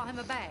should draw him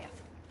a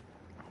bath.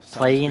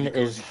 Playing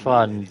is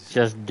fun.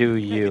 Just do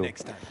you.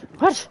 Next time.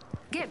 What?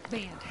 Get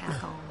bent,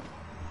 Hack on.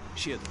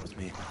 She adores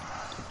me.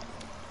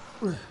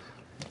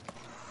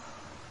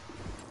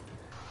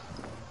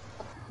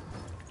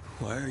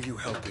 Why are you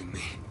helping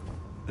me?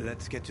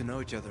 Let's get to know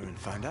each other and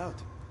find out.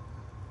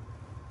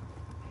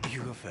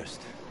 You go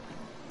first.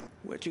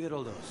 Where'd you get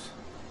all those?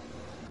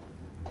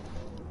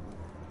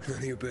 None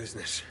of your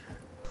business.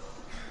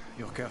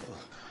 You're careful.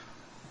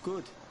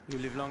 Good. You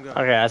live longer.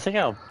 Okay, I think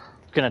I'm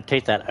gonna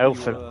take that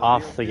outfit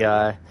off the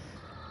guy.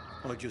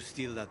 Or you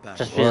steal that back?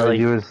 Just feel like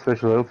you a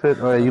special outfit?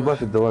 Oh, yeah, you bought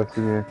the deluxe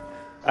in here.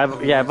 I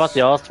bought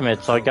the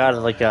ultimate, so I got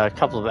like a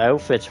couple of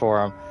outfits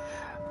for him,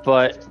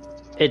 but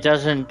it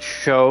doesn't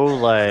show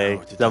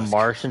like the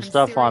marks and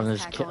stuff on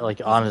his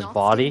on his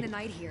body.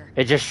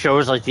 It just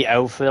shows like the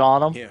outfit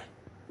on him. Here,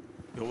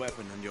 your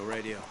weapon and your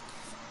radio.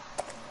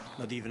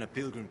 Not even a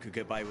pilgrim could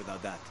get by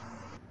without that.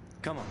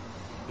 Come on,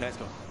 let's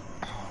go.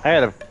 I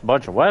had a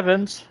bunch of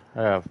weapons.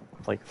 I have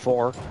like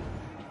 4.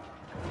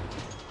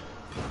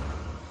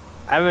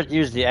 I haven't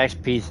used the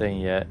XP thing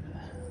yet.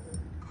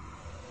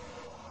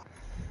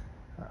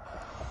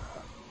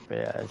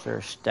 Yeah, is there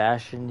a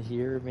stash in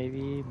here?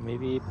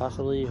 Maybe,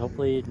 possibly,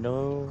 hopefully,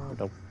 no,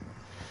 nope.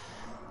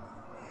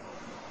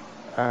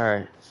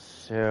 Alright,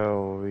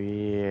 so,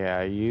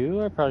 yeah, you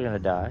are probably gonna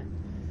die.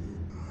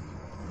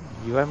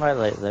 You I might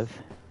live.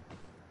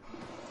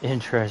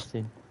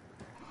 Interesting.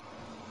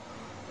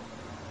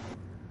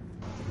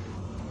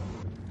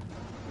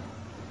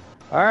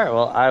 Alright,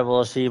 well, I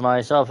will see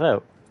myself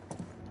out.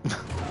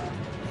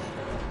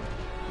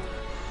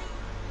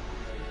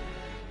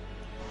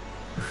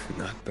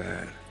 Not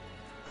bad.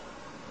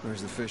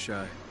 Where's the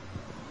fisheye?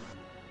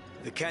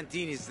 The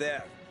canteen is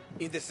there,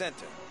 in the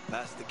center,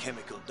 past the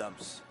chemical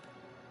dumps.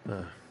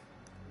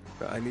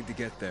 I need to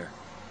get there.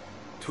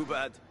 Too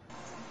bad.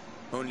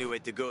 Only way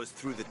to go is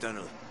through the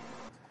tunnel.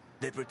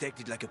 They protect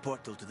it like a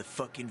portal to the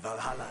fucking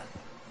Valhalla.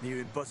 Near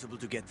impossible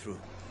to get through.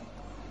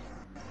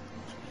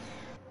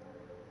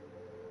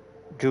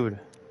 Dude,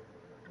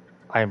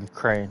 I'm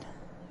Crane.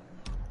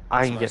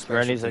 I can get through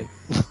anything.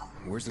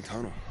 Where's the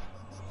tunnel?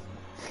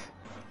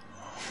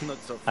 Not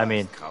so fast, I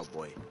mean,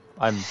 cowboy.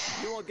 I'm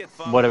You won't get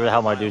far whatever the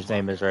without hell my a dude's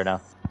name is right now.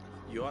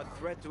 You are a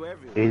threat to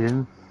everyone.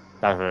 Aiden?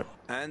 That's it.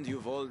 And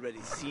you've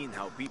already seen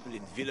how people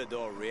in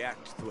Villador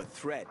react to a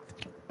threat.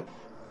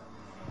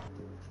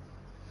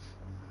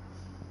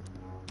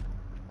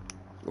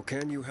 Well,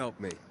 can you help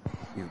me?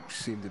 You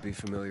seem to be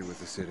familiar with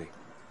the city.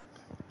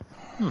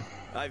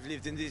 I've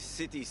lived in this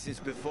city since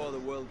before the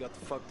world got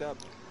fucked up.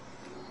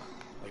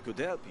 I could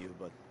help you,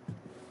 but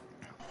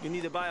you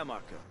need a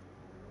biomarker.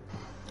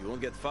 You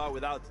won't get far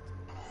without it.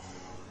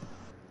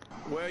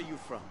 Where are you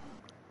from?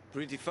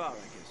 Pretty far, I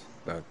guess.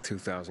 About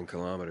 2,000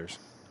 kilometers.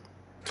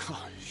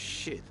 Oh,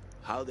 shit.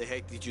 How the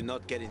heck did you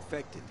not get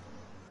infected?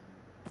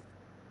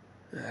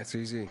 That's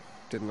easy.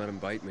 Didn't let him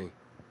bite me.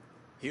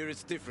 Here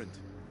it's different.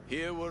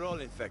 Here we're all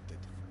infected.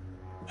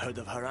 Heard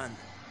of Haran?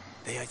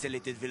 They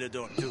isolated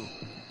Villador too.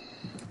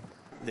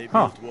 They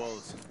built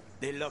walls.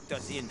 They locked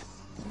us in.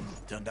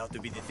 Turned out to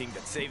be the thing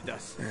that saved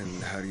us.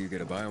 And how do you get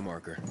a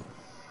biomarker?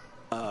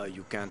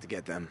 You can't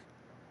get them.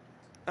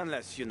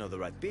 Unless you know the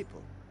right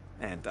people.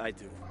 And I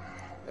do.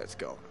 Let's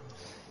go.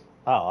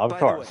 Oh, of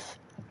course.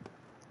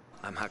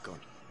 I'm Hakon.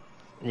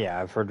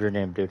 Yeah, I've heard your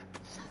name, dude.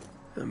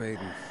 I'm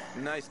Aiden.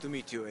 Nice to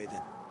meet you,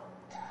 Aiden.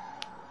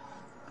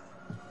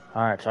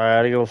 Alright, so I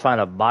gotta go find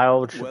a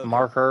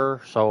biomarker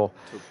so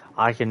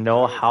I can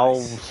know how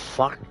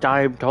fucked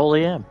I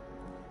totally am.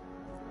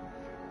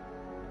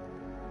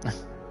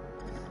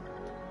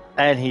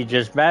 And he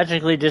just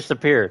magically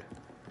disappeared.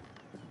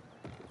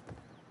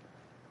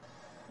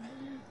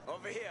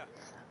 Over here.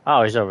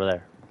 Oh, he's over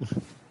there.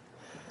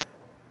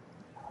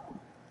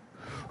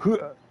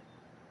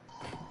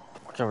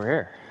 What's over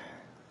here?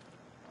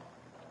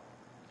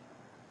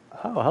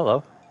 Oh,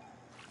 hello.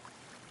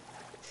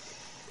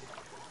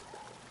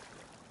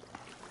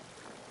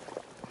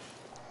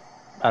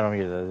 I don't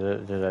get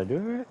that. Did I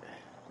do it?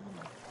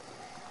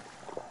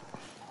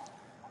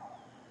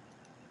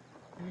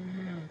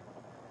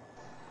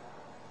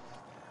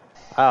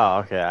 Oh,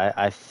 okay.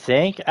 I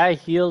think I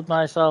healed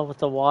myself with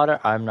the water.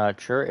 I'm not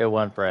sure. It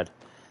went red.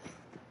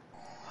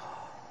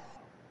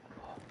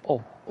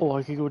 Oh,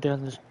 I can go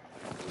down this.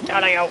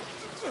 Down I go.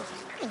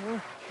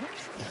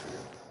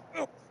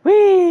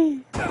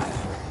 Whee!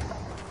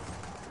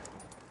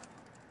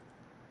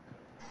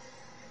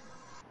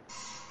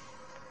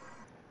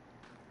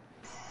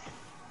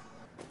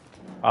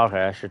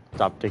 Okay, I should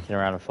stop dicking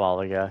around and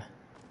follow the guy.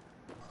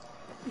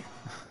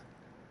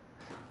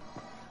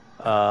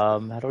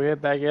 How do we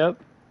get back up?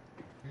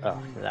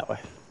 Oh, that way.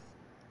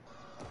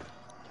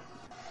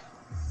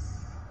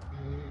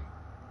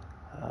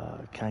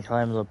 Can I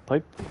climb the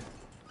pipe?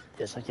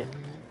 Yes, I can.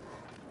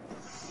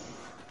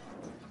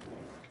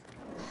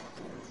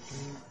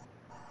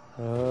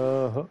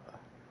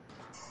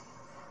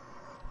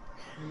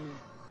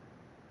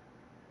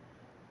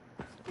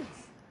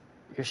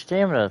 Your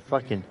stamina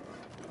fucking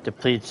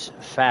depletes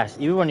fast,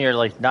 even when you're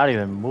like not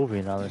even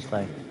moving on this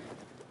thing.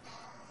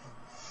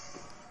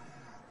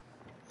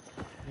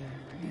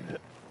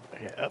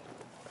 Okay, up,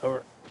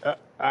 over,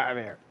 I'm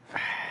here.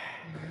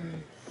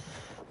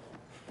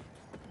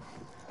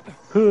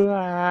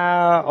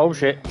 Oh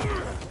shit!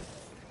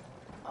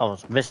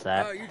 Almost missed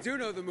that. Oh, you do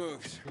know the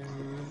moves.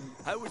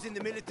 I was in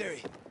the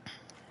military.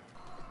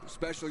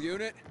 Special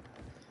unit?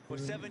 For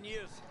 7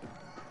 years.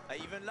 I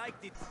even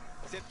liked it,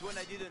 except when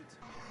I didn't.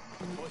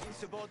 For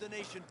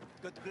insubordination,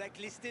 got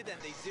blacklisted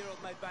and they zeroed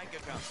my bank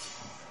account.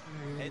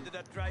 Ended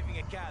up driving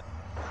a cab.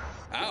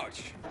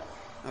 Ouch!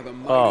 How the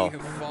mighty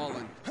have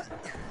fallen.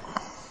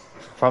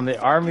 From the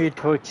army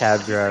to a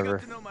cab driver. I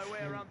got to know my way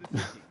around the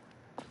city.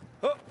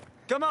 Oh,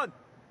 come on!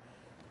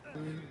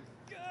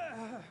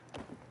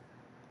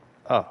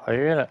 Oh, are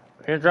you gonna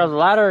drop the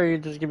ladder, or are you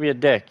just gonna be a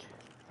dick?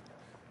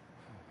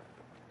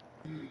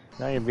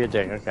 Now you're gonna be a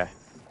dick, okay.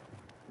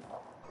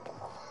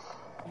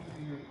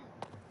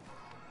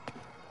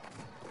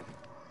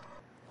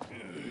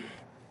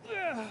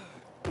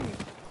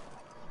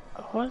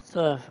 What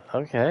the?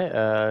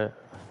 Okay,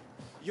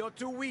 You're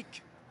too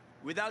weak.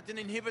 Without an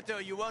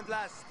inhibitor, you won't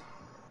last.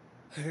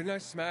 Didn't I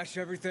smash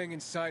everything in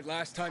sight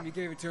last time you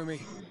gave it to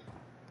me?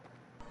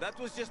 That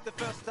was just the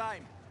first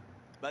time.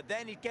 But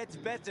then it gets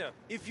better.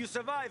 If you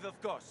survive, of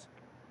course.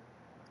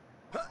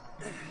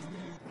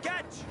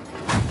 Catch!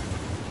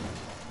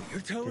 You're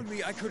telling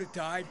me I could have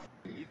died?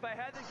 If I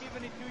hadn't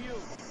given it to you,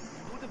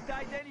 you would have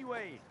died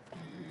anyway.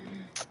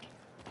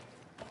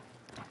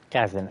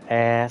 guy's an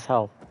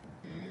asshole.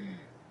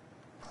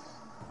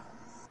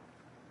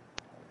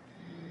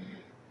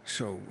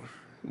 So,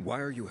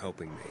 why are you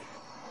helping me?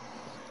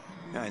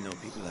 I know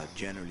people are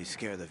generally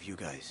scared of you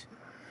guys.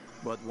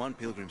 But one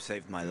pilgrim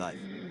saved my life.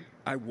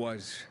 I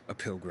was a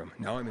pilgrim.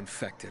 Now I'm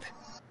infected.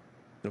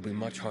 It'll be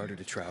much harder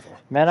to travel.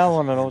 Man, I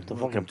want to know what the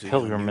Welcome fucking to your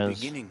pilgrim new is.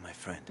 beginning, my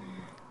friend.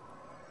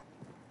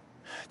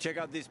 Check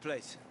out this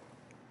place.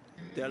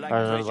 They're like Or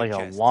is it treasure like a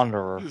chests.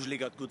 wanderer? Usually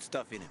got good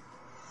stuff in them.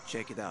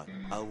 Check it out.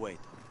 I'll wait.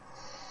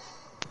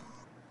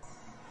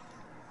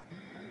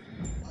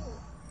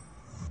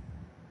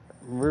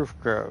 Roof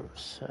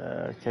grows.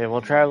 Okay,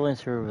 while traveling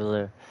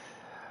through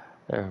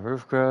the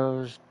roof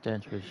grows,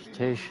 dense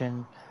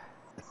vegetation,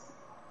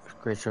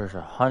 great source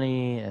of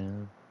honey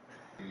and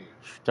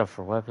stuff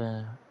for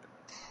weapons.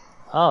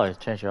 Oh, it's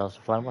changed also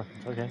find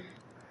weapons. Okay,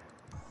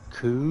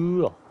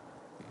 cool.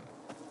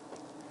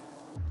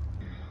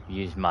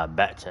 Use my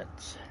bat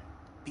sense.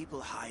 People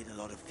hide a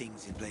lot of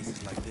things in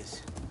places like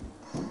this.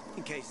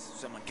 In case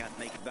someone can't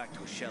make it back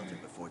to a shelter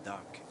before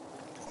dark.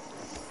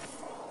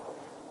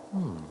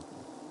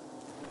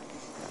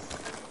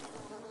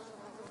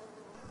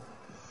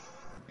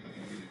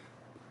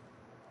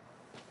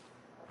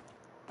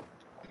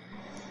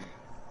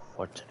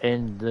 What's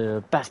in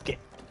the basket?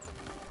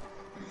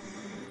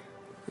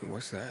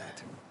 What's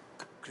that?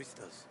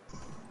 Crystals.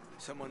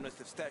 Someone must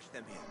have stashed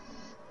them here.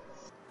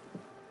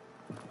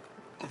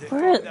 They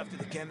Where- formed after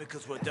the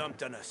chemicals were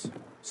dumped on us.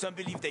 Some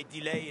believe they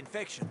delay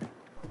infection.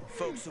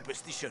 Folk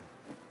superstition.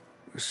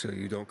 So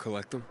you don't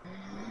collect them?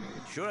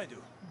 Sure I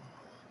do.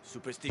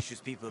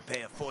 Superstitious people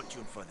pay a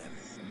fortune for them.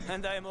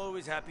 And I am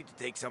always happy to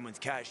take someone's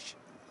cash.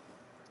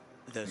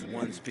 There's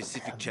one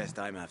specific chest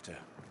I'm after.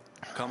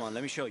 Come on,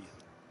 let me show you.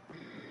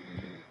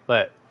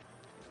 But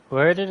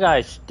where did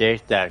I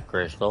stick that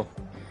crystal?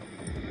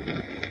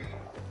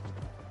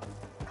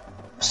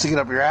 Stick it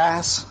up your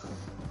ass.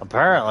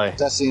 Apparently.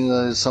 That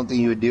seems something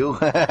you would do.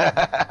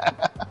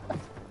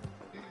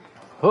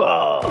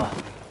 Ow!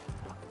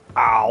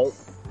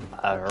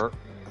 That hurt.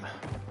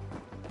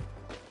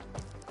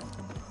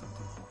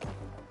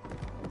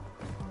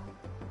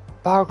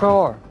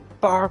 Parkour!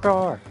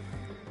 Parkour!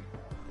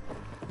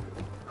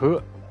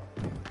 Huh.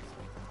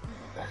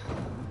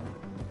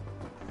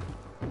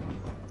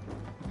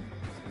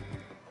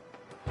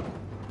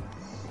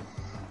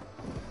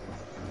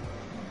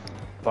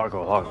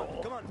 Parkour,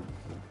 parkour. Come on.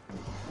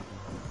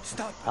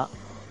 Stop. Huh?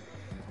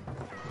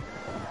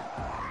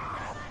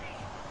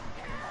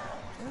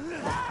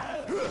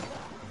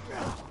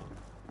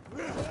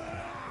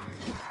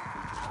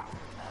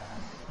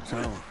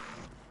 So,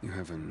 you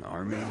have an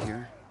army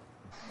here?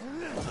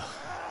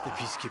 The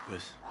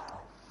peacekeepers.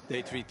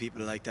 They treat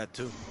people like that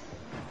too.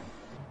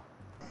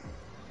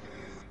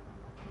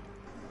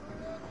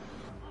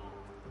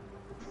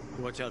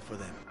 Watch out for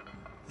them.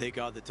 They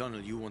guard the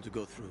tunnel you want to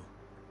go through.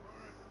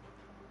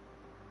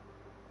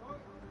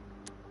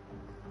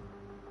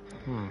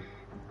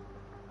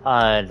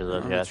 I into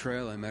those On the guys.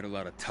 trail, I met a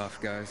lot of tough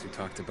guys who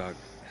talked about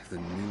the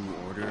new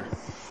order.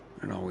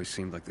 It always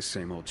seemed like the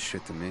same old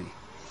shit to me.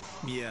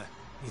 Yeah,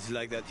 it's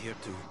like that here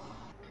too.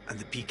 And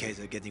the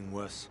PKs are getting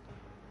worse.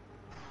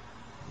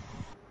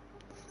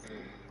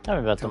 Tell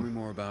me about Tell me them.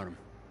 more about them.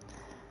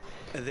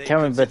 They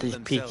Tell me about consider these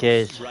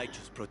themselves PKs.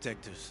 righteous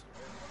protectors.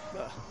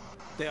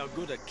 They are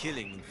good at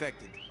killing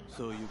infected,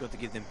 so you got to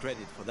give them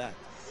credit for that.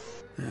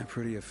 Yeah,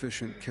 pretty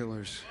efficient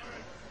killers.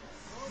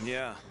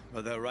 Yeah,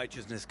 but their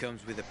righteousness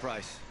comes with a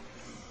price.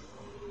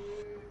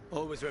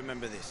 Always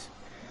remember this.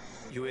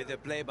 You either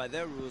play by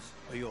their rules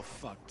or you're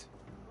fucked.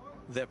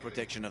 Their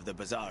protection of the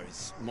bazaar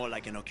is more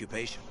like an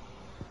occupation.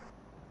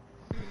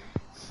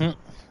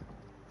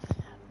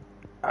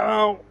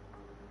 Ow!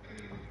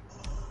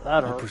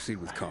 That I'll hurt. proceed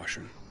with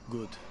caution.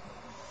 Good.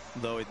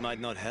 Though it might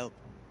not help.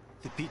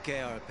 The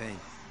PK are a pain.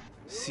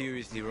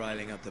 Seriously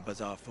riling up the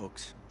bazaar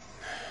folks.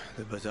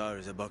 The bazaar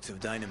is a box of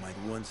dynamite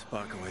one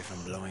spark away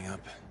from blowing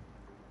up.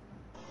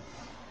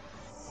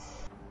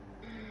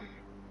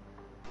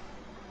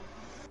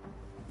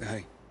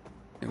 Hey,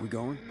 are we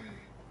going?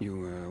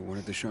 You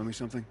wanted to show me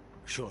something?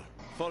 Sure.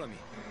 Follow me.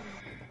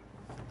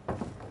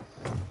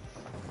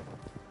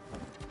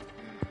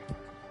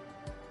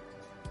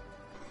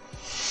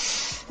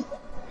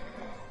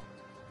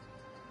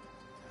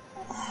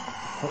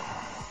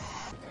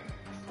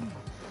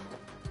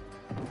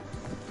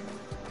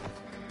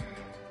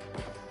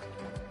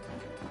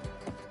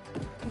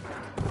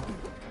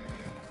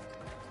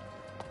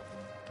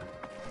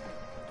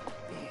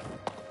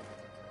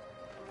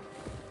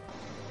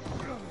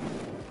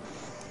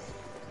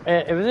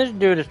 If this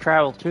dude has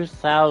traveled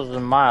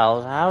 2,000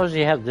 miles, how does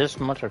he have this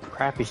much of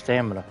crappy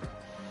stamina?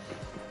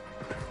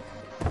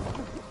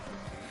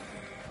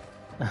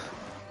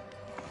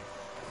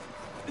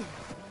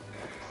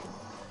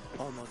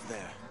 Almost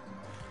there.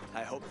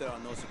 I hope there are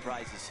no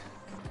surprises.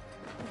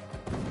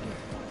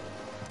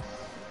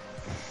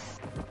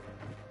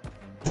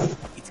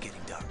 It's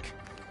getting dark.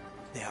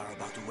 They are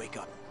about to wake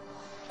up.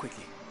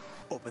 Quickly,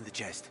 open the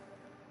chest.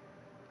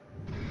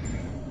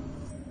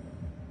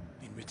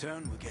 In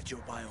return, we'll get your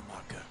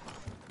biomarker.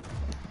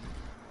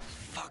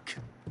 Fuck.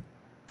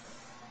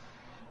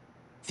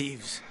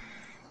 Thieves.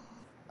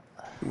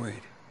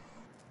 Wait,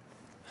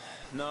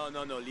 No,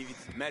 leave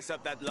it. Mess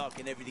up that lock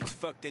and everything's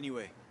fucked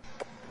anyway.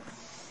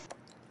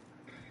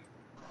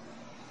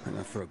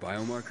 Enough for a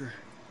biomarker?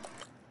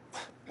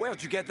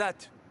 Where'd you get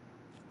that?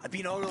 I've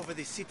been all over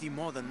this city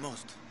more than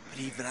most, but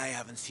even I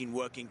haven't seen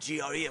working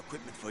GRE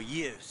equipment for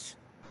years.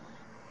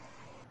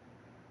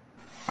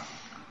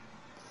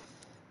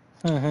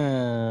 I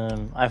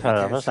found out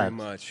can't this say time.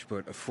 much,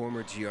 but a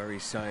former GRE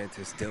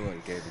scientist,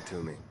 Dylan, gave it to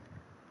me.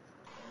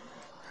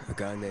 A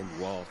guy named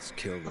Waltz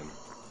killed him.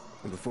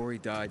 And before he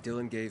died,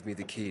 Dylan gave me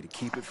the key to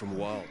keep it from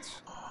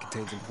Waltz.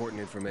 Contains important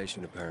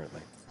information,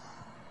 apparently.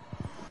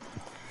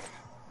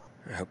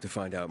 I hope to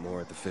find out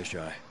more at the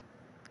fisheye.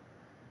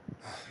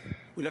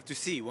 We'll have to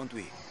see, won't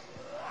we?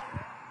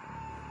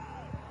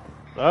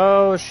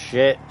 Oh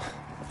shit.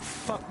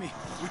 Fuck me.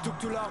 We took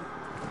too long.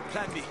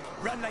 Plan B.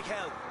 Run like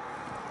hell.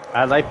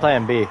 I like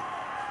Plan B.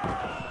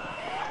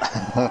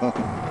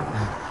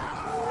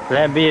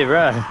 Plan B,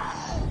 run.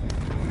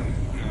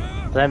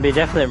 Plan B,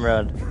 definitely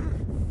run.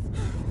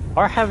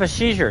 Or have a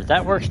seizure.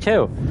 That works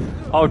too.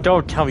 Oh,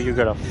 don't tell me you're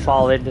gonna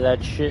fall into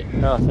that shit.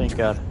 Oh, thank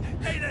God.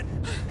 Aiden!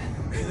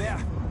 You there?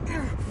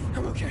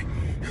 I'm okay.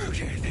 I'm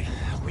okay, I think.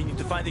 We need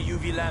to find the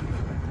UV lamp.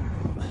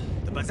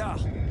 The bazaar.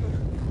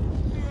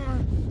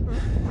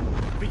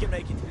 We can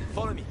make it.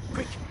 Follow me,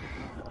 quick.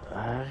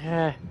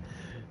 Okay.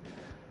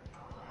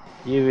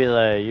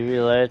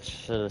 UV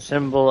lights are the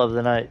symbol of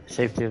the night,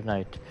 safety of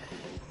night.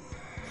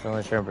 It's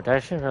only certain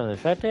protection from the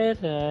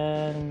affected,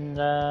 and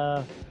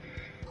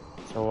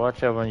so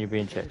watch out when you're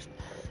being chased.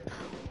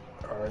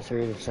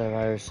 R3 to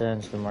survivor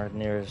sends the mark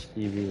nearest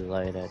UV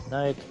light at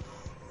night.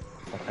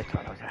 Oh my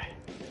God, okay.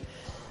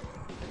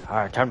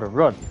 Alright, time to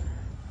run.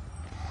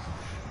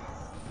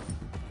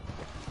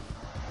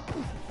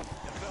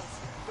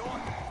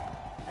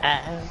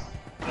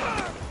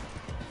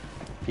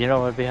 You know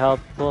what would be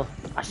helpful?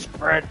 A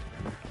sprint.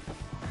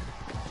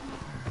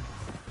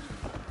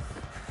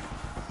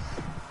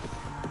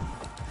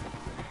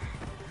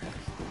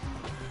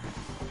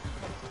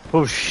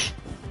 Whoosh.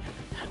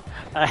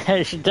 I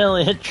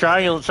accidentally hit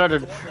triangle and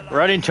started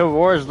running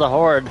towards the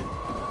horde.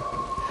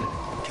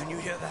 Can you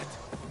hear that?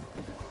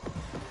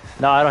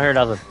 No, I don't hear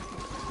nothing.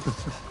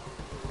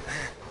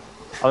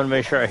 I'm gonna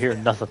make sure I hear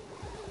nothing.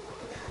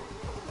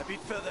 A bit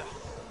further.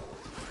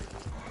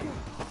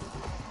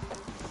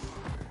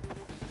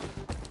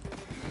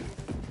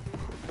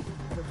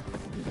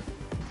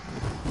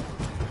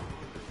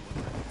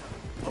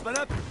 Open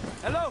up!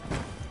 Hello!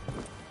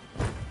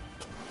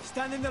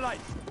 Stand in the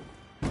light.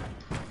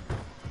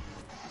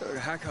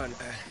 Hakon,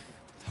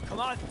 Come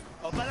on!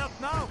 Open up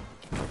now!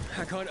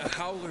 Hakon, a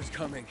howler's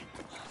coming.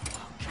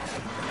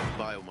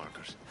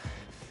 Biomarkers.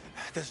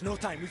 There's no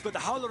time. We've got the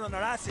howler on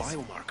our asses.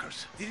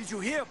 Biomarkers. Didn't you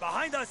hear?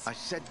 Behind us! I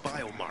said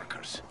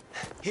biomarkers.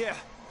 Here.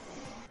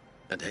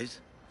 And his?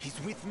 He's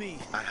with me.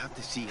 I have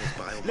to see his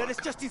biomarker. Let us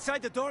just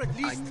inside the door at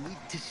least. I need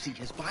to see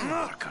his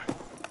biomarker.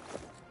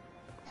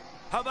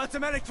 How about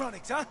some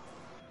electronics, huh?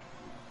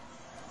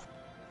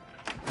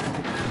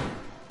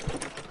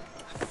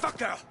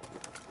 Fucker!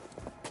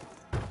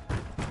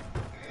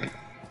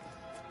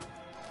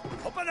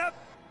 Open up!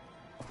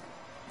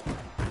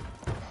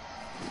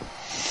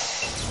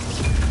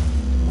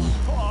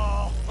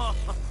 Oh.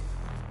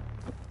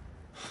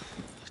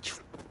 You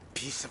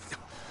piece of...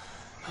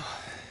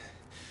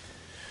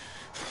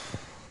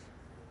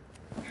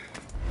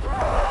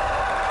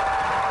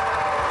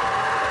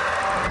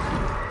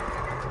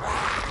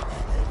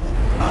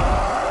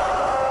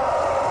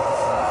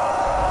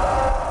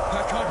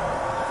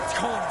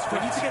 We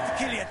need to get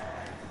to Killian.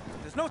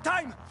 There's no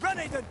time. Run,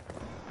 Aiden.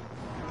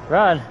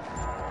 Run.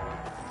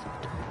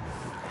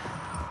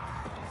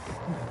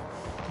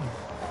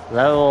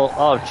 Level,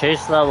 oh,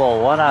 chase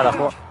level 1 out of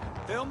 4.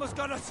 They almost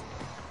got us.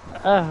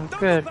 Oh,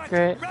 good,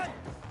 great. Run.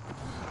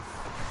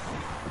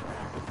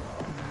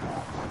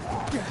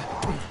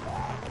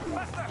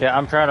 Yeah,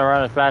 I'm trying to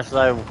run as fast as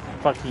I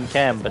fucking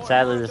can, but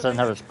sadly this doesn't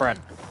have a sprint.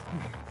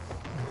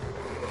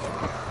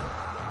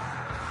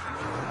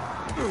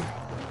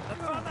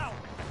 Let's run now.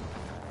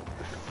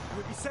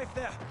 We'll be safe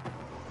there.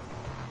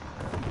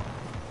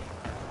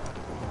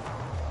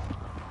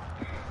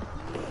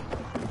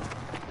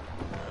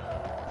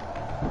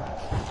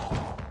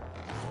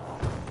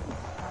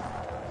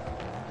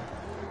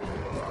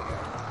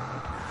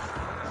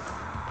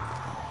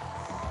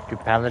 You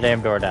pound the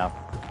damn door down.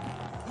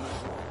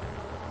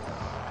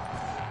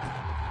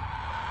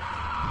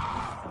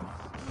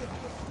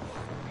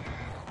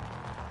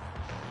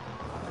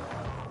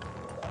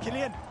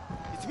 Killian,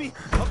 it's me.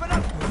 Open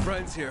up. We're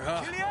friends here,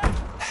 huh? Killian,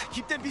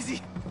 keep them busy.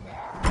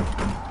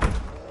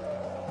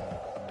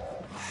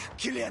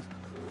 Killian,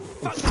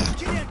 fuck,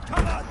 Killian,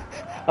 come on.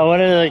 I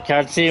wanted to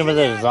cutscene with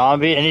a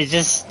zombie, and he's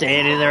just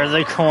standing there in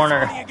the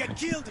corner. You get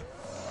killed.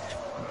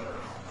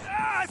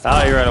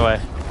 Oh, you ran away.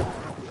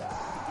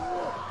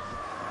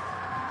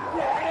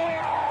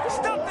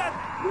 Stop that!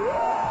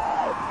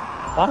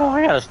 Why do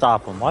I gotta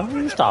stop him? Why don't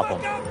you stop him?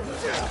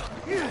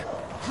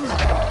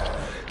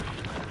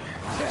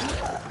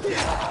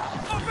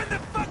 Open the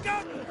fuck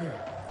up!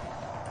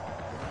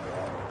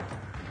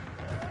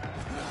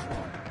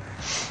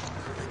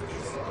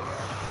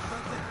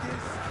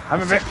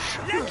 I'm a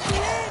bitch. Let me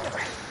in!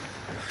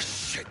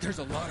 Shit, there's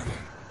a lot of them.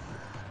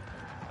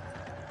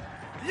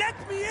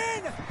 Let me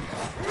in!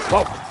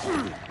 Whoa.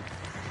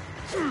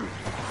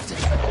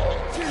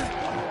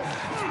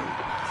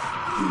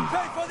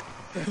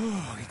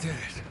 Oh, he did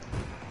it.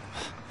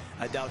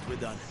 I doubt we're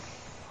done.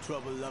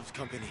 Trouble loves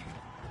company.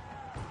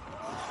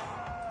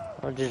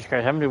 Oh, Jesus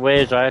Christ. How many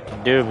waves do I have to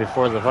do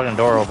before the fucking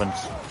door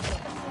opens?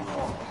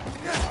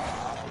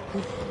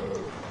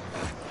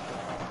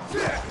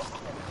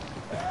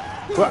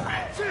 What?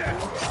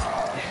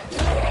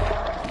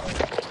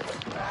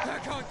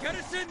 Hakon, get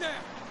us in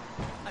there!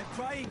 I'm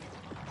crying.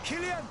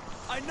 Killian,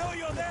 I know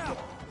you're there!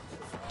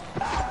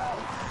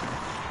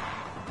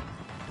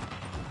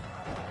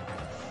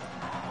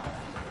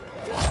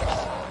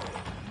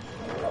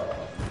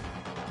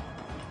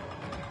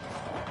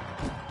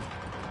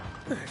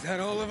 Is that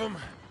all of them?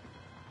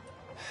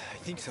 I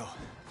think so.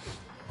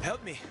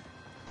 Help me.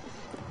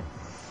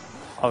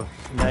 Oh,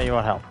 now you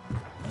want help.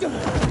 We're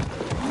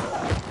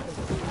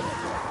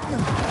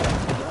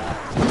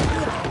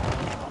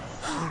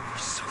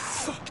so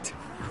fucked.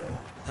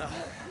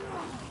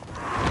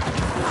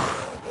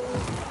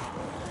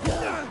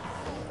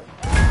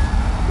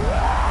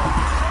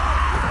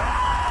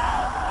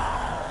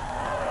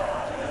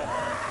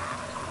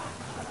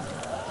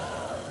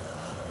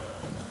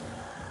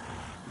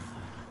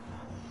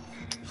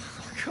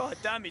 God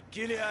damn it,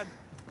 Killian.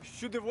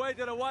 Should have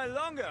waited a while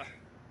longer.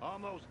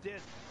 Almost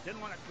did.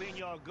 Didn't want to clean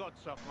your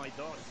guts off my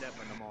doorstep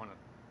in the morning.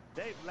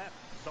 They've left,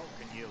 so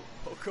can you.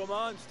 Oh, come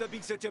on. Stop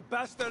being such a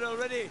bastard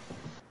already.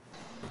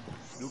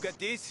 Look at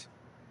this.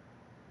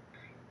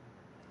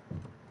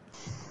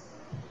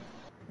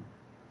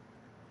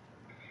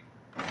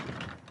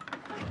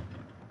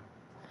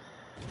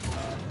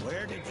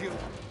 Where did you...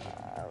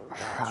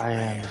 I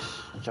am.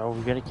 So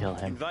we're gonna kill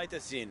him. Invite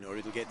us in, or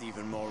it'll get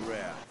even more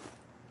rare.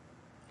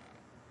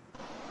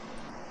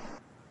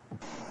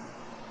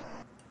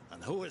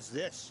 And who is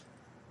this?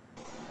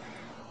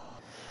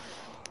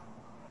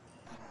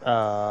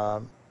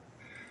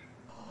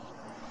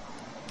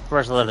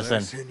 First let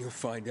us in. You'll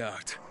find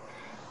out.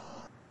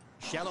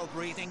 Shallow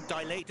breathing,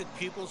 dilated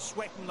pupils,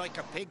 sweating like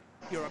a pig.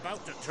 You're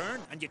about to turn,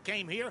 and you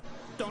came here?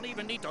 Don't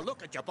even need to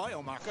look at your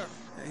biomarker.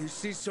 You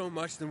see so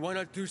much, then why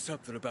not do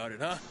something about it,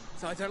 huh?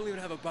 Besides, I don't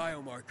even have a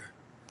biomarker.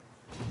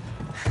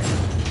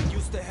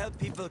 Used to help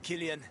people,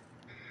 Killian.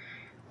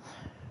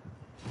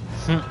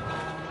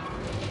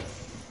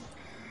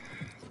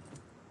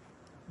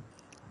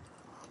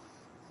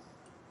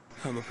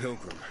 I'm a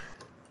pilgrim.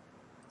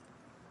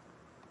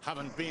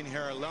 Haven't been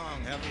here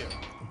long, have you?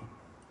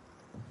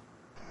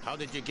 How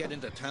did you get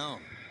into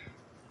town?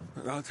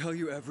 I'll tell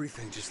you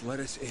everything, just let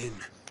us in.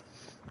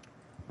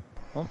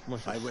 Oh,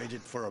 I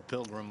waited for a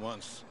pilgrim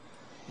once.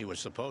 He was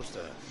supposed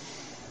to...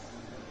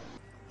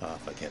 Oh,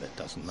 forget it,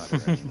 doesn't matter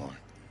anymore.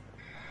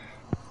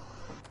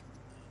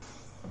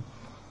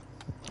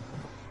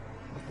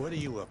 What are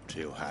you up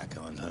to,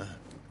 Hakon, huh?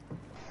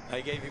 I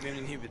gave him an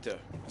inhibitor.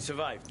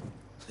 Survived.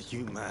 Are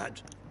you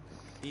mad?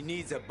 He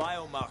needs a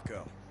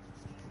biomarker.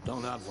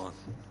 Don't have one.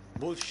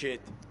 Bullshit.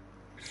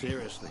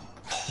 Seriously.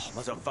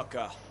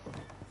 Motherfucker.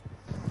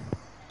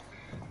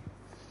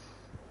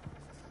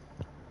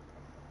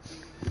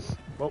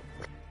 Oh.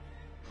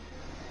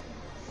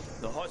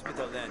 The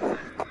hospital then.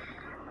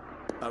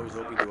 I was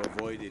hoping to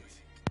avoid it.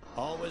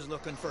 Always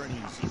looking for an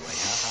easy way,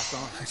 huh,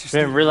 Hakon? I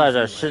didn't realize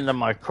I was sitting on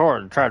my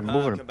cord and tried to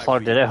move it and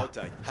plugged it out.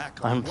 I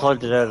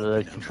unplugged it out of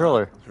the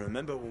controller.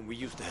 Remember when we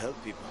used to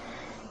help people?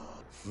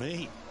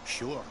 Me?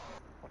 Sure.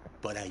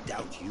 But I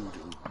doubt you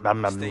do.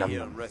 Stay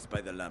here and rest by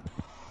the lamp.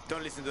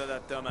 Don't listen to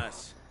that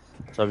dumbass.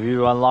 So have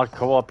you unlocked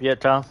co-op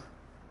yet, Tom?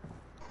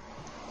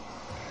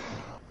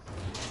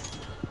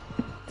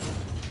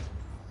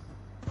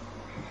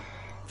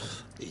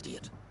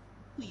 Idiot.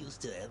 We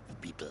used to help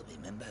people,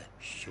 remember?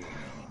 Sure, I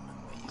remember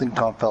you. I think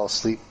Tom fell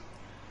asleep.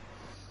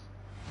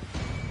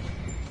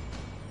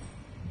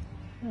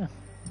 Yeah.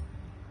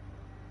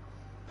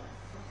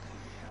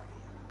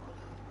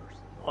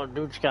 Oh,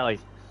 dude's got like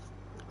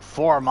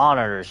 4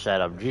 monitors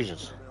set up.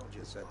 Jesus.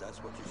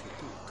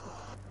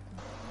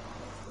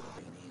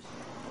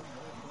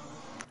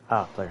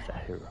 Ah, there's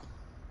that hero.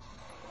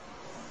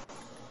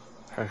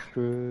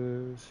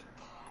 Extras.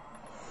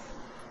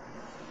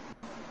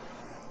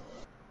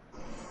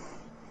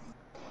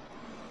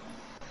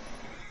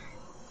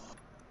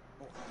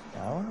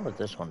 Yeah, I wonder what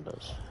this one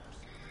does.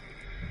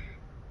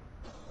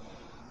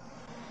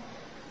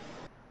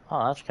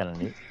 Oh, that's kind of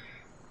neat.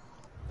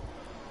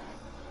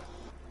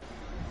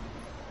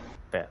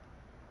 Bet.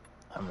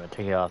 I'm gonna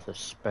take it off the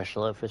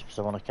special outfits because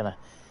I want to kind of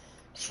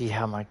see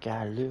how my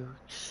guy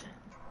looks.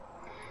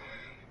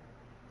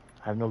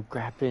 I have no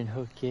grappling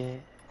hook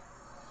yet.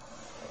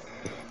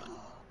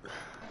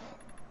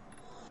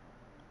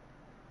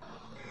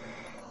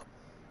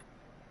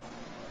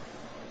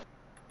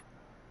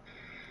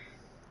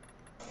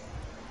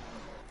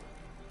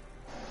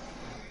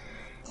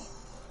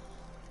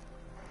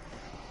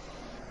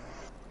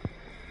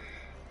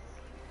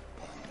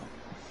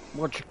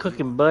 What you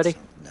cooking, buddy?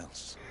 Something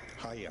else.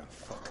 Higher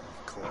fucking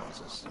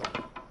clauses.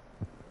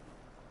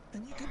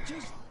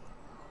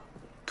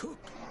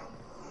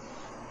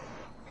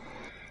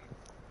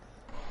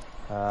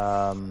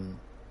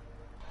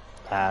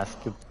 Ask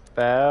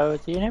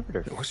about the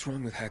inhibitors. What's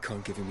wrong with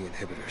Hakon giving me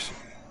inhibitors?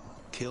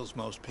 Kills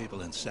most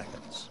people in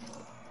seconds.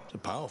 It's a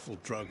powerful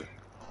drug.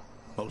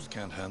 Most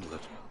can't handle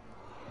it.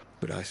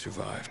 But I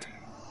survived.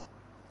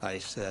 I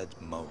said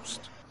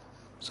most.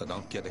 So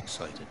don't get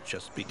excited.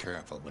 Just be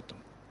careful with them.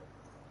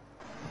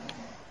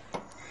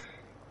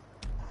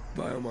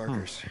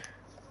 Biomarkers.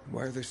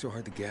 Why are they so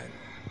hard to get?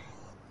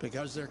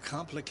 Because they're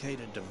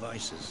complicated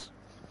devices.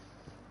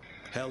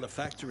 Hell, the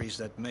factories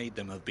that made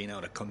them have been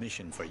out of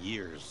commission for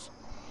years.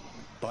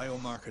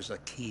 Biomarkers are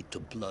keyed to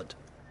blood.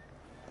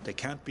 They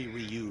can't be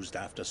reused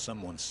after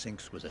someone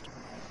sinks with it.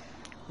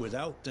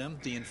 Without them,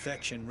 the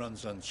infection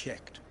runs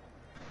unchecked.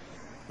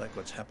 Like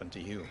what's happened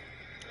to you.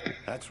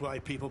 That's why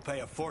people pay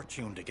a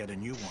fortune to get a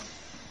new one.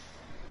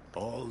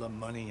 All the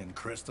money and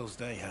crystals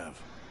they have.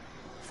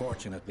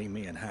 Fortunately,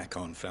 me and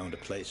Hakon found a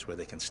place where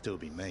they can still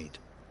be made.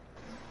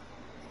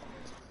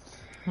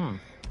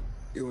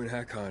 You and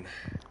Hakon,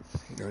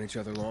 known each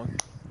other long?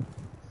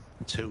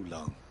 Too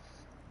long.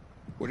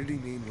 What did he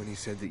mean when he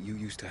said that you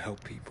used to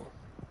help people?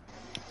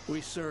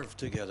 We served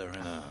together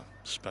in a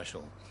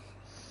special...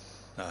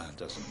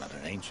 doesn't matter,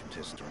 ancient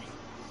history.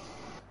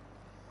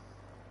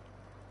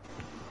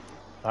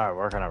 Alright,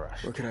 where can I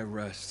rest? Where can I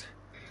rest?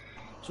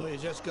 So you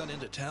just got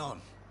into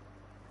town.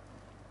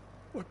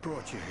 What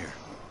brought you here?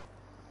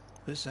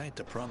 This ain't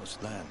the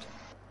promised land.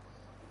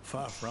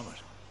 Far from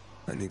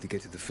it. I need to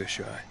get to the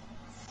fisheye.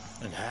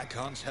 And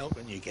Hakon's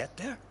helping you get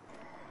there?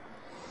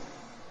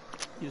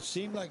 You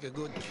seem like a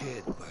good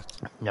kid,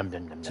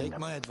 but... Take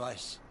my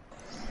advice.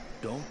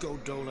 Don't go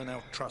doling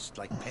out trust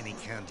like penny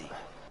candy.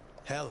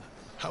 Hell,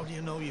 how do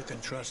you know you can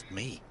trust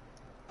me?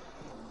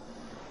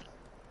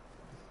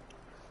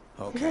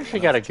 Okay, you actually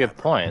got a good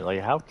point.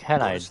 Like, how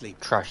can I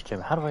trust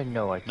him? How do I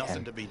know I can?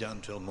 Nothing to be done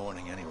till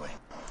morning anyway.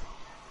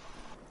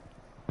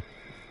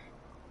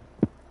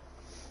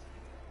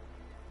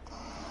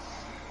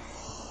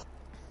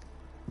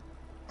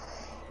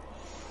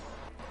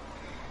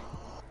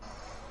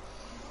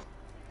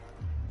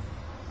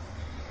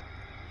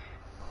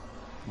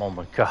 Oh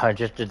my god, I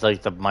just did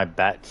like my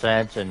bat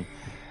sense and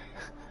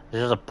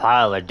there's just a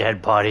pile of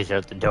dead bodies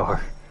out the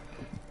door.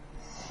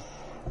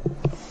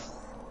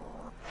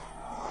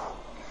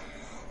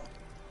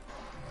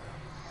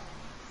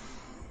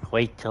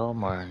 Wait till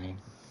morning.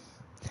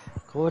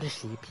 Go to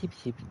sleep, sleep,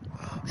 sleep.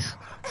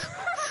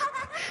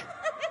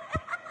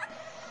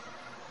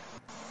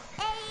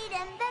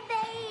 Aiden,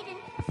 babaden,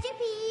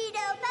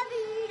 stupido,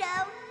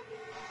 babudo.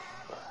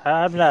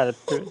 I'm not a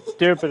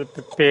stupid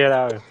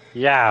pedo.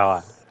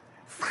 Yeah.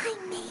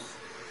 Find me.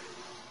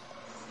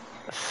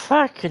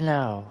 Fuck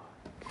no.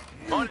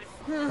 Morning.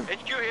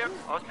 HQ here.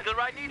 Hospital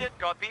ride needed.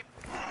 Copy.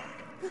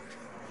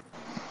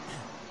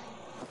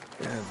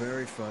 Yeah,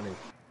 very funny.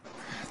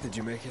 Did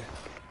you make it?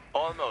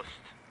 Almost.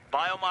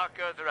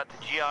 Biomarkers are at the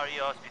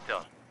GRE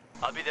hospital.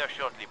 I'll be there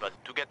shortly, but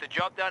to get the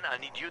job done, I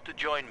need you to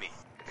join me.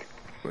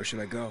 Where should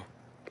I go?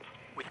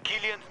 With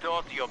Killian's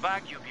door to your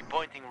back, you'll be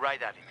pointing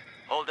right at it.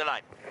 Hold the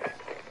line.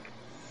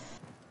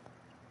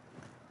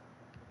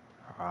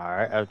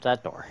 Alright, out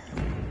that door.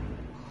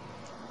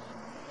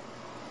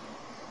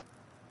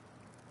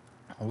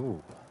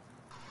 Ooh.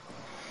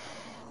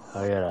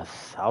 I got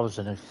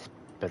 1,000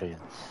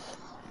 experience.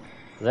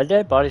 Are the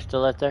dead bodies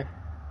still out there?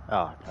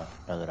 Oh,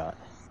 no, they're not.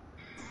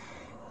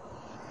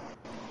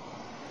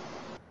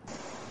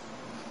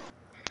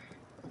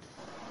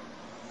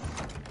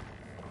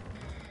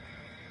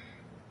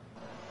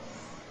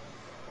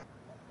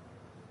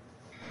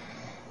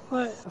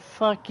 What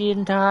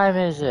fucking time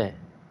is it?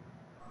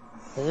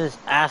 This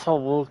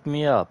asshole woke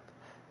me up.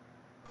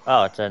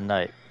 Oh, it's at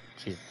night.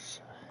 Jesus.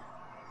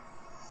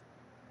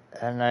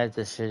 At night,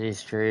 the city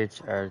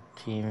streets are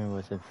teeming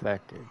with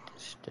infected.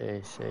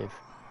 Stay safe.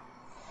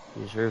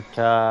 Use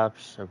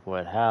rooftops,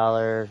 avoid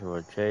howlers,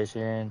 avoid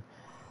chasing.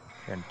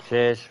 Turn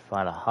chase,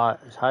 find a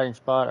hiding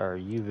spot or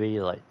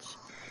UV lights.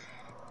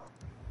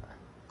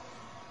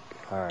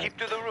 Alright. Keep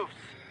to the roofs,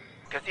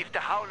 because if the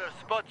howlers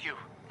spot you...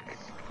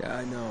 Yeah,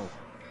 I know.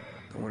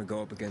 Don't want to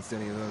go up against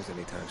any of those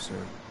anytime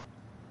soon.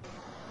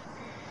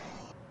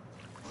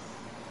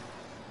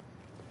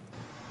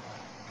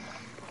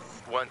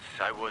 Once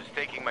I was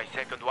taking my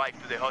second wife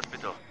to the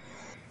hospital.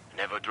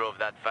 Never drove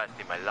that fast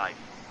in my life.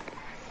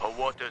 Her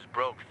waters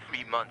broke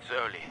 3 months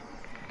early.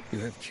 You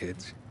have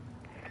kids?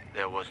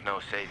 There was no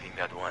saving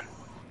that one.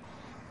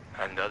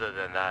 And other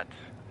than that,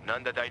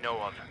 none that I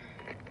know of.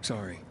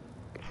 Sorry.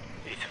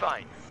 It's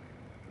fine.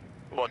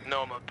 What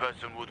normal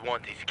person would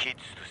want his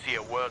kids to see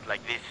a world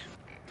like this?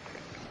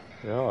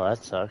 Oh,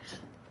 that sucks.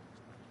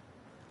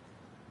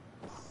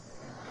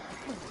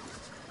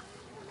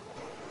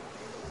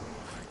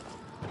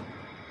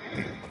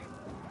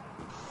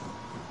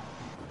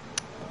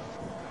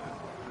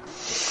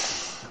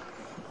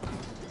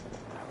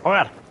 Oh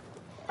god!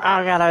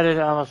 Oh god, I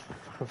almost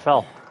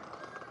fell.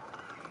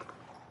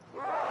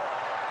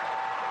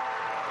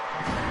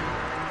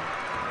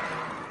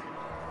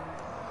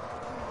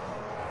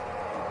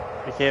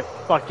 I can't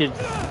fucking...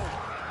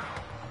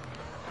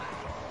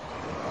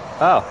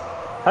 Oh,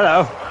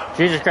 hello.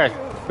 Jesus Christ.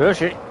 Oh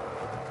shit.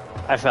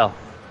 I fell.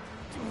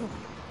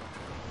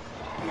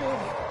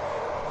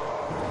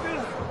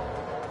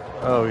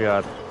 Oh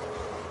god.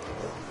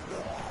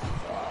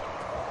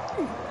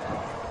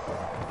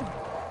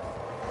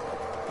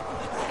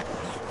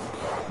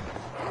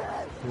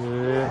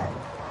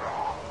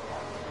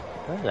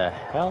 Where the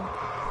hell?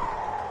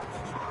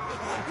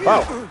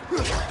 Whoa!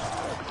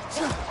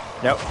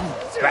 Nope.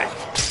 Back.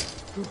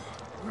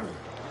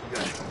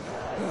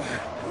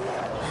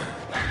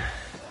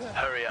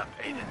 Hurry up,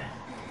 Aiden.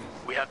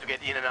 We have to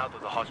get in and out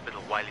of the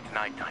hospital while it's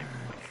nighttime.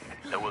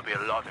 There will be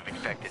a lot of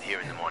infected here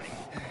in the morning.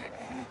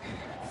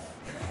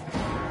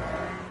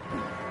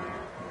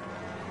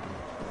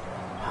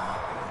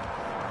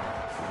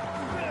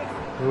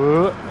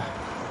 Ooh.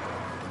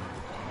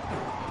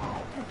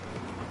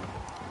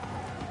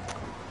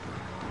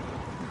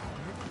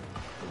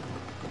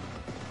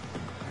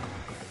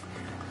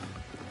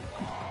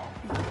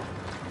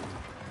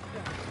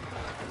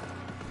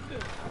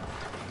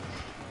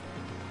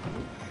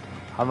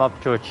 I'm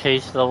up to a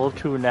chase level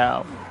 2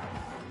 now.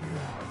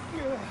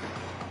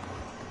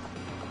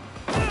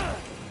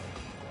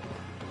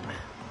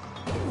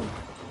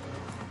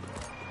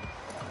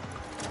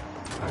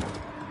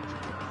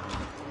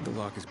 The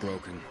lock is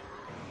broken.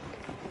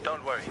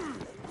 Don't worry.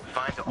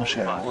 Find the old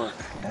bus.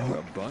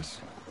 A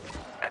bus?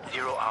 At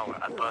 0 hour,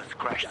 a bus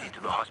crashed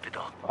into the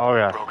hospital. Oh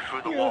yeah. Broke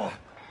through the wall.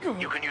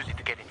 You can use it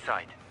to get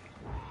inside.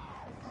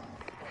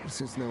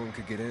 Since no one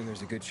could get in,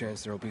 there's a good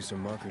chance there'll be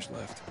some markers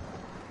left.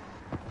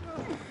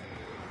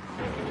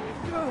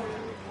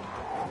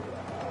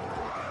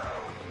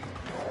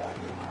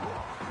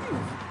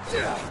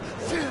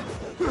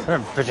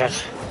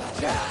 Bitches.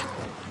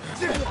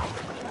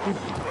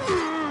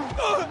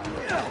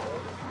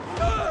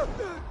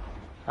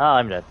 Oh,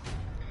 I'm dead.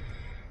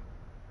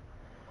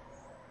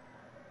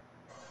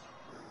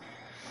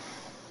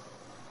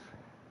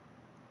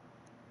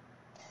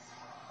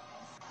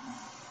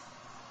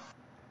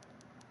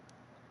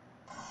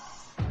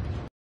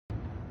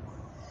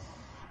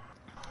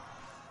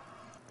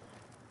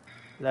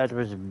 That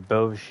was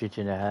bullshit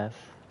and a half.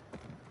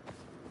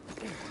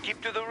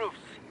 Keep to the roofs,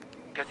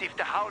 because if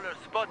the howlers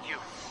spot you...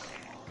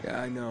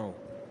 Yeah, I know.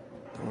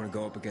 Don't want to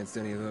go up against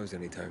any of those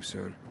anytime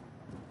soon.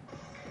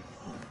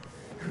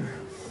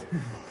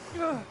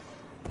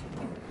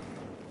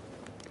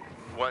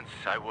 Once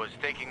I was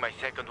taking my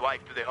second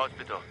wife to the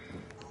hospital.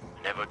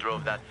 Never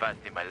drove that fast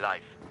in my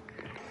life.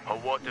 Her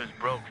waters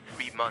broke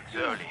 3 months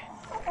early.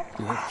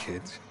 You have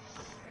kids?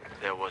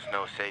 There was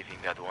no saving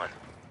that one.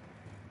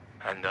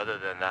 And other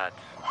than that,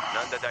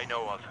 none that I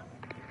know of.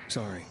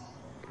 Sorry.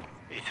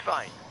 It's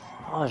fine.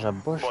 Oh, there's a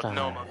bush What down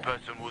normal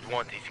person would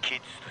want his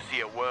kids to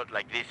see a world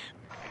like this?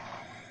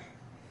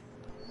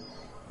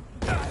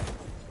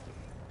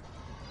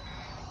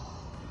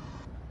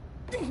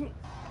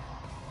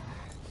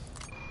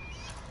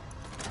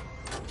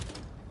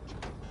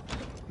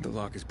 The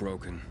lock is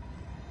broken.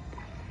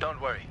 Don't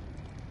worry.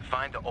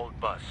 Find the old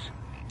bus.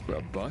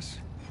 A bus?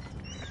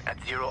 At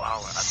 0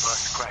 hour, a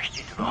bus crashed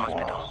into the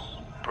hospital.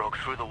 Broke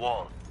through the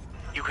wall.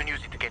 You can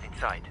use it to get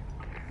inside.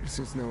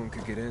 Since no one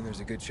could get in,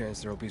 there's a good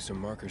chance there'll be some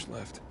markers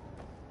left.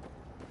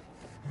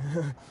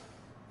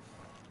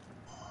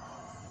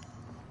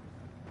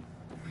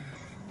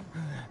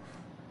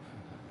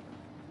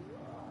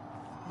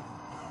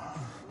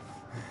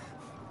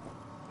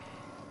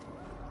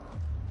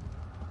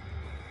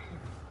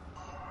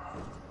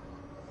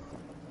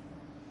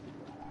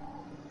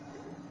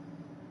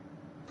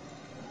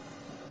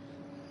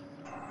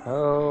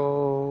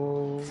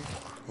 Oh,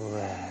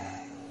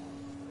 crap.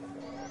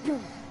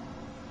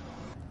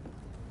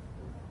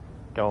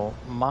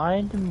 Don't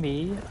mind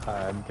me.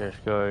 I'm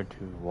just going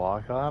to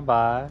walk on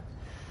by.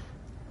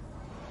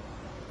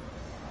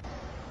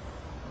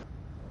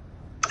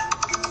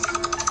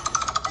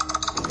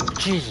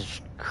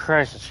 Jesus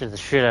Christ, that scared the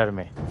shit out of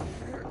me.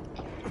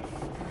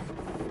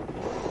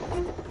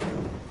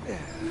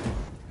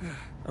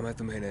 I'm at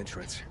the main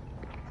entrance.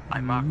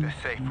 I marked a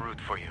safe route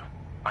for you.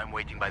 I'm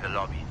waiting by the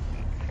lobby.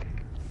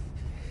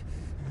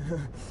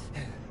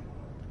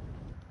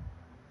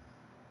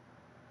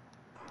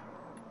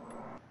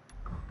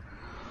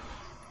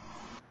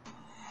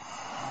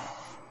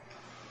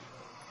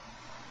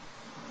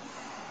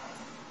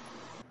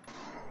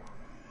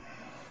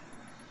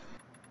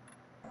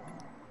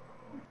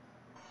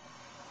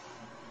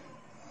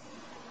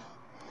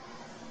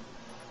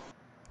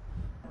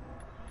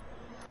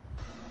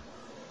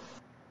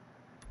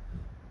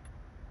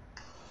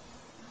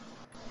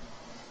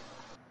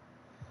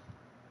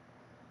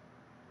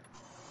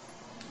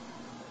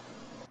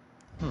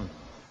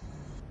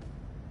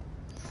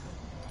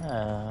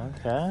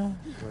 Okay.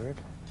 Weird.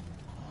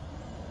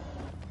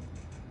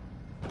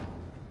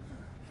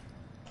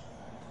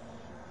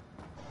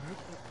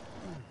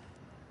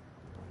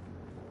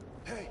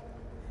 Hey,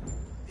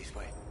 this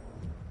way.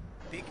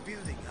 Big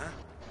building, huh?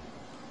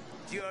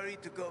 GRE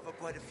took over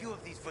quite a few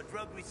of these for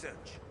drug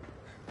research.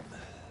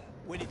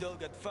 When it all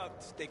got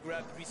fucked, they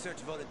grabbed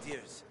research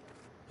volunteers.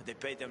 They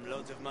paid them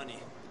loads of money.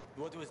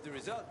 What was the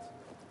result?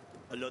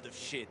 A lot of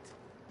shit.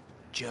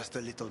 Just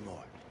a little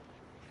more.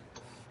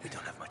 We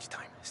don't have much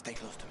time. Stay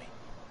close to me.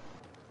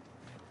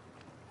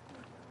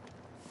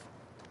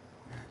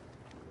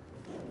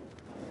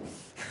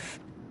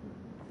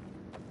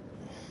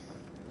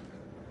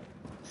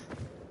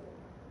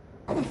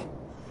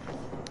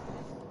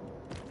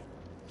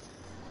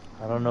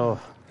 I don't know.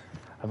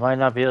 I might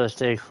not be able to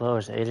stay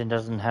close. Aiden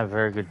doesn't have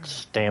very good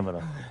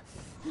stamina.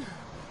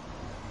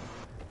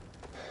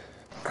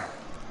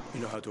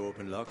 You know how to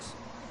open locks?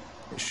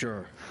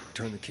 Sure.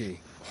 Turn the key.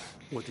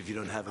 What if you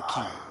don't have a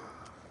key?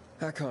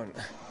 Hakon,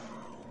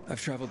 I've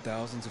traveled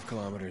thousands of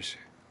kilometers.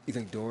 You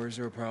think doors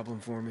are a problem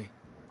for me?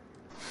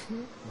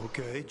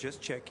 Okay, just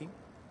checking.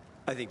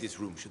 I think this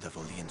room should have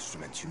all the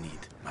instruments you need,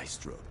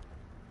 Maestro.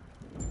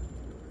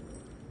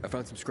 I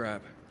found some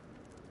scrap.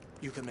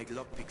 You can make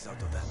lockpicks out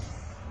of that.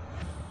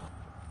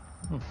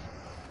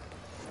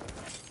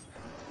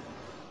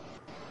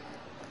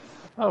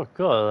 Oh,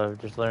 cool.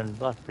 I've just learned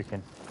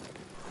lockpicking.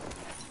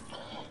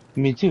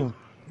 Me too.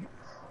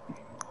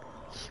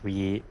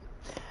 Sweet.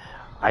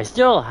 I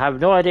still have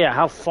no idea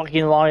how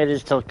fucking long it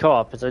is till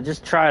co-op, because I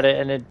just tried it,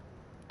 and it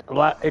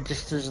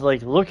just is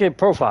like, look at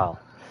profile.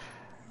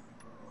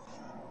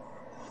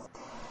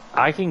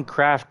 I can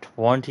craft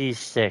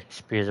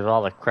 26 because of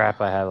all the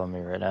crap I have on me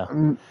right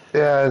now.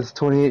 Yeah, it's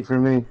 28 for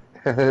me.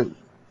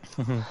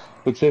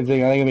 But same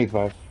thing, I think I make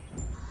 5.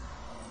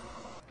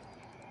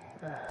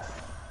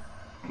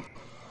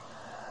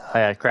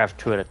 I craft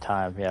 2 at a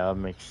time. Yeah, I'll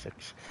make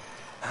 6.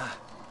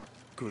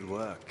 Good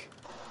work.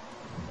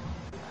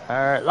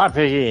 Alright,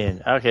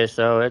 lockpicking. Okay,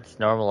 so it's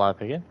normal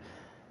lockpicking.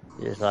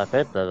 Use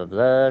lockpick, blah blah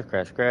blah,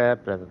 craft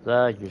scrap, blah blah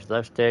blah. Use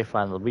left stick,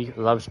 find the weak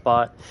love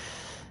spot,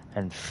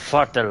 and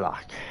fuck the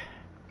lock.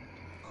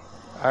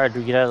 Alright,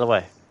 do get out of the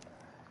way.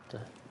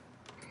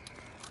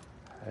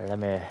 Let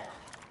me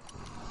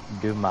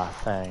do my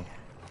thing.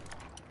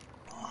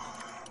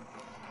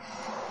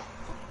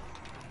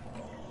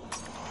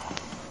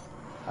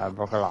 I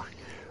broke a lock.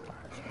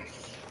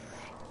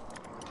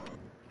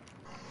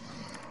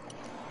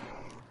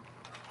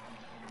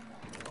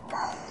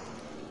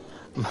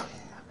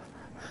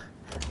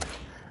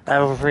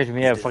 That freaked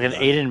me out. Fucking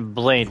Aiden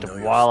blinked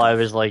while I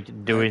was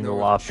like doing the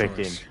lock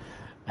picking.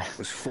 I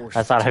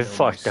thought I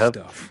fucked up.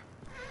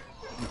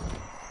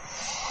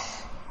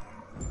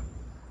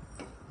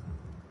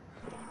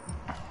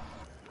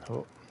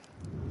 Oh.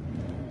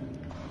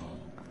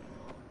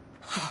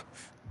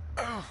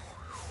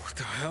 What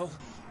the hell?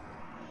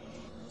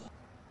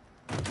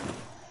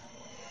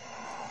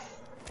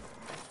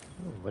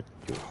 What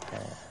do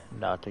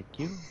not a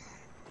cue?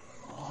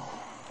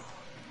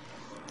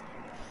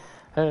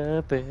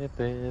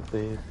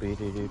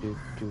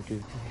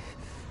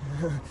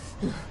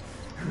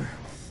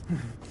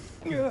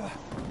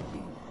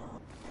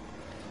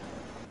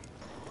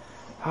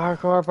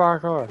 Hardcore,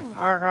 parkour,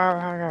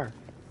 hardcore,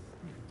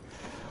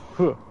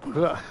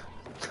 parkour.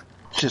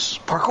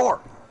 Just parkour,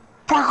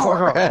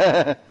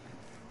 parkour,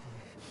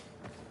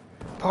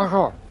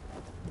 parkour.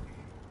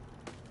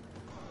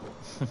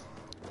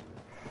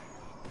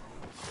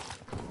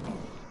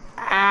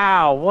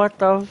 Ow! What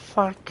the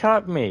fuck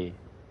cut me?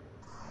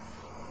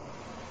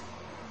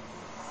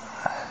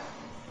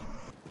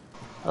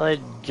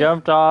 I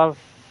jumped off.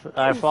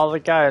 I followed the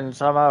guy and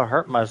somehow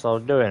hurt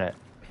myself doing it.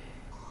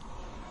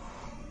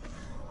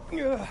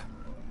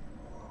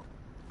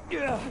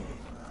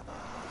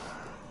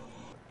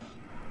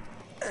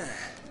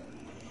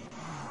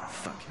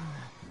 Fuck.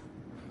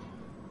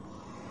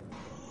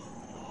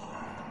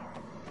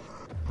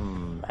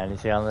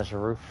 Anything on this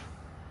roof?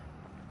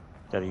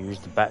 Gotta use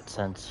the bat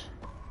sense.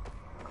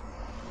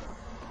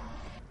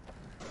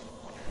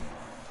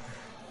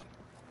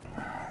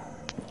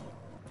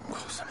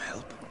 Oh, some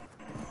help?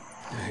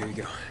 Here you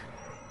go.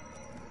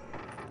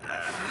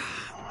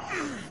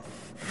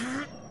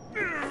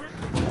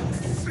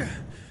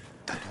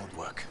 That won't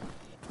work.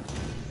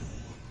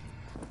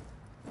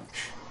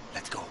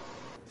 Let's go.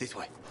 This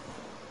way.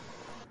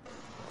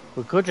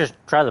 We could just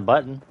try the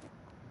button.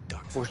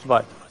 Push the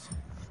button.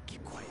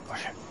 Keep quiet.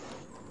 Push it.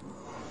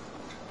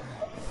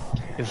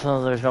 Even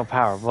though there's no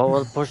power, but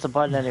we'll push the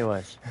button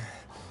anyways.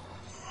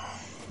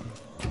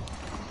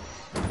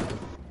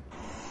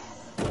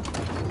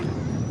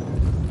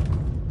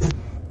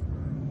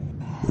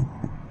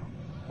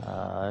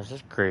 This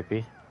is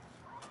creepy.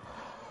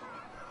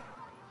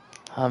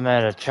 I'm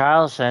at a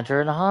child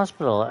center in a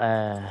hospital,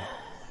 and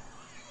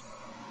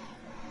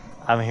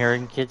I'm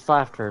hearing kids'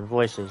 laughter and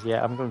voices.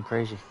 Yeah, I'm going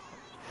crazy.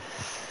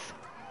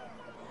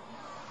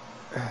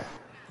 Eddie,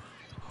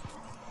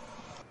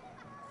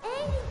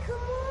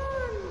 come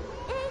on!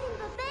 Eddie,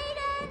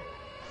 baby!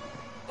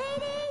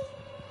 Eddie!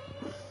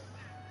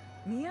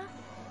 Mia?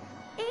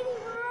 Eddie,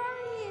 where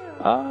are you?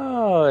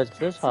 Oh, it's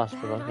this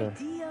hospital here.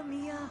 Idea,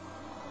 Mia.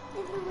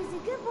 If it was a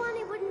good one,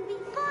 it wouldn't be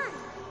fun.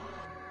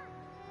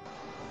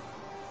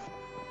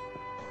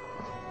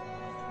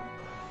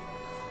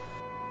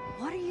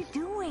 What are you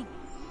doing?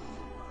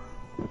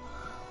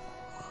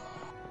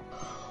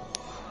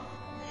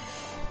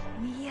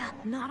 Mia,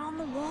 not on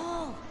the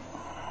wall.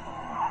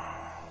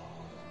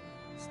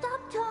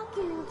 Stop talking.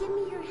 second and give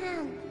me your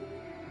hand.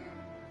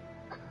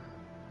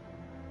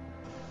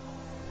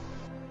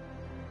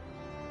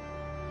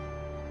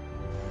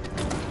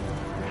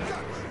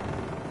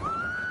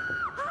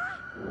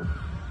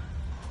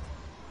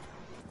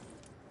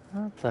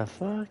 What the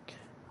fuck?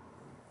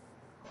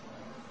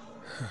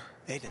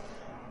 Aiden.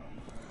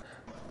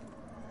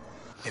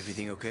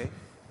 Everything okay?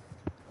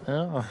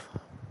 Oh.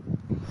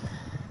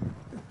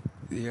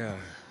 Yeah.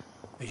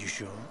 Are you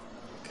sure?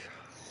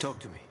 Talk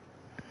to me.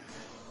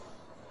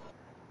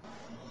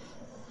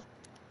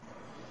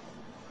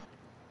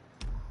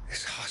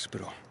 This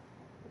hospital.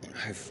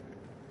 I've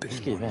been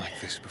in one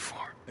like this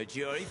before. A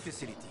GRE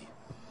facility.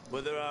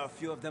 Well, there are a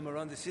few of them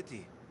around the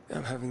city.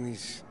 I'm having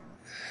these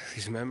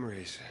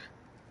memories.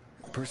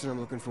 The person I'm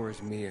looking for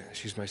is Mia.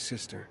 She's my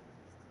sister.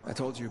 I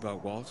told you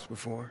about Waltz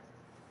before.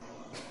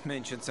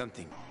 Mentioned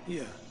something.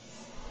 Yeah.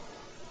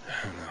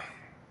 I don't know.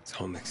 It's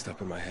all mixed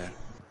up in my head.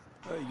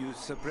 You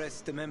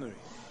suppressed the memory.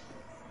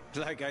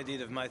 Like I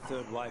did of my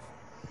third wife.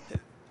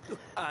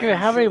 Dude,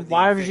 how many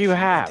wives do you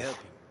have?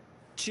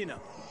 Chin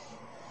up.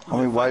 How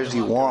many wives do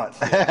you want?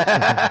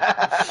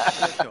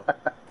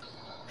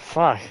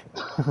 Fuck.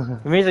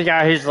 Me, the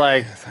guy who's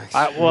like,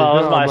 it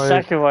was my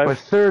second wife. My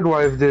third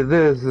wife did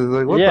this. It's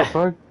like, what the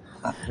fuck?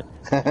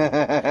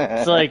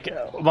 It's like,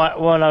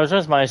 when I was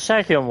with my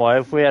second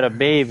wife, we had a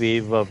baby,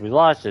 but we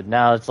lost it.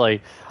 Now it's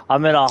like,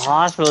 I'm in a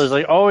hospital. It's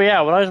like, oh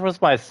yeah, when I was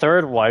with my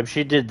third wife,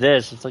 she did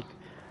this. It's like,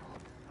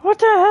 what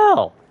the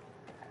hell?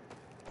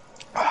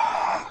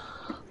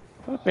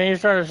 Man, you're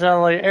starting to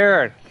sound like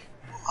Eric.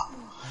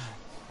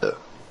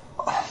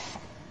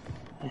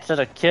 Instead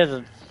of kids,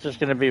 it's just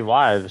gonna be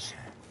wives.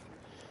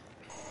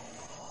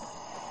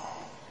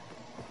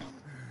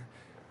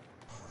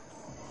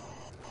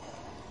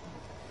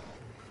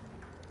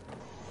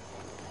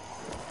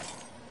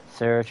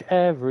 Search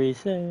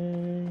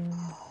everything.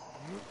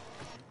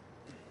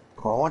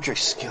 Oh, I want your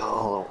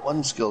skill.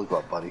 One skill go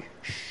up, buddy.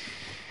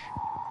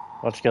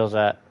 What skill's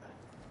that?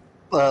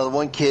 The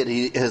one kid,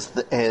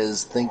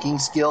 his thinking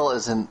skill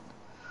isn't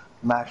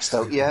maxed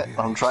out yet.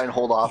 I'm trying to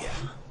hold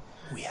off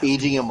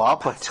aging him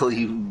up until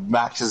he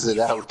maxes it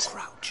out.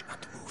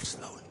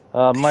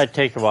 Might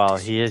take a while.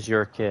 He is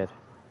your kid.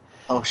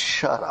 Oh,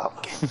 shut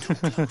up.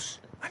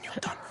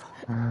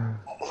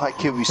 My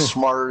kid be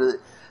smarter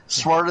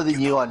than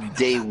you on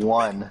day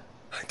one.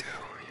 I do.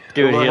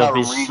 Dude, learn he'll how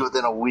to be read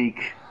within a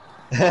week.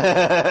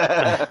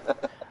 I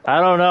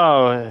don't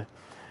know.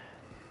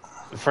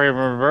 For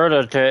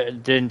Roberta,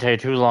 didn't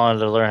take too long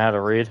to learn how to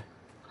read.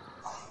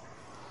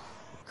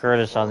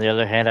 Curtis, on the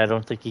other hand, I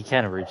don't think he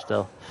can read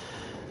still.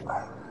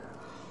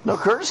 No,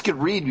 Curtis could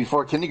read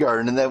before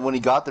kindergarten, and then when he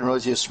got there and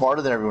realized he was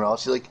smarter than everyone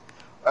else, he's like,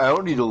 I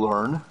don't need to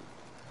learn.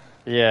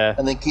 Yeah.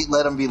 And then Keith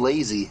let him be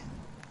lazy.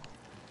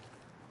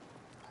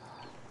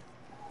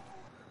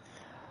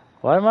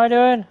 What am I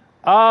doing?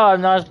 Oh, I'm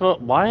not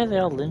supposed... Why are they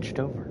all lynched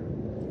over?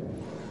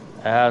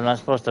 I'm not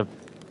supposed to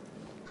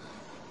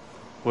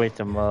wake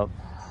them up.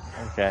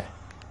 Okay.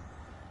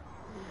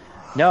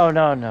 No.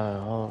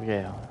 Oh,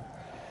 yeah.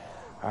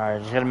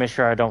 Alright, just gotta make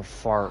sure I don't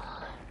fart.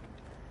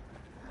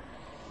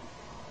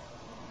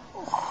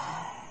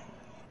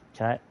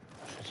 Can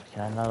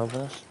I not open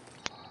this?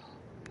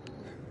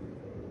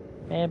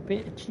 Man,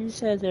 bitch, you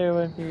said there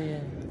would be...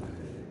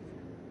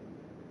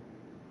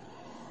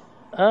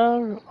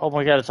 Oh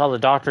my god, it's all the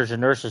doctors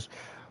and nurses.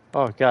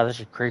 Oh god, this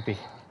is creepy.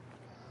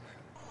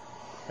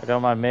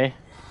 Don't mind me.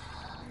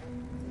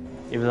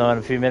 Even though in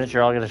a few minutes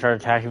you're all gonna start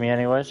attacking me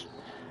anyways.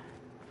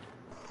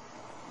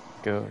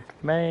 Don't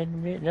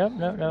mind me.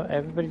 No.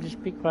 Everybody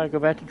just be quiet. Go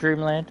back to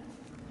Dreamland.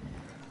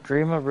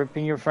 Dream of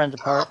ripping your friends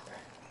apart.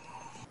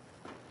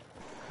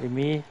 Leave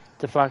me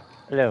the fuck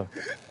alone.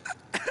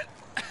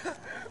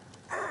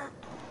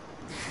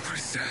 What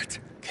is that?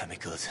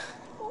 Chemicals.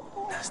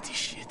 Nasty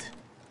shit.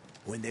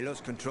 When they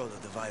lost control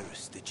of the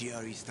virus, the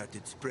GRE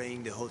started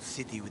spraying the whole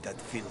city with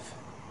that filth.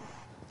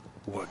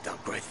 Worked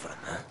out great fun,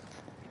 huh?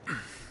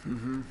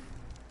 Mm-hmm.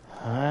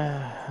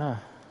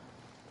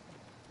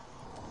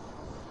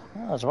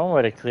 Well, that's one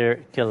way to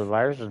kill the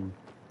virus and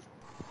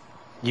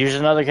use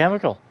another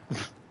chemical.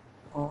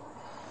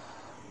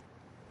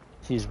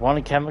 Use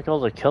one chemical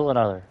to kill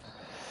another.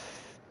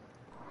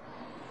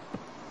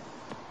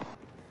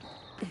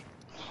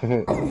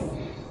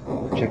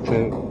 Checks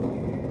out.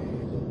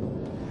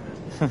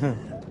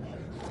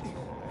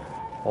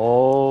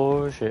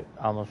 Oh shit,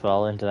 I almost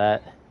fell into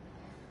that.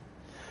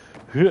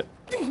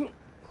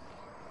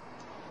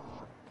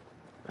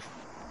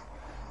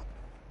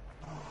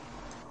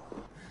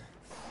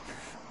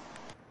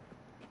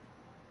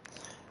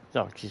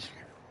 Oh, jeez.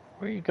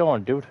 Where are you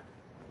going, dude?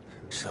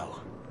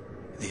 So,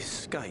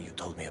 this guy you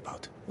told me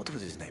about, what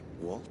was his name?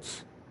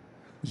 Waltz?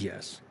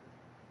 Yes.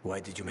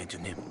 Why did you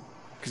mention him?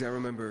 Because I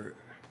remember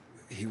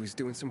he was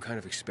doing some kind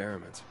of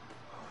experiment.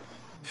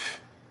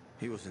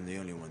 He wasn't the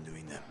only one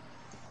doing them.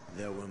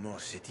 There were more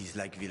cities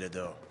like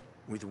Villador,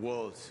 with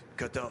walls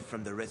cut off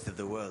from the rest of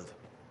the world.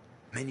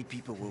 Many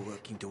people were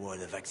working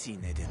toward a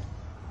vaccine, Aiden.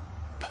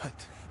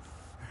 But,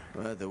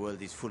 well, the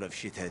world is full of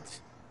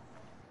shitheads.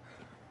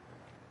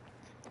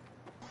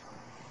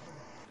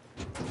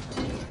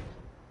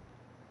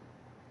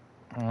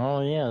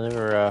 Oh yeah, they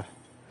were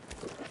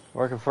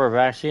working for a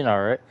vaccine,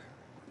 all right,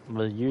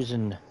 but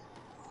using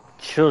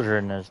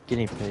children as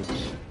guinea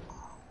pigs.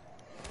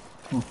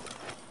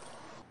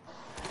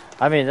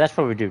 I mean, that's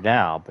what we do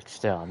now, but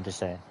still, I'm just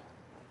saying.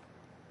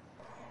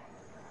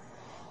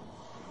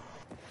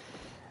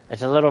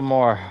 It's a little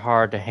more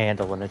hard to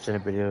handle when it's in a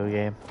video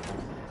game.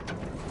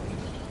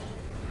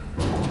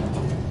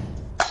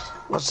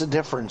 What's the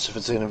difference if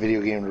it's in a video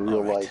game in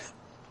real life?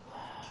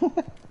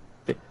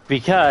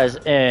 Because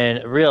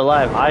in real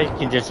life, I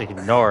can just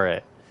ignore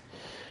it.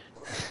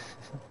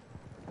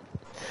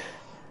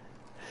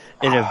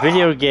 In a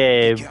video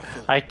game,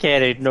 I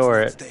can't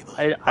ignore it.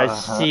 I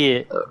see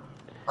it.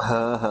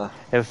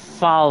 It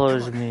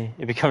follows me.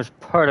 It becomes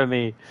part of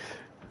me.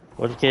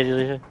 What did you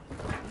say?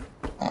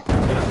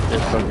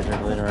 Just focus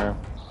circling around.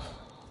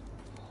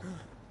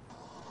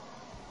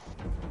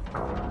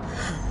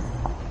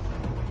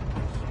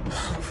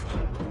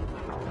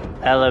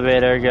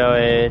 Elevator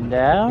going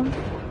down.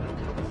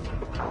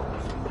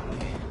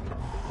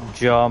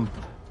 Jump.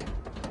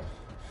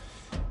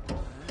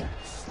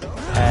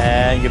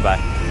 And goodbye.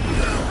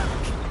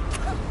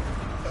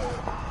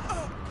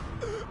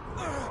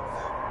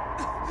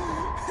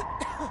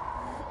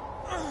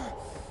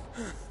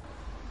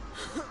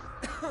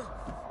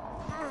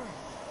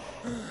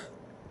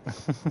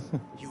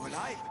 You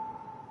alive?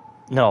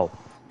 No.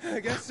 I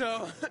guess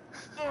so.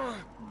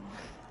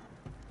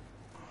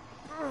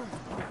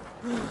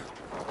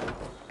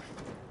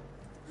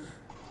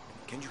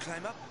 Can you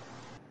climb up?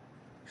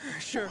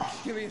 Sure,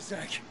 give me a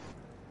sec.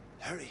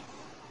 Hurry.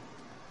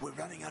 We're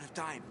running out of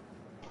time.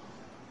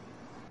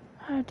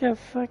 How the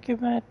fuck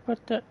am I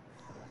put that?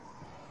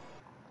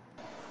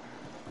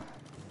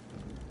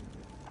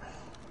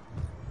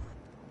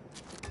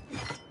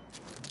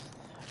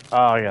 Oh,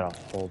 I gotta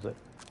hold it.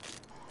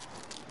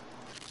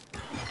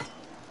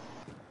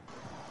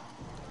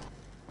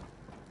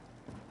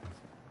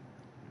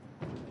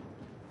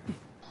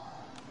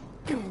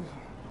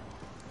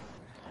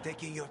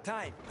 Taking your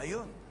time, are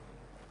you?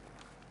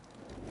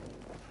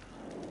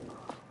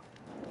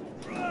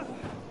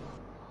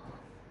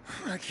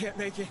 I can't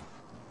make it.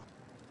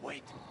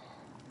 Wait,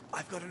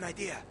 I've got an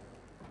idea.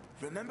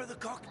 Remember the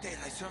cocktail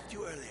I served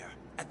you earlier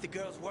at the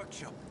girls'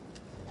 workshop?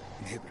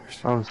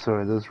 Inhibitors. I'm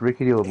sorry, those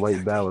rickety old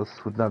light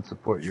ballasts would not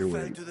support your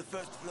weight. To the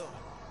first floor.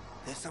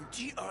 There's some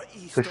GRE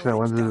Especially that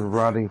one's been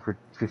rotting for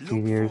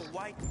 15 years.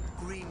 white,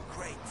 green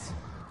crates.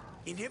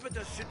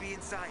 Inhibitors should be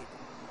inside.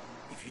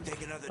 If you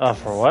take another Oh,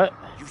 for what?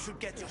 you should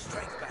get your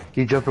strength back.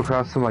 You jump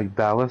across some like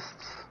ballasts,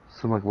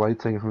 some like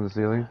lights hanging from the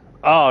ceiling.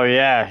 Oh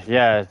yeah.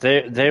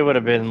 They would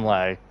have been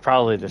like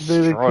probably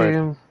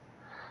destroyed.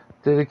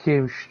 They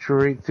came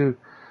straight through.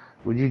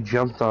 When you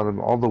jumped on them,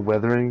 all the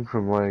weathering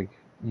from like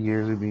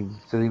years of being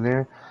sitting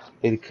there,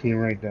 it came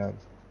right down.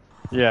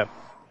 Yep.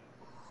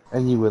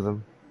 And you with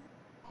them.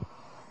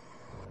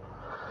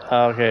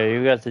 Okay,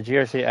 you got the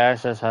GRC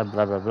access hub,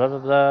 blah blah blah blah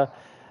blah.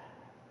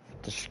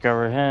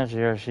 Discover him.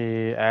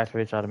 GRC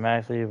activates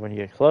automatically when you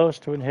get close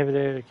to an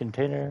inhibitor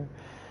container.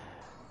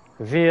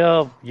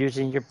 Reveal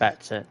using your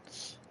bat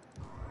sense.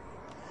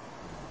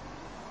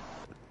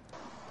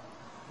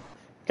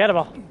 Get him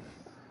all.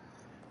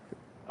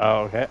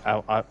 Oh, okay.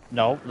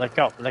 No, let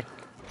go.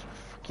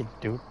 Fucking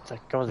dude,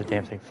 let go of the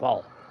damn thing.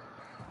 Fall.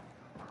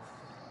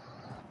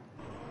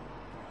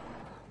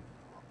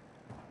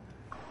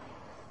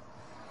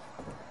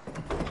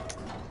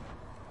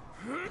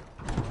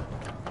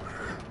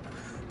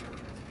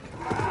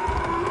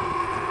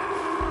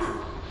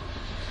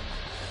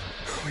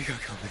 We got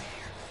company.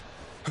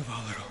 A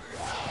volatile.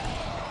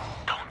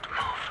 Don't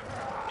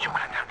move. You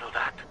can handle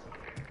that.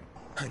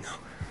 I know.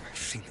 I've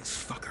seen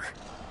this fucker.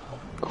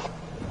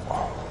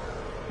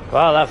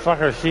 Wow, that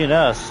fucker's seen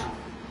us.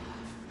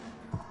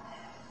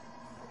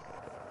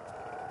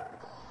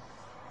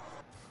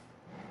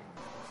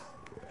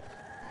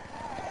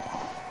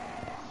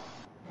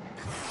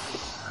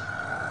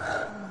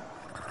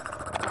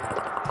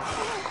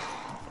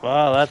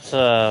 Wow, that's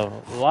a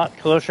lot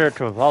closer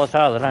to a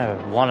volatile than I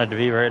wanted to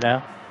be right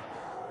now.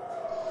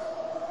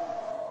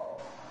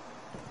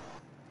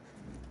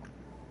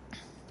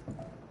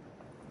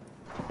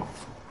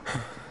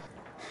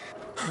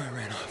 I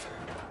ran off.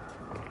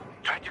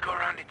 Try to go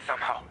around it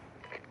somehow.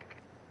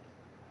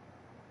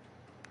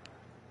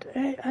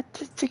 Hey, I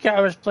just think I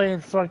was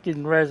playing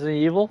fucking Resident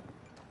Evil.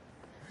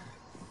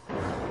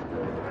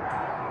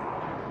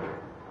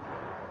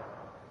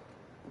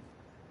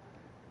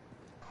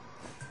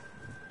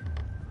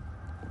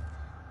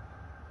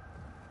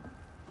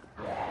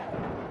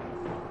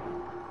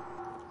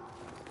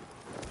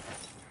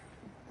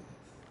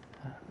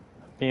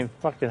 Being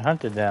fucking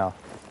hunted now.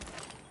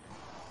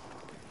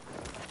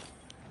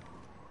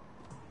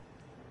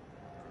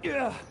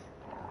 Yeah.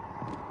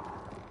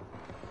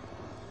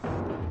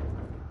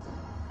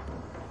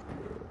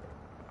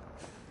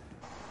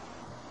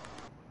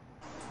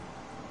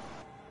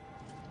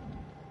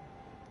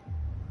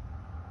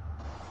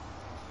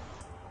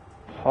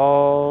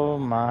 Oh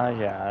my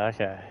god,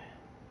 okay.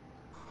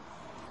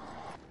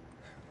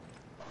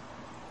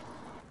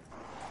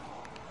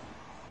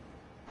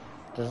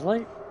 Does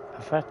light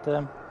affect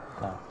them?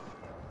 No.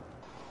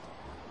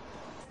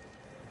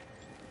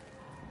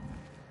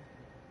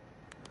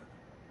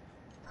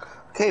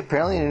 Okay,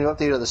 apparently in a new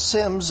update of The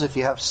Sims, if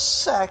you have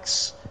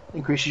sex, it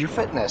increases your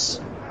fitness.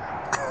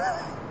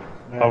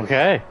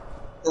 Okay.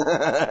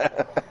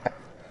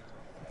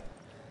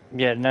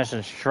 Getting nice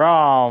and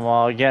strong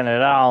while getting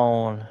it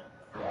on.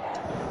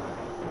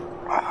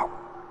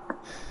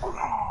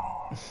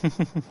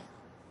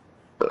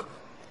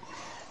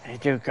 Hey,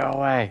 dude, go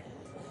away.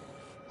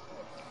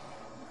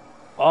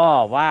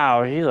 Oh,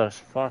 wow, he looks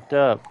fucked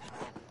up.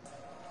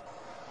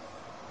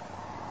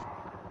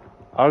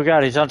 Oh,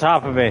 God, he's on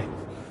top of me.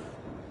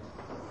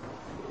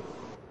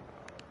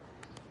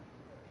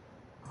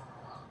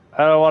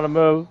 I don't want to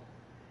move.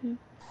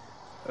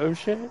 Oh,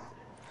 shit.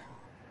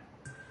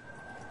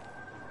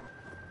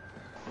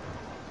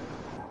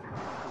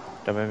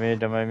 Don't mind me,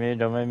 don't mind me,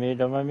 don't mind me,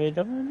 don't mind me,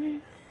 don't mind me.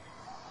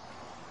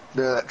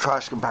 Yeah, that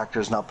trash compactor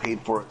is now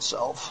paid for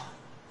itself.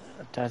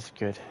 That's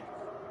good.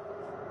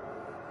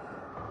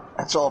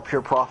 That's all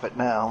pure profit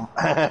now.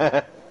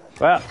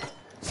 Well,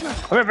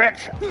 come here,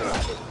 bitch.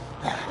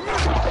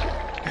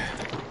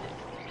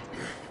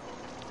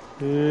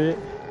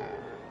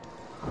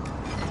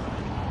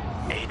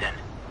 Aiden,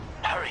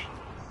 hurry.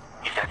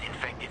 If that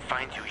infected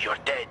finds you, you're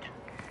dead.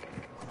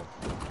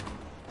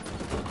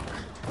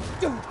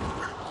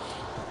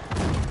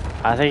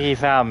 I think he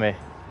found me.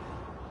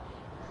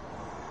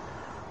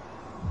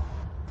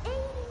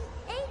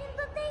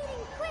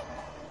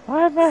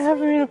 Why am I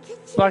having a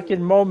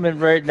fucking moment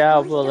right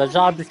now while the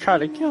zombie's trying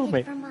to kill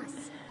me?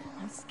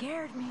 I'm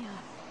scared, Mia.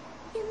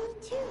 Yeah, me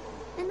too.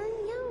 And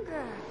I'm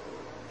younger.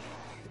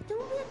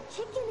 Don't be a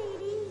chicken,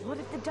 Edie. What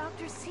if the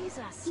doctor sees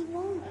us? He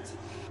won't.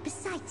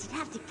 Besides, he'd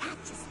have to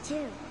catch us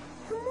too.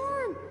 Come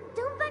on,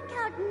 don't back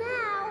out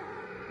now.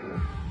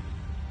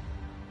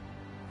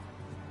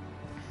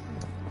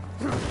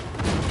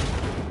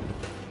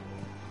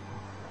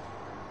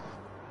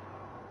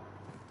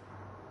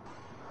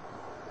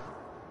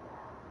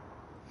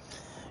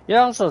 You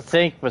also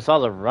think with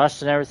all the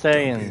rust and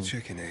everything and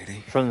chicken,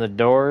 from the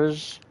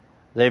doors,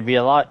 they'd be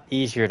a lot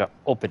easier to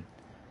open.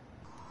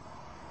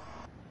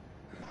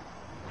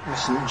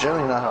 It's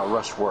generally not how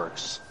rust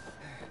works.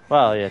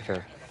 Well, yeah,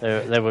 true.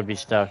 They would be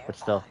stuck, but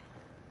still.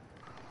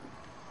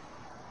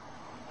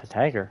 The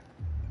tanker?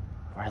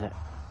 Where the...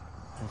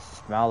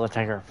 Smell the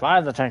tanker.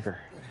 Find the tanker.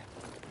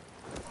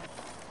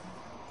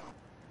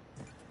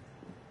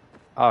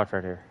 Oh, it's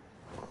right here.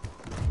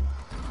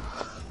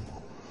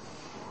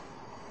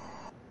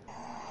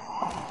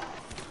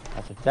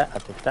 I'll take that, I'll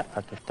take that,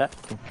 I'll take that.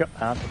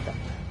 I'll take that.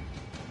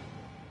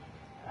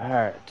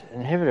 Alright,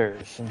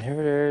 inhibitors.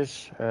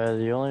 Inhibitors are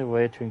the only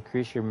way to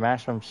increase your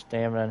maximum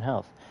stamina and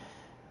health.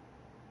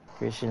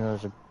 Increasing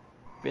those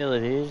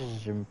abilities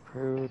is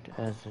improved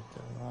as it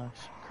unlocks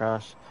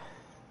across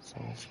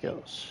some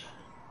skills.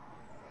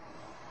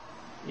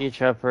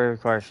 Each upgrade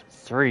requires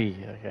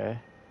 3, okay.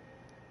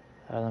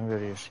 Let me go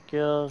to your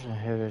skills.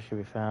 Inhibitors can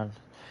be found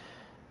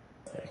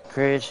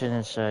creation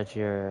inside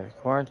your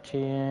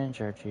quarantine,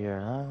 or to your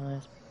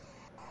anomalies.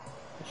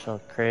 Special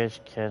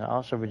crates can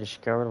also be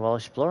discovered while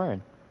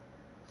exploring.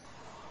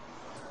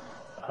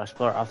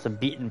 Explore off the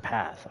beaten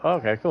path. Oh,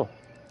 okay, cool.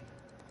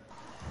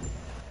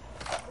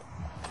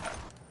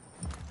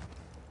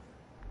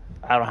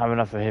 I don't have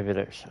enough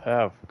inhibitors.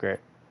 Oh, great.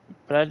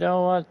 But I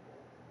don't want...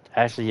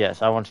 Actually,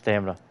 yes, I want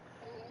stamina.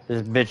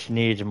 This bitch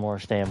needs more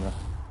stamina.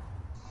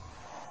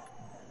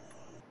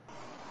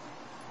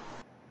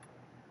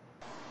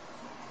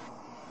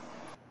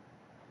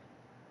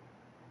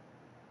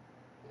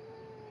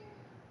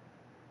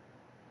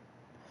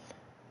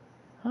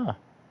 Huh.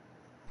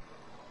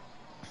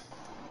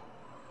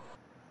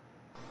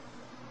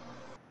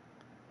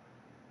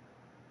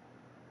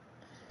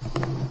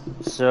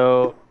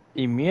 So,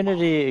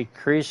 immunity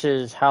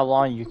increases how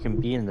long you can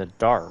be in the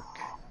dark.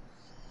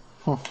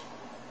 Huh.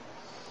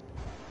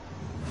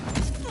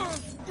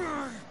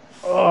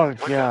 Oh,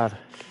 God.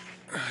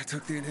 I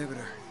took the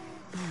inhibitor.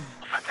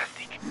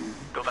 Fantastic.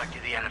 Go back to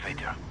the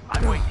elevator.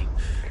 I'm waiting.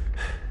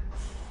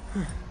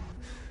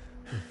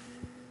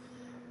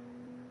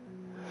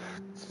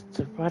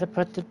 Why to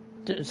put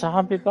the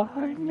zombie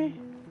behind me?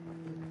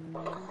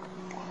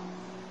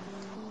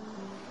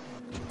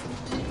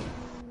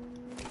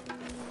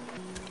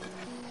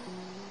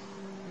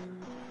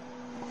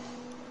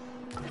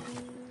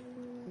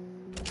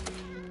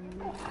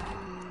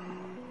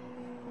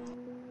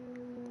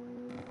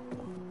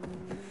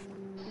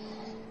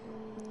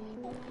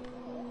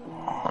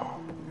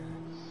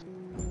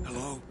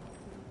 Hello?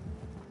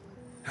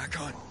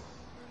 Hakon?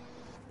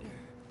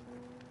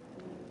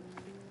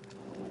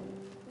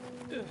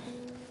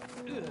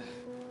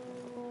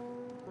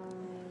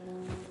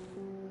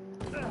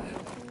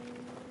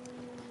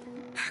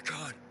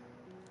 Hakon!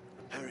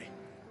 Harry,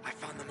 I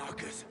found the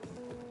markers.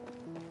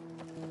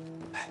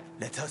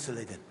 Let's hustle,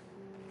 Aiden.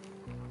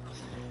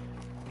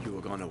 You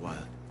were gone a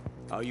while.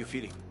 How are you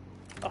feeling?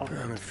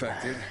 I'm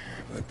infected,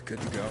 but good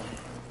to go.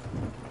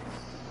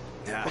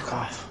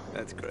 Yeah,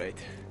 that's great.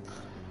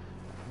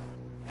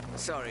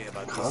 Sorry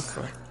about this.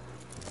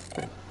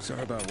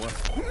 Sorry about what?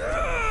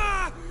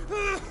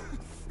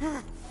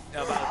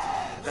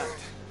 About that.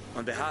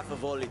 On behalf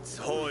of all its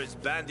whores,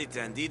 bandits,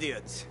 and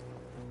idiots,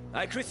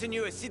 I christen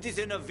you a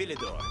citizen of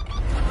Villador.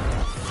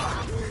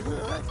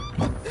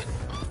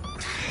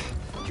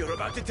 You're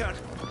about to turn.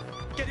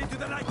 Get into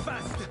the light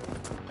fast.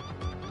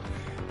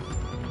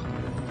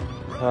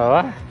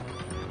 What?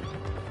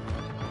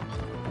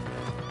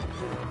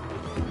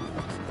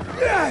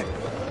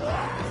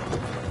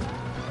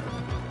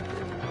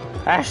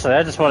 Actually,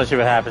 I just want to see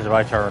what happens in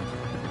my turn.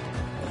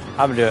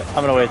 I'm gonna do it.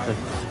 I'm gonna wait to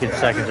get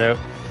seconds out.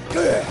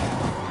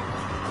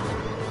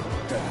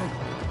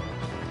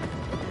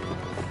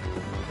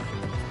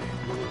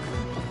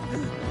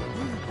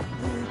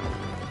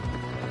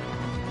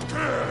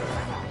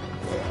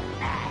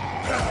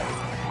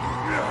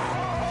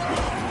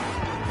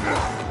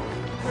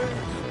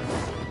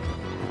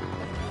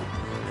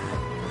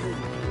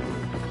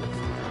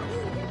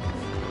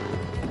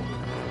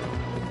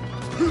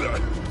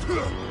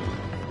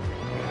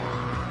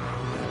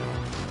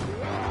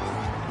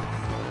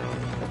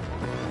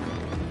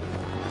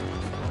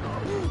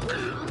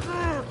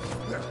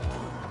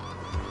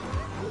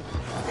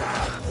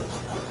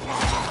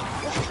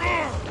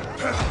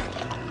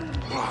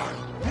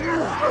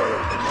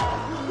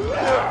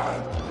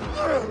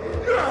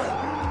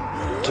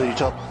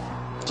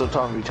 So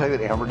Tom, you tell you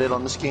what Amber did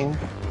on this game?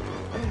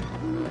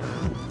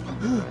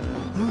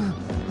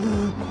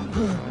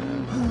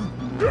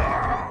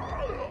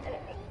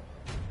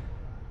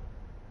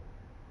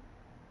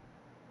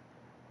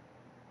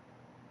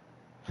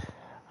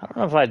 I don't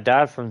know if I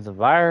died from the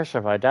virus or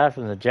if I died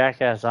from the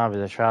jackass zombie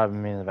that shot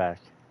me in the back.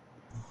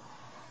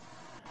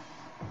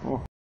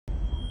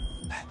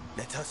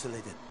 Let's hustle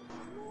it.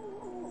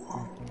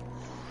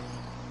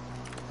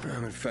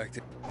 I'm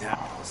infected.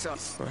 Yeah. So.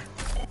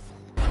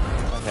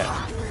 Okay.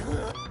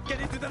 Get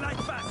into the light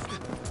fast.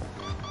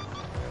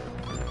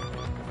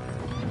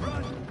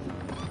 Run.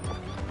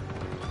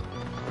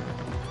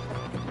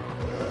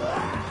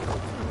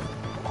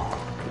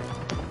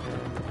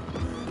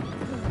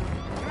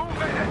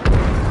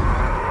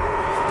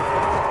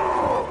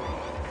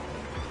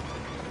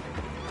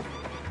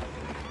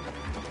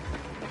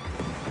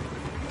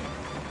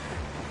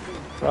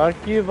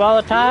 Fuck you,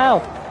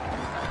 volatile!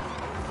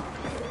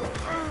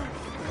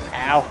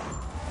 Ow.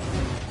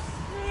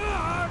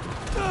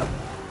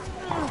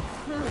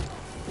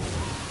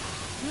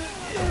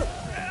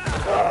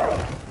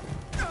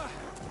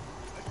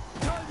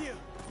 Told you,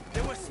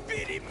 they were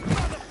speedy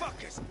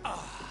motherfuckers.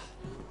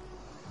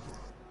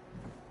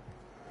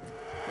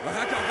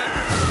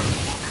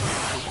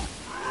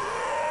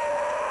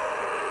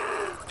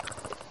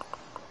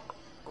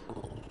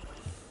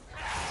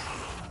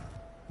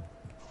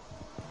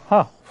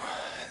 Huh.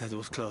 That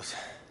was close.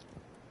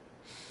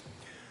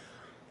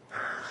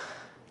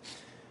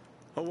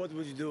 Oh, what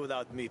would you do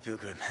without me,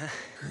 Pilgrim?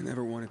 I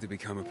never wanted to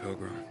become a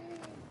pilgrim.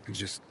 I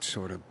just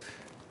sort of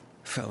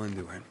fell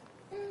into it.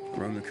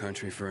 Roamed the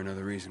country for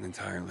another reason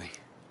entirely.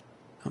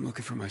 I'm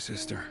looking for my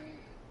sister.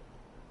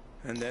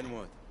 And then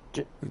what?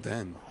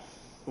 Then?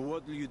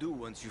 What will you do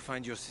once you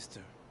find your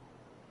sister?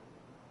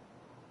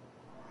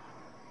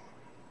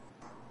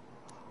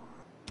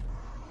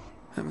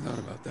 Haven't thought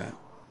about that.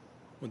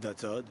 Well,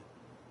 that's odd.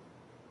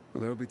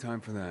 Well, there'll be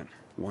time for that,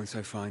 once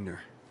I find her.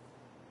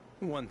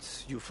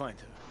 Once you find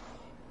her.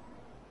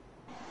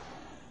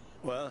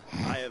 Well,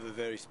 I have a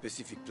very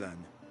specific plan.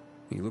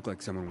 You look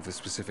like someone with a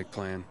specific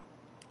plan.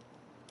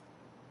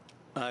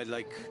 I'd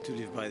like to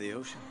live by the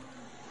ocean.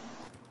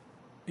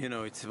 You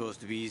know, it's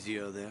supposed to be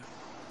easier there.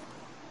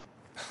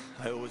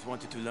 I always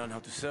wanted to learn how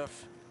to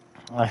surf.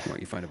 What,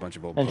 you find a bunch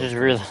of old I just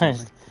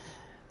realized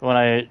when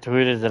I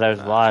tweeted that I was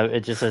live,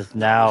 it just says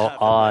now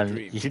on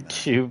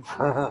YouTube.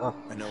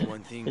 I know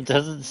one thing. It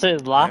doesn't say I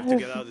have to live.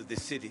 get out of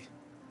this city.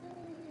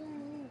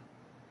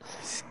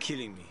 It's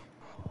killing me,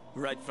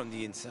 right from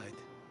the inside.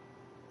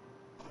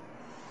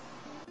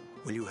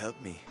 Will you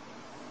help me?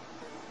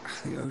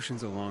 The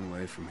ocean's a long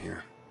way from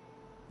here.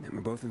 And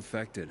we're both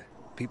infected.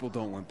 People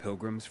don't want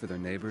pilgrims for their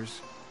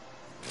neighbors.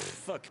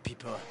 Fuck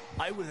people.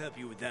 I will help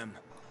you with them.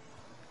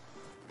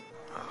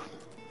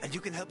 And you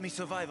can help me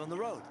survive on the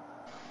road.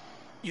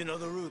 You know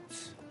the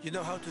routes. You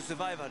know how to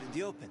survive out in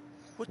the open.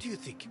 What do you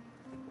think?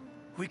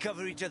 We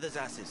cover each other's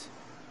asses.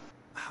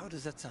 How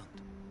does that sound?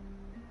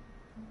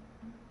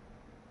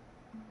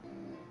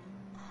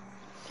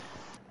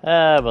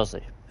 We'll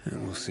see.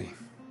 And we'll see.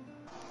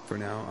 For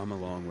now, I'm a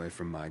long way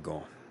from my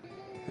goal.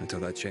 Until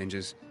that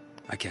changes,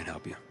 I can't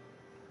help you.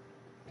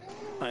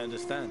 I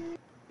understand.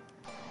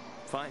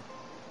 Fine.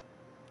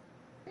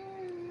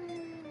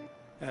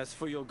 As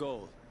for your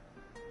goal,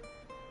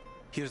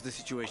 here's the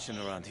situation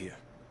around here.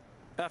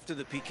 After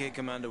the PK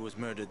commander was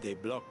murdered, they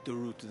blocked the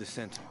route to the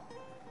center.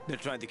 They're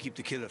trying to keep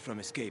the killer from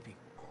escaping.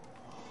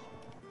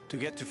 To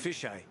get to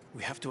Fisheye,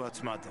 we have to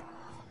outsmart them.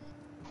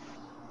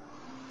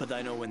 But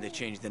I know when they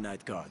change the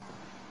night guard.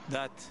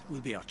 That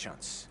will be our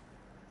chance.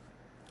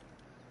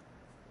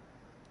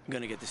 I'm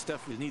gonna get the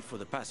stuff we'll need for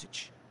the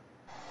passage.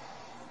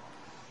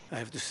 I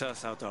have to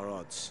suss out our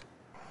odds.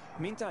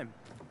 Meantime,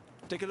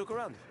 take a look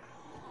around.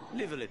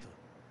 Live a little.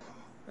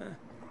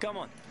 Come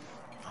on.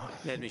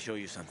 Let me show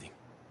you something.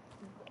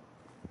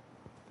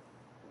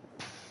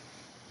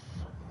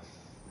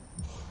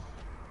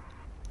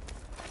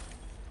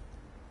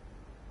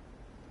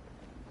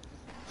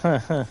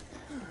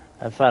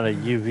 I found a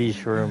UV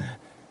shroom.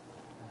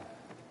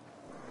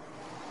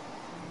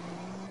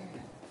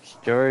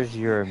 Stores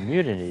your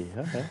immunity.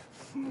 Okay.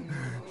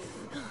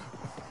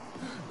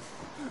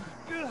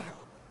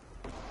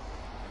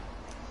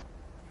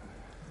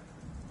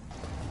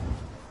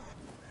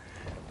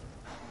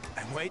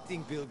 I'm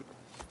waiting, Pilgrim.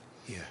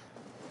 Here.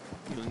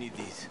 You'll need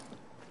these.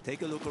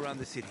 Take a look around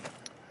the city.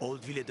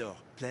 Old Villador.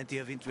 Plenty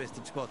of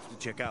interesting spots to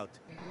check out.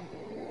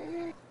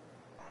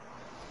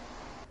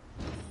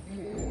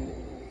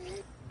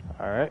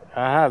 Alright,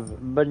 I have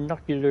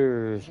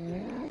binoculars.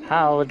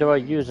 How do I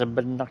use the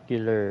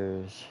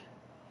binoculars?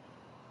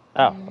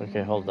 Oh,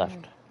 okay, hold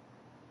left.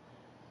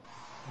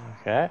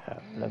 Okay,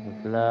 blah blah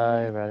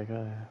blah,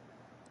 radical.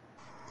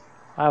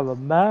 I have a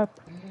map.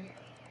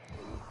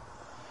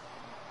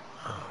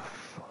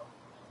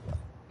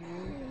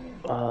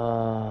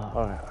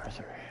 Okay,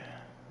 sorry.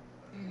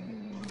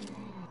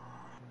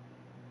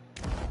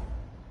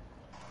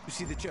 You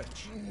see the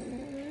church?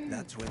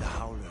 That's where the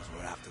Howlers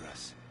were after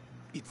us.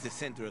 It's the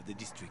center of the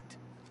district.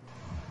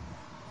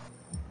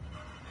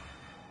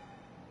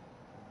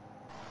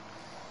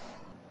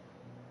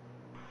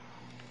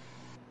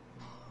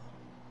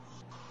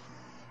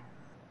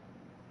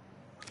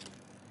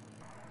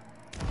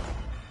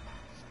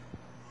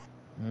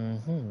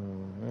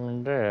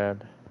 I'm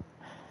dead.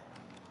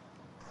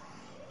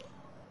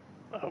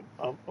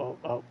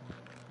 Oh.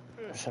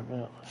 Something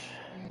else.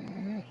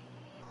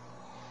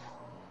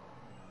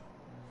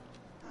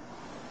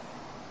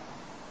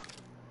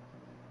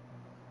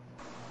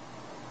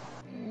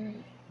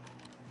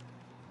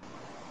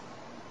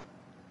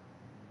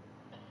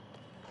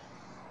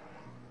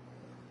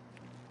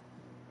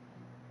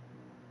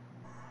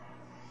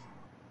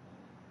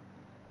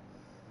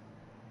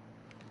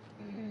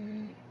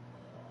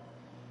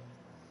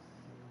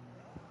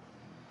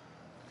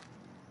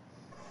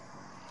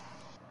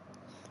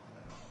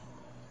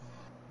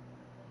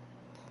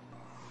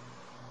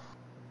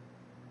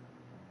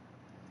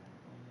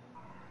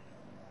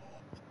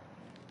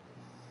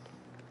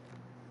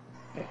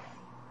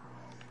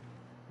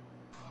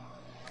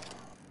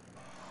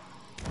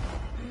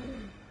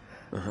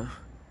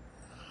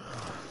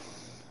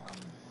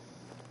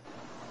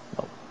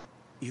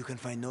 You can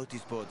find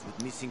notice boards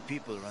with missing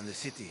people around the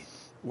city.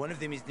 One of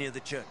them is near the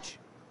church.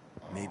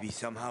 Maybe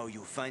somehow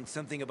you'll find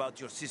something about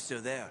your sister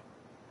there.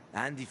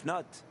 And if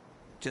not,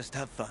 just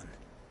have fun.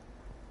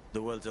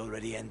 The world's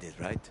already ended,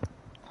 right?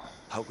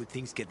 How could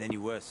things get any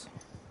worse?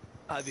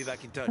 I'll be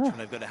back in touch when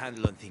I've got a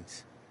handle on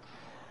things.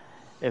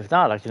 If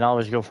not, I can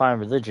always go find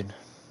religion.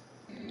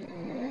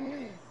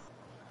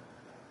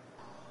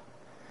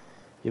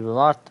 You've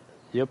unlocked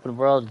the open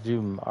world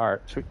Doom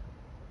art. Sweet.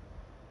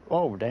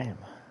 Oh, damn.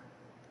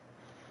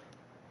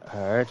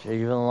 Alright,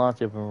 you've unlocked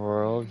the open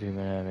world. You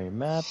may have a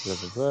map, blah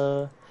blah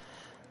blah.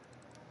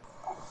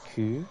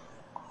 Cool.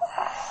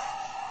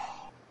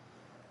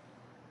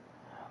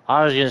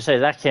 I was gonna say,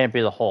 that can't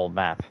be the whole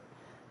map.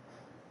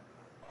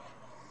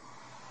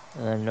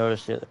 And then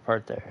notice the other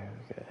part there.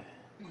 Okay.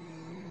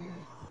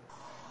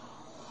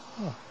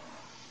 Oh.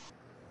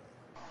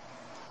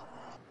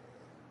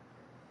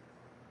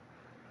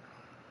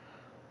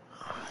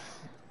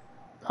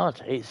 Oh,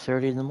 it's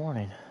 8:30 in the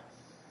morning.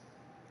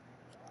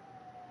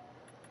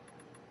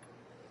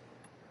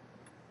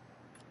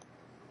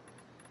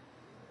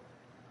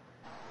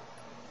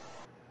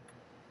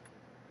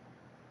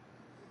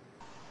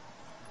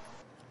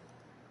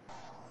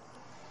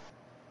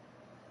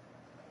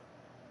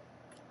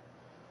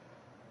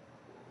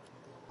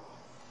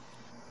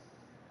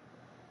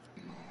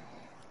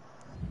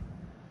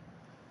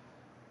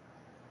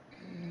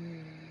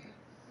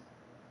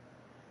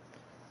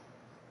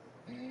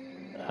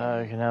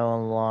 I can now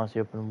unlock the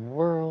open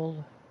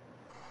world.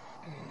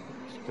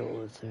 Let's go.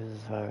 Let's see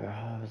this fire.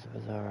 How is it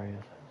bizarre?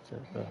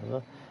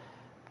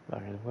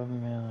 Back at the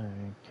weapon mail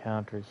and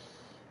encounters.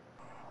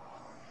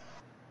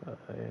 Yeah,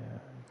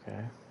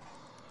 okay.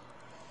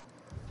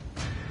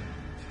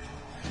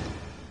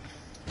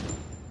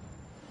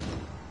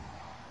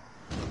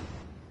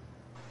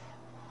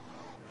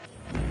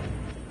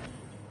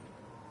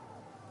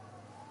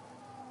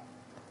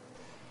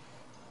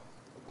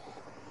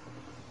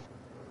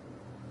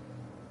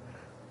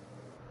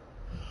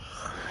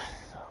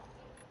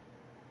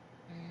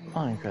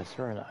 Minecraft's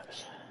very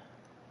nice.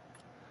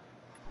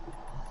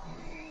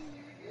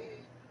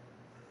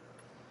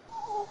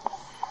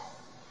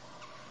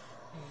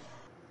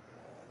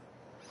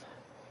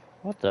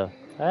 What the?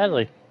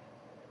 I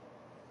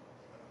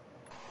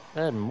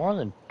had more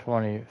than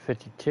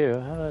 52.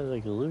 How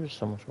did I lose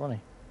so much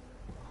money?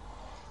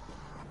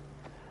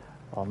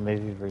 Well,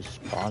 maybe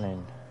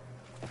respawning.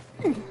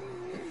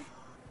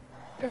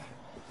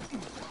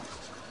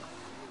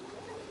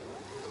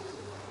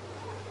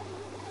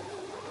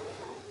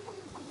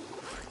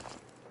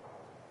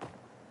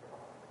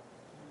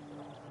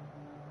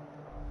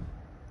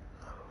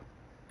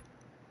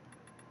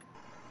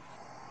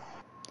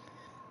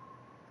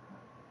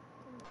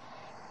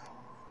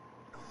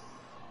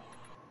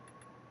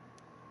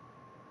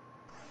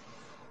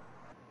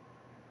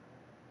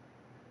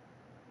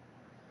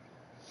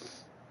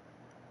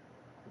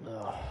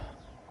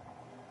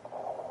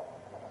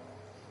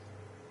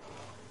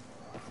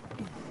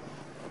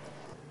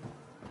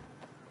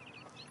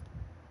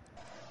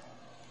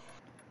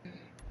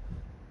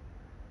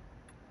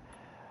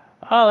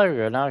 Oh, there we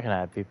go. Now I can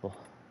add people.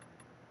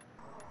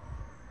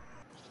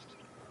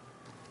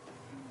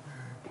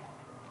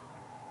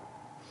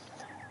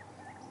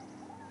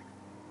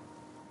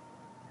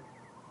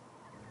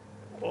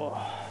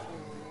 Oh.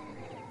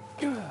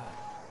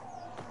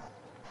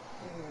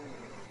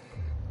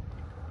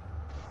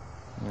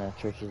 No,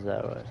 church is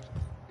that way.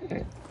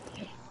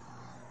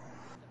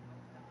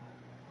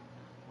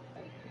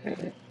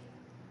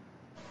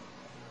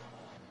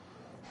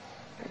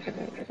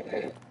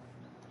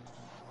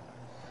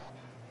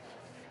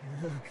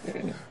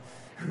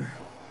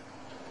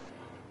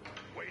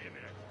 Wait a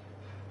minute.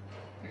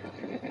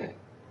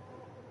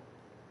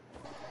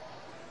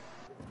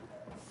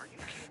 Are you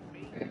kidding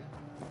me?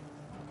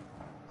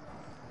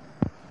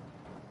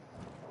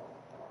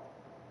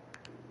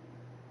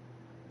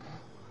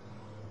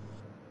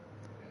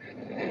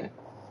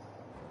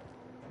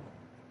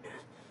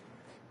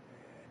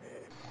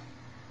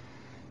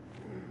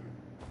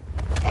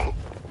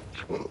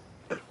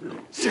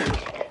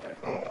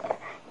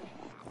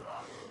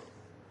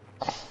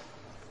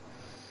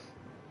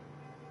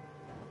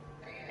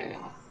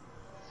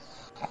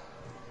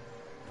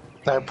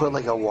 I put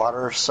like a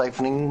water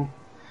siphoning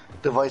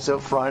device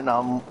out front, and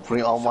I'm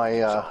putting all my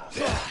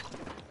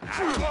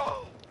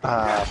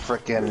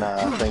frickin'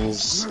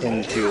 things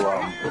into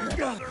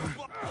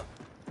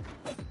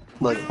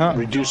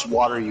reduce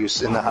water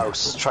use in the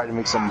house, try to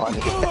make some money.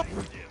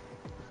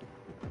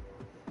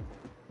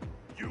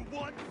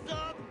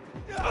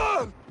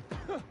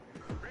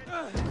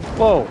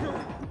 Whoa.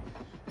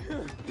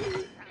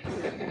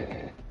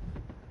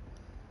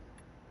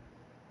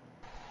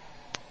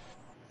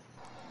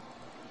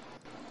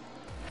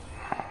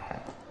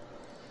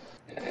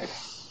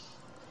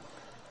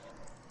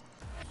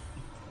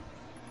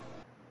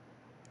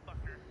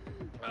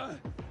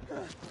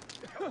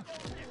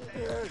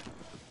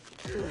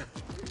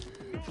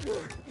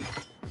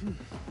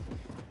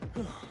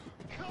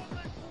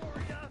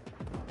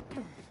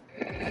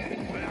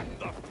 Back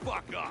the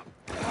fuck up!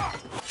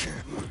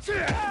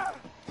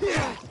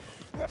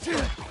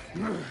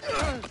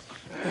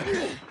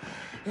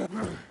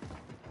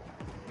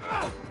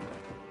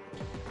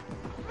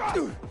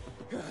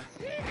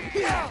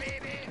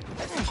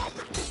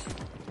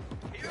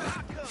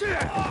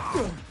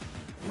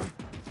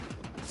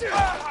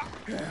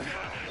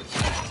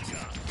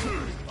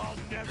 I'll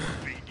never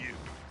beat you.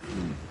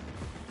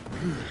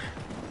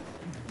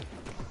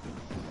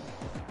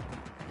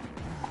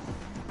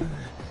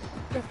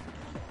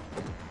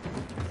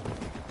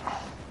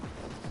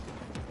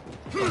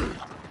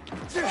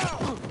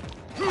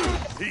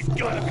 He's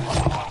gonna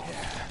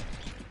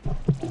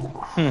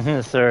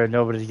be. Sir,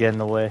 nobody's getting in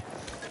the way.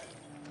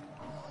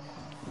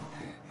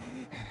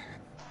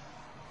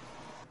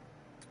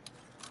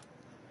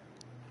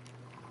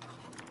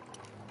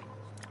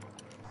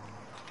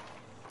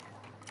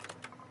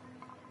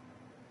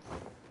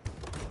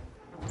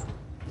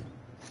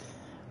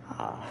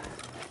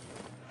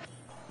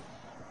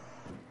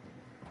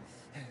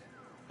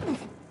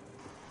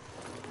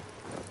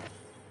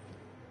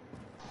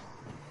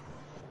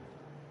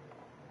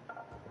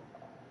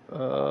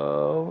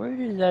 Where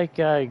did that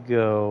guy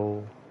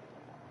go?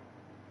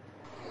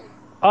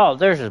 Oh,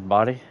 there's his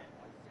body.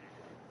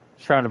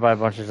 He's trying to buy a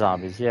bunch of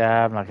zombies.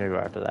 Yeah, I'm not gonna go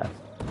after that.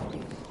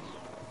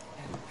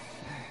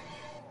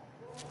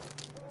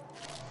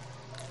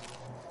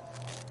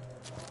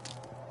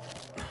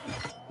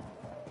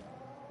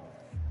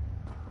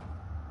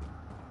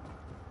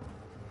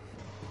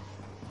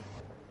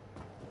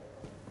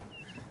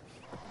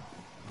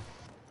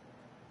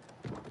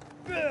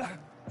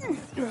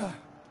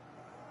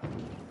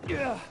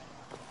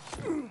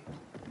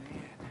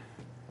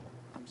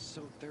 I'm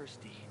so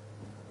thirsty.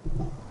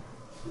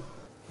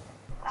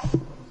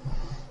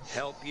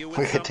 Help you with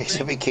Wicked takes a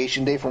something?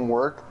 vacation day from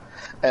work,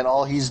 and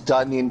all he's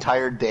done the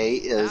entire day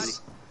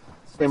is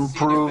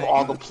improve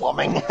all the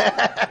plumbing.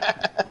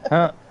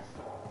 Huh?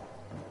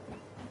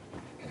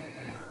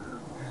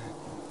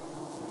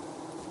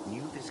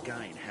 Knew this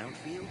guy in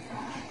Houndfield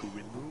who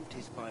removed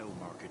his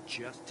biomarker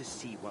just to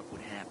see what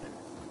would happen.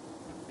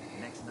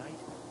 Next night,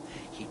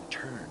 he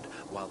turned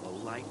while the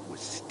light was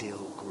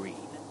still green.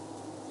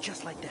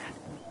 Just like that.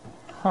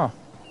 Huh.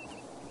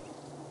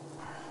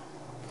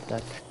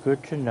 That's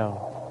good to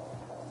know.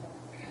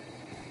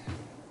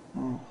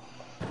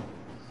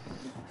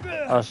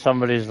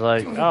 Somebody's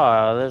like,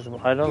 I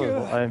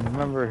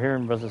remember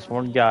hearing about this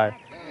one guy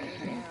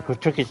who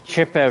took his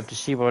chip out to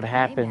see what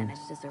happened.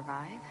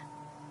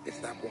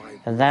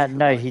 And that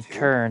night he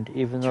turned,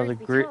 even though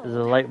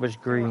the light was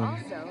green.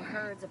 Also,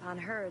 herds upon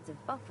herds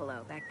of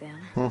buffalo back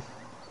then.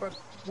 But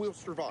we'll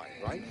survive,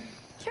 right?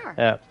 Sure.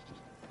 Yeah.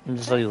 I'm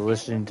just like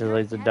listening to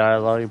like the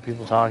dialogue of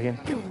people talking.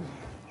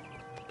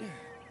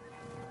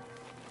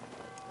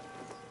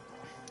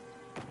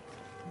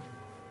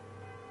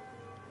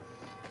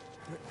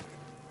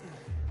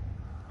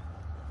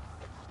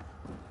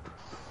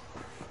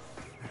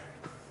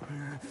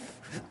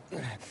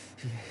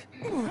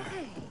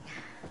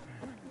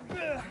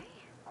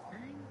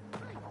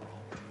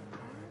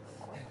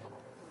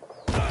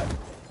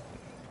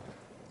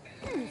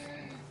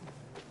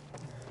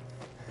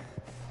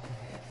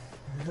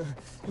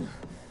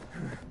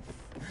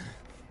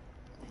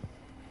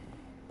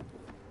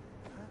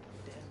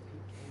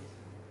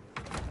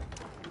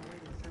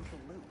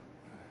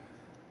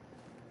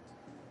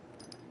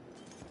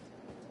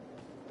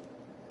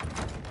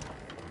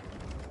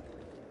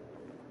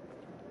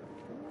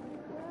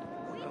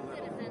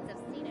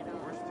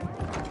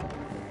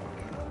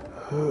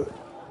 Alright,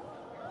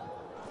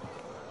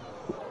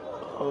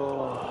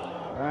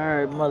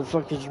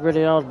 motherfuckers,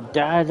 ready to all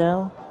die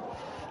now?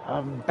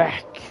 I'm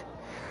back.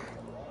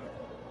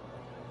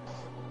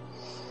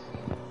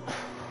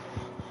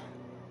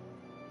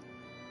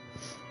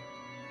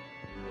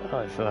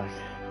 Holy fuck.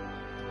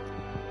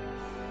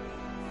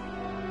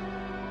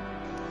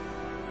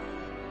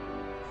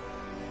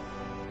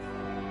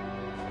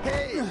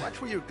 Hey,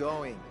 watch where you're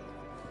going.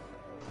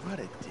 What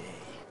a day.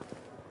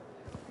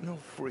 No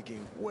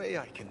frigging way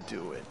I can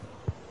do it.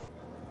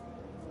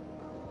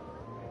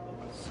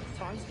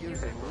 5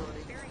 years of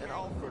learning and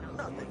all for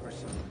nothing.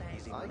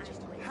 I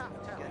just have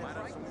to get it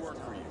right. Some work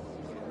for you.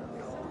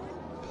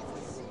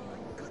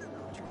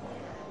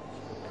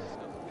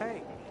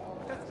 Hey,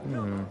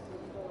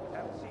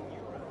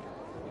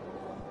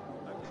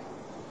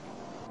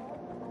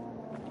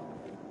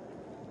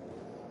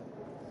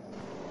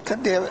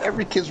 God damn it,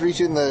 every kid's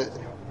reaching the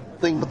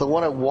thing but the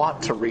one I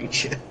want to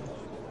reach.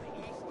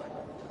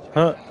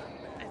 Huh?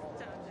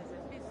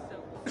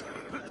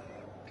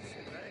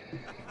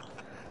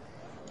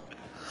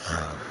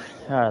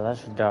 Alright,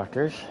 that's for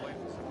doctors.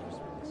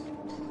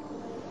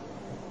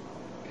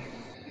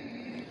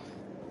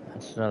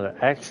 That's another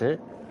exit.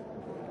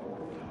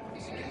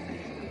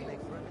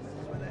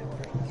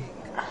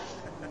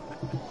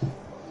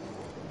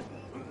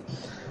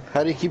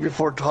 How do you keep your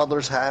 4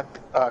 toddlers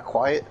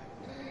quiet?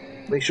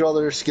 Make sure all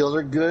their skills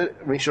are good,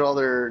 make sure all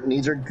their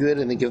needs are good,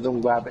 and then give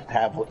them rabbit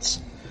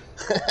tablets.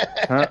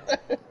 Huh?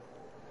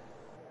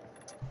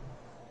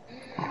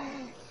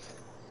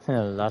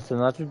 Yeah, lots and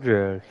lots of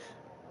drugs.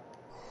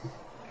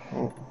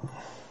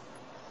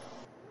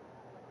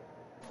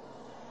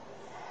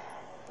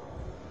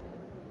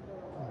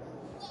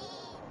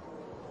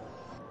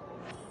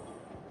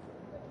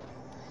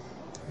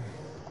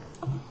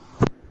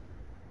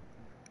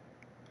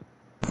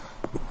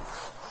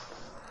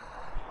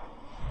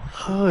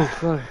 Holy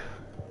fuck.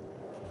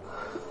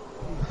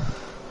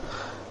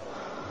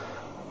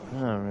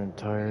 I'm really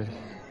tired.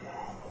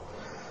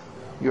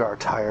 You are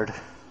tired.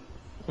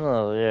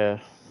 Oh, yeah.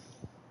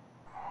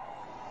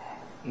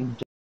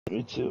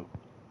 Me too.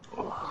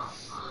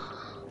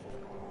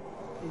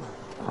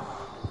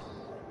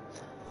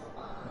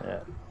 Yeah.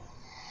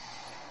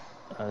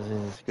 I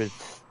think it's a good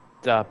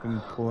stopping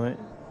point.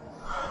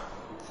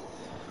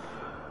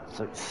 It's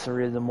like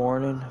 3 in the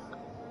morning.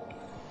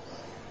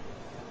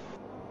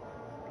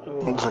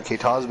 Looks like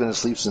Keita's been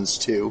asleep since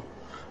 2.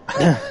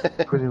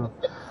 Pretty much.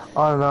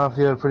 On and off,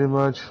 yeah, pretty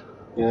much.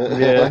 Yeah.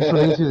 I just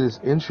want to do this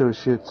intro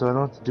shit, so I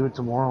don't have to do it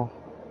tomorrow.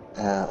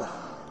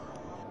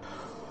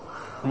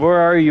 Where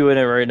are you in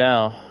it right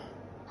now?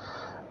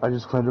 I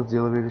just climbed up the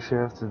elevator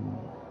shaft and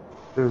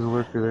there's a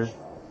worker there.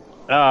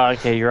 Oh,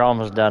 okay, you're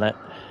almost done it.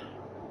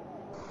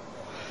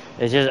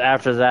 It's just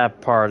after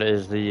that part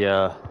is the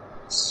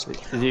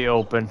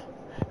open.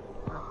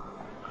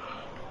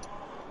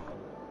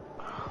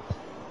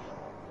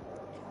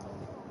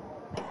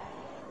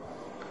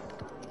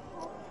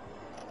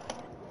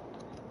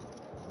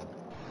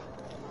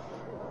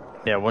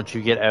 Yeah, once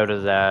you get out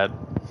of that,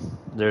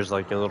 there's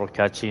like a little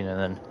cutscene, and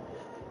then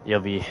you'll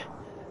be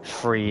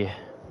free.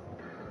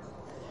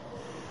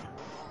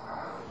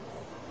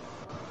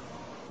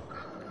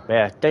 But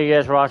yeah, thank you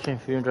guys for watching.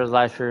 If you enjoyed the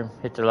live stream,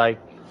 hit the like,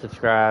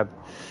 subscribe,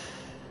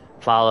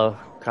 follow,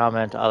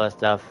 comment, all that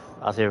stuff.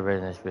 I'll see everybody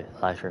in the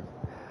next live stream.